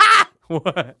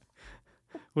 What?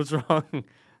 What's wrong?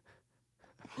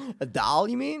 A doll?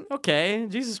 You mean? Okay,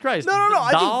 Jesus Christ. No.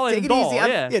 I Doll think and take it doll. easy.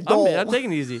 Yeah, doll. I'm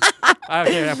taking it easy.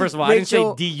 Okay, first of all, I didn't say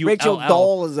Rachel- D-U-L-L. Rachel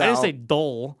Dolezal. I didn't say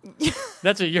doll.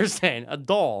 That's what you're saying. A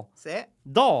doll. Say it.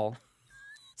 Doll.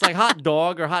 It's like hot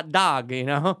dog or hot dog, you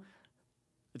know?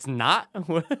 It's not?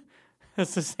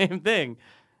 That's the same thing.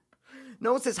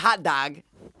 No, it says hot dog.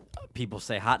 People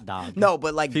say hot dog. No,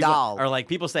 but like People, doll. Or like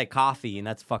people say coffee, and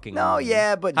that's fucking No, wrong.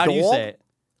 yeah, but How do you doll? say it?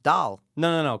 Doll.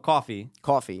 No, coffee.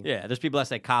 Coffee. Yeah, there's people that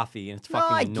say coffee, and it's No,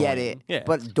 fucking I annoying. get it. Yeah.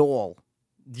 But doll.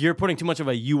 You're putting too much of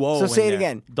a UO So in say it there.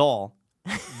 again. Doll.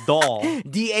 Doll.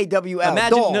 D-A-W-L.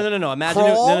 Imagine doll. no. Imagine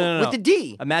Crawl no. with the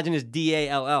D. Imagine it's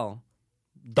D-A-L-L.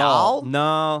 Doll?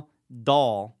 No,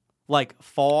 doll. Like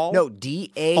fall. No,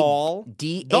 D-A. Fall.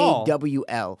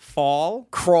 D-A-W-L. Fall.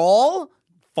 Crawl?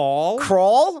 Fall.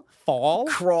 Crawl? Fall.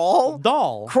 Crawl?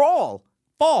 Doll. Crawl.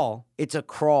 Fall. It's a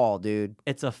crawl, dude.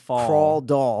 It's a fall. Crawl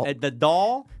doll. The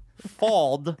doll.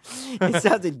 Falled. It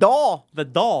sounds like doll. The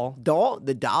doll. Doll?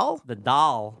 The doll? The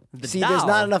doll. The See, doll. there's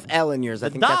not enough L in yours. I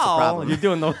The think that's the doll. problem. You're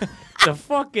doing the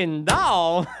fucking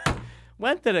doll.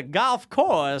 Went to the golf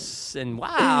course and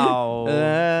wow, he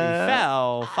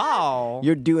fell, foul.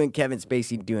 You're doing Kevin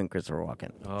Spacey doing Christopher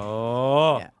Walken.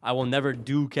 Oh, Yeah. I will never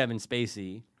do Kevin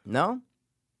Spacey. No?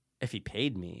 If he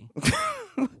paid me,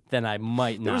 then I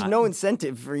might not. There was no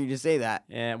incentive for you to say that.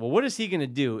 Yeah. Well, what is he gonna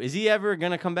do? Is he ever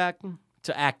gonna come back?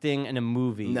 to acting in a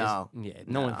movie. No.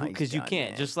 No one, he's because you done, can't.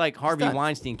 man. Just like Harvey done.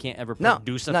 Weinstein can't ever No,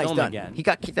 produce a he's film done. again. He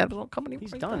got kicked out of his own company.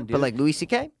 He's He's done, dude. But like Louis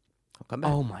C.K., he'll come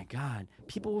back. Oh my God,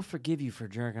 people will forgive you for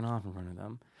jerking off in front of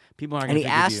them. People aren't. and gonna he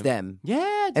forgive asked you. them. Yeah,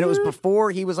 dude. And it was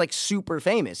before he was like super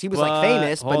famous. He was But like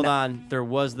famous, but hold no- on, there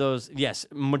was those. Yes,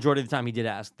 majority of the time he did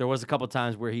ask. There was a couple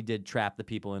times where he did trap the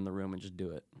people in the room and just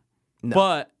do it. No.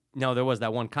 But no, there was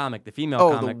that one comic, the female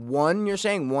Oh, comic. the one you're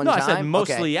saying one No, I time? said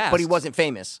mostly okay. asked. But he wasn't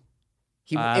famous.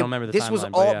 I don't remember the This was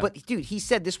timeline, but all, yeah. but dude, he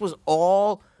said this was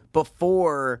all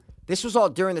before. This was all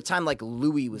during the time like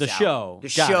Louis was The out. show. The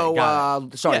Got it, show. got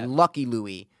it. Sorry, Yeah. Lucky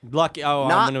Louie. Lucky. Oh,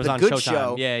 Not when it was the on Good Showtime.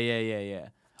 Show. Yeah.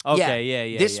 Okay,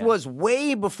 yeah. This yeah. was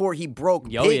way before he broke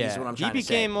Oh, big. yeah. Is what I'm he trying to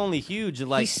say. became only huge at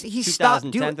like he stopped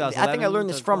 2010, doing. I think I 2011, learned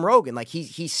this from Rogan. Like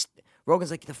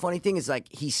Rogan's like the funny thing is like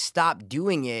he stopped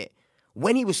doing it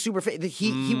when he was super famous.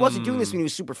 He wasn't doing this when he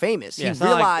was super famous. Yeah, he it's not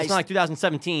like- realized it's not like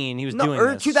 2017. He was no, doing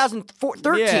or this.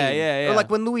 2013. Yeah. Or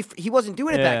like when Louis, he wasn't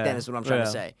doing it back Yeah, then. Is what I'm trying to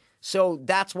yeah. say. So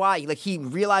that's why like he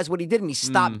realized what he did and he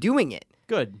stopped doing it.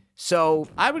 Good. So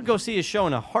I would go see his show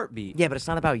in a heartbeat. yeah, but it's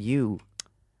not about you.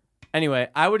 Anyway,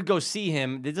 I would go see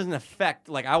him. It doesn't affect,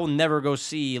 like, I will never go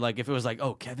see, like, if it was like,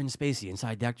 oh, Kevin Spacey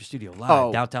inside the Actor Studio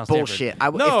live, downtown Stanford. bullshit. No.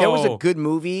 If there was a good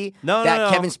movie No, that no.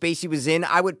 Kevin Spacey was in,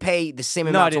 I would pay the same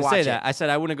No, amount I didn't to watch say it. that. I said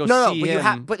I wouldn't go No, see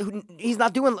but him. he's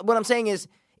not doing. What I'm saying is,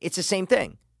 it's the same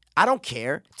thing. I don't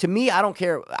care. To me, I don't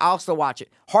care. I'll still watch it.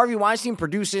 Harvey Weinstein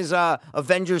produces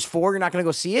Avengers 4. You're not going to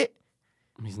go see it?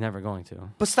 He's never going to.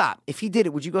 But stop. If he did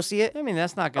it, would you go see it? I mean,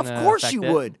 that's not going to Of course you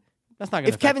would. That's not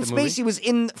going to If Kevin Spacey was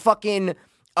in fucking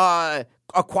A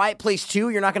Quiet Place 2,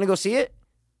 you're not going to go see it?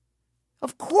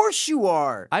 Of course you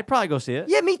are. I'd probably go see it.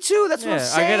 Yeah, me too. That's what I'm I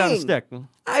saying. get on a stick.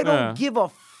 I don't give a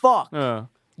fuck. Yeah.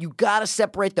 You got to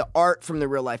separate the art from the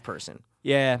real life person.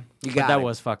 Yeah, You but got that it.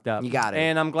 was fucked up. You got it.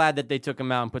 And I'm glad that they took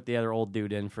him out and put the other old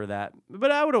dude in for that.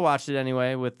 But I would have watched it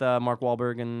anyway with Mark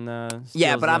Wahlberg and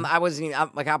Yeah, Steele's but in. I wasn't even, I'll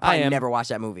probably am. never watch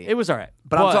that movie. It was all right.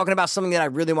 But I'm talking about something that I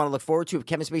really want to look forward to. If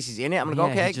Kevin Spacey's in it, I'm going to go,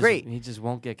 okay, great. He just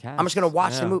won't get cast. I'm just going to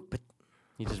watch the movie. But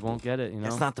He just won't get it, you know?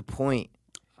 that's not the point.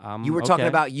 You were talking okay.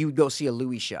 about you'd go see a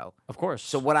Louis show. Of course.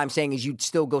 So what I'm saying is you'd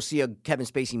still go see a Kevin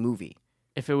Spacey movie.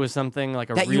 if it was something like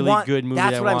a That you really want, good movie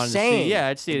that's that what I I'm wanted saying. to see, yeah,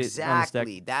 I'd see it on the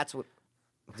Exactly. stick. That's what...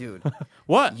 Dude.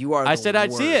 What? You are I the said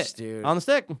I'd see worst, it dude. on the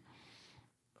stick. Oh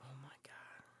my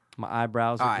god. My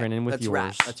eyebrows All are right, grinning with let's yours.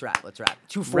 wrap. Let's wrap.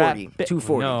 240.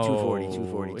 240. No, 240.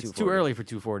 240. It's too early for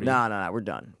 240. No. We're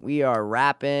done. We are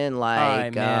rapping like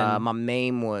right, man. my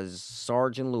name was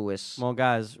Sergeant Lewis. Well,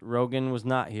 guys, Rogan was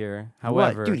not here. What?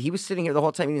 However, Dude, he was sitting here the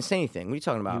whole time. He didn't say anything. What are you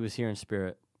talking about? he was here in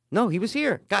spirit. No, he was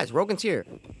here. Guys, Rogan's here.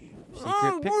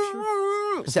 Secret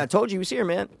picture. See, I told you he was here,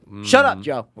 man. Shut up,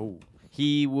 Joe. Oh,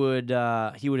 he would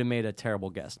have made a terrible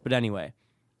guest. But anyway,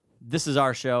 this is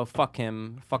our show. Fuck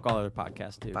him. Fuck all other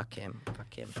podcasts, dude. Fuck him.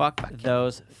 Fuck him. Fuck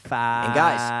those fat And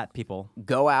guys, people.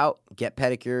 Go out, get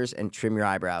pedicures, and trim your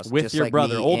eyebrows. With just your like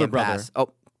brother, me older and brother. Bass. Oh,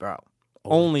 bro.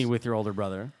 Only with your older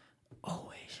brother.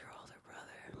 Always your older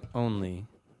brother. Only.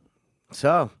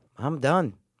 So, I'm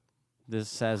done.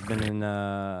 This has been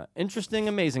an interesting,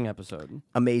 amazing episode.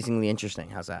 Amazingly interesting.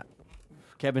 How's that?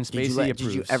 Kevin Spacey approves.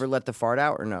 Did you ever let the fart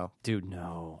out or no? Dude,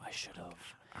 no. I should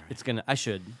have. I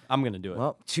should. I'm gonna do it.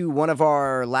 Well, to one of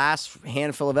our last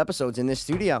handful of episodes in this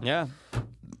studio. Yeah.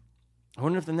 I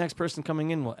wonder if the next person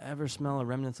coming in will ever smell a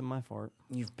remnants of my fart.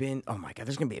 You've been. Oh my God,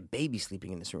 there's gonna be a baby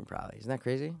sleeping in this room. Probably. Isn't that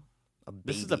crazy? A baby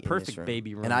This is a in perfect room.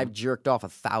 baby room. And I've jerked off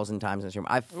 1,000 times in this room.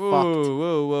 I've fucked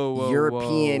Whoa,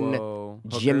 European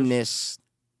Hookers? gymnasts.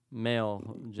 Male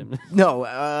gymnast. No,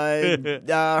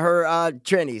 her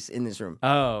trannies in this room.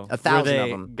 Oh. 1,000 were they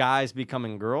of 'em. Guys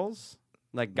becoming girls?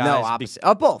 Like guys. No, opposite.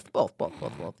 Both.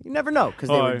 You never know because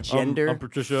they Hi, were I'm gender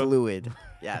Patricia. fluid.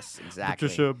 Yes,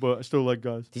 exactly. but I still like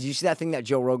guys. Did you see that thing that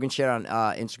Joe Rogan shared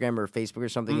on Instagram or Facebook or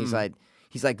something?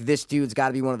 He's like, this dude's got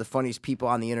to be one of the funniest people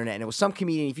on the internet. And it was some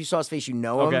comedian. If you saw his face, you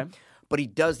know him. Okay. But he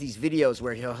does these videos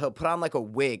where he'll put on like a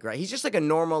wig, right? He's just like a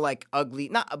normal, like ugly,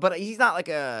 but he's not like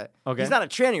a, Okay. he's not a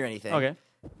tranny or anything. Okay.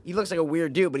 He looks like a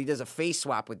weird dude, but he does a face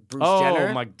swap with Bruce Oh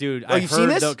Jenner. my dude! Oh, I you've heard seen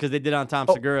this? because they did it on Tom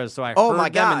Segura's, so I Oh heard my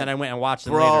them God. and then I went and watched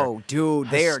them Bro, later. dude,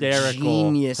 they are Hysterical.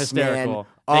 genius, Hysterical. man.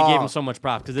 They gave Oh. him so much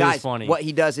props because it Guys, is funny. what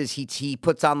he does is he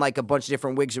puts on like a bunch of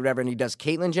different wigs or whatever, and he does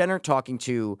Caitlyn Jenner talking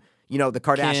to, you know, the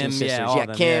Kardashian Kim, sisters. yeah, all of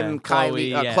them, Kim, yeah.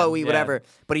 Kylie, Khloe, Chloe, yeah. whatever.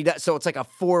 But he does, so it's like a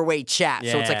 4-way chat.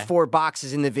 So it's like Yeah. 4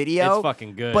 boxes in the video. It's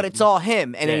fucking good. But it's all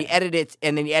him, and then he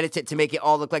Yeah. edits it to make it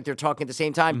all look like they're talking at the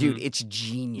same time. Dude, it's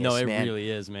genius. No, it man. really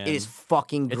is, man. It is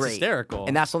fucking It's great. hysterical.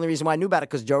 And that's the only reason why I knew about it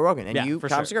because Joe Rogan and Yeah, you, for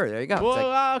Tom sure. Segura. There you go. It's Well,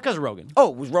 like, because of Rogan.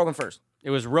 oh, it was Rogan first. It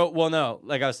was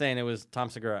like I was saying, it was Tom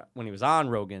Segura when he was on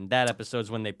Rogan. That episode's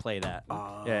when they play that.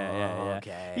 Oh, yeah.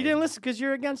 okay. You didn't listen because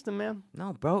you're against him, man.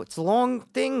 No, bro, it's long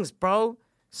things, bro.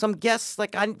 Some guests,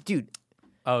 dude.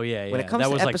 Oh yeah. When it comes that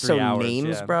to was like 3 episode hours,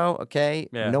 names, yeah. bro, okay,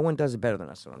 Yeah. no one does it better than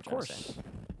us. Is what I'm trying Of to say. course.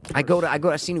 I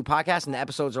go to see new podcasts, and the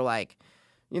episodes are like,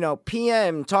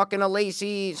 PM talking to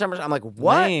Lacey Summers. I'm like,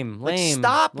 what? Lame.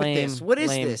 Stop with this. What is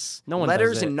lame. this? No one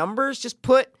Letters does it. and numbers. Just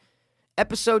put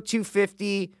episode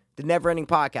 250, the Never Ending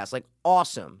Podcast. Like,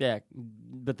 awesome. Yeah,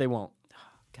 but they won't.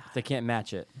 They can't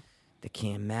match it. They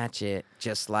can't match it.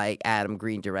 Just like Adam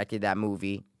Green directed that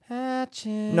movie. Hatchet.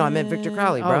 No, I meant Victor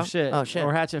Crowley, bro. Oh shit.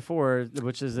 Or Hatchet 4,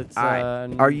 which is its All right.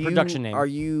 production name. Are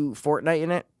you Fortnite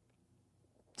in it?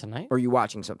 Tonight? Or are you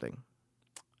watching something?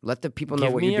 Let the people know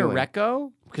Give what me you're doing. a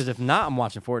reco, because if not, I'm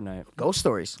watching Fortnite. Ghost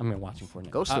Stories. I mean, watching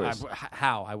Fortnite. Ghost Stories.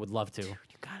 How? I would love to. You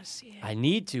gotta see it. I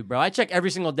need to, bro. I check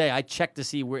every single day. I check to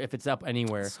see if it's up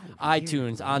anywhere. so weird,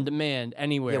 iTunes, on demand,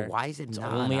 anywhere. Yeah, why is it It's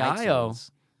not only on IO?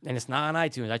 iTunes? And it's not on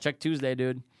iTunes. I checked Tuesday,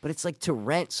 dude. But it's like to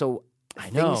rent, so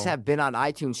know. things have been on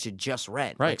iTunes to just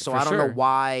rent. Right, Like, so for I don't sure. know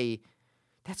why.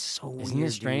 That's so weird. Isn't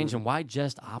it strange? dude. And why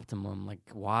just Optimum? Like,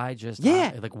 why just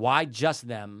Yeah. why just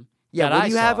them? Yeah, that what I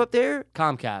do you have saw? up there?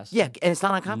 Comcast. Yeah, and it's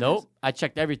not on Comcast? Nope. I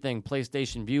checked everything.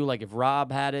 PlayStation View. Like if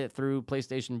Rob had it through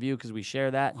PlayStation View because we share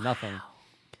that. Nothing.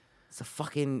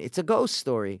 It's a ghost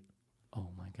story. Oh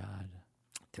my god.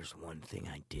 There's one thing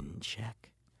I didn't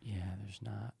check. Yeah, there's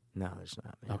not. No, there's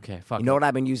not, man. Okay, fuck. You know what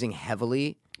I've been using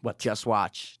heavily? What?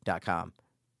 JustWatch.com.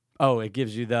 Oh, it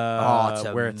gives you the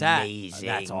it's where it's amazing.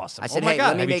 at. That's awesome. I said, oh my hey, god,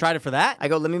 let me have you make- tried it for that? I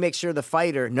go, let me make sure the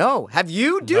fighter. No. Have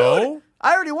you, dude? No.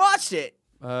 I already watched it.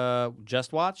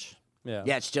 Just Watch. Yeah.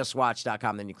 Yeah, it's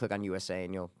JustWatch.com. Then you click on USA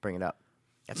and you'll bring it up.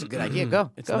 That's a good idea.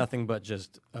 Go. It's go. nothing but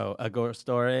just a ghost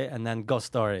story and then ghost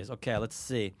stories. Okay, let's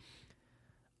see.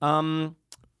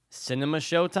 Cinema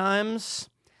showtimes.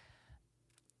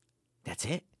 That's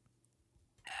it.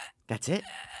 That's it.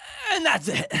 And that's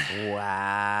it.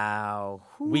 Wow.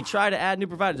 We try to add new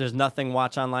providers. There's nothing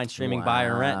watch online streaming, buy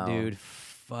or rent, Wow. dude.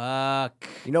 Fuck.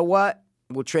 You know what?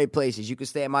 We'll trade places. You can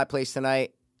stay at my place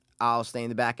tonight. I'll stay in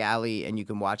the back alley, and you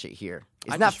can watch it here.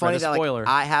 Isn't that just read funny a that spoiler.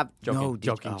 I have Joking, no dude,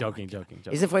 joking, oh my joking, God. joking,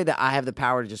 joking. Isn't it funny that I have the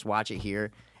power to just watch it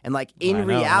here? And like I in know,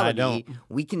 and I reality, don't.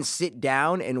 we can sit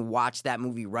down and watch that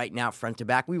movie right now, front to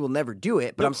back. We will never do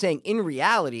it, but I'm saying in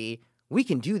reality, we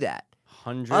can do that.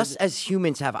 Us as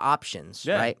humans have options,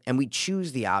 Yeah. right? And we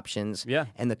choose the options. Yeah.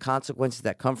 And the consequences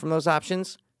that come from those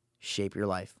options shape your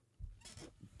life.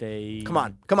 They Come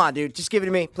on, dude. Just give it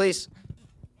to me, please.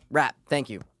 Wrap. Thank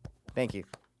you.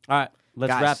 All right,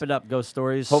 let's Guys, wrap it up. Ghost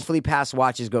stories. Hopefully, Past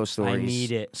Watches Ghost Stories. I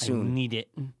need it soon. I need it.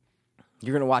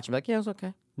 You're gonna watch and be like, yeah, it was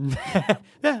okay.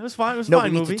 Yeah, it was fine. It was No,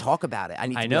 fine we need movie. to talk about it. I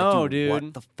need to I be know, like, dude.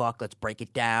 What the fuck? Let's break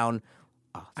it down.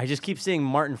 I just keep seeing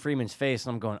Martin Freeman's face,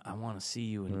 and I'm going, I want to see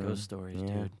you in Mm, Ghost Stories,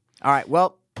 dude. All right.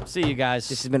 Well, See you guys.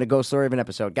 this has been a ghost story of an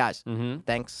episode, guys. Mm-hmm.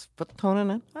 Thanks for tuning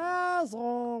in. As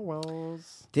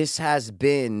always. This has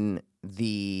been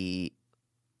the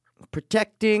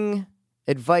protecting,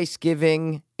 advice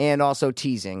giving, and also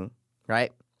teasing,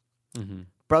 right? Mm-hmm.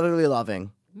 Brotherly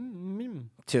loving,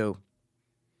 too.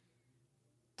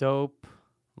 Dope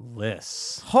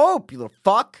lists. Hope, you little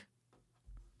fuck.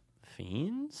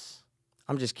 Fiends?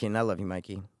 I'm just kidding. I love you,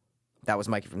 Mikey. That was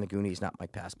Mikey from the Goonies, not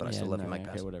Mike Pass, but I still love you, Mike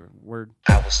okay, Pass. whatever. Word.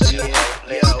 I was too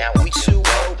hopeless, now I'm too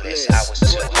hopeless. I was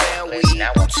too hopeless,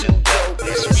 now I'm too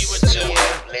dopeless. We were too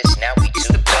hopeless, now we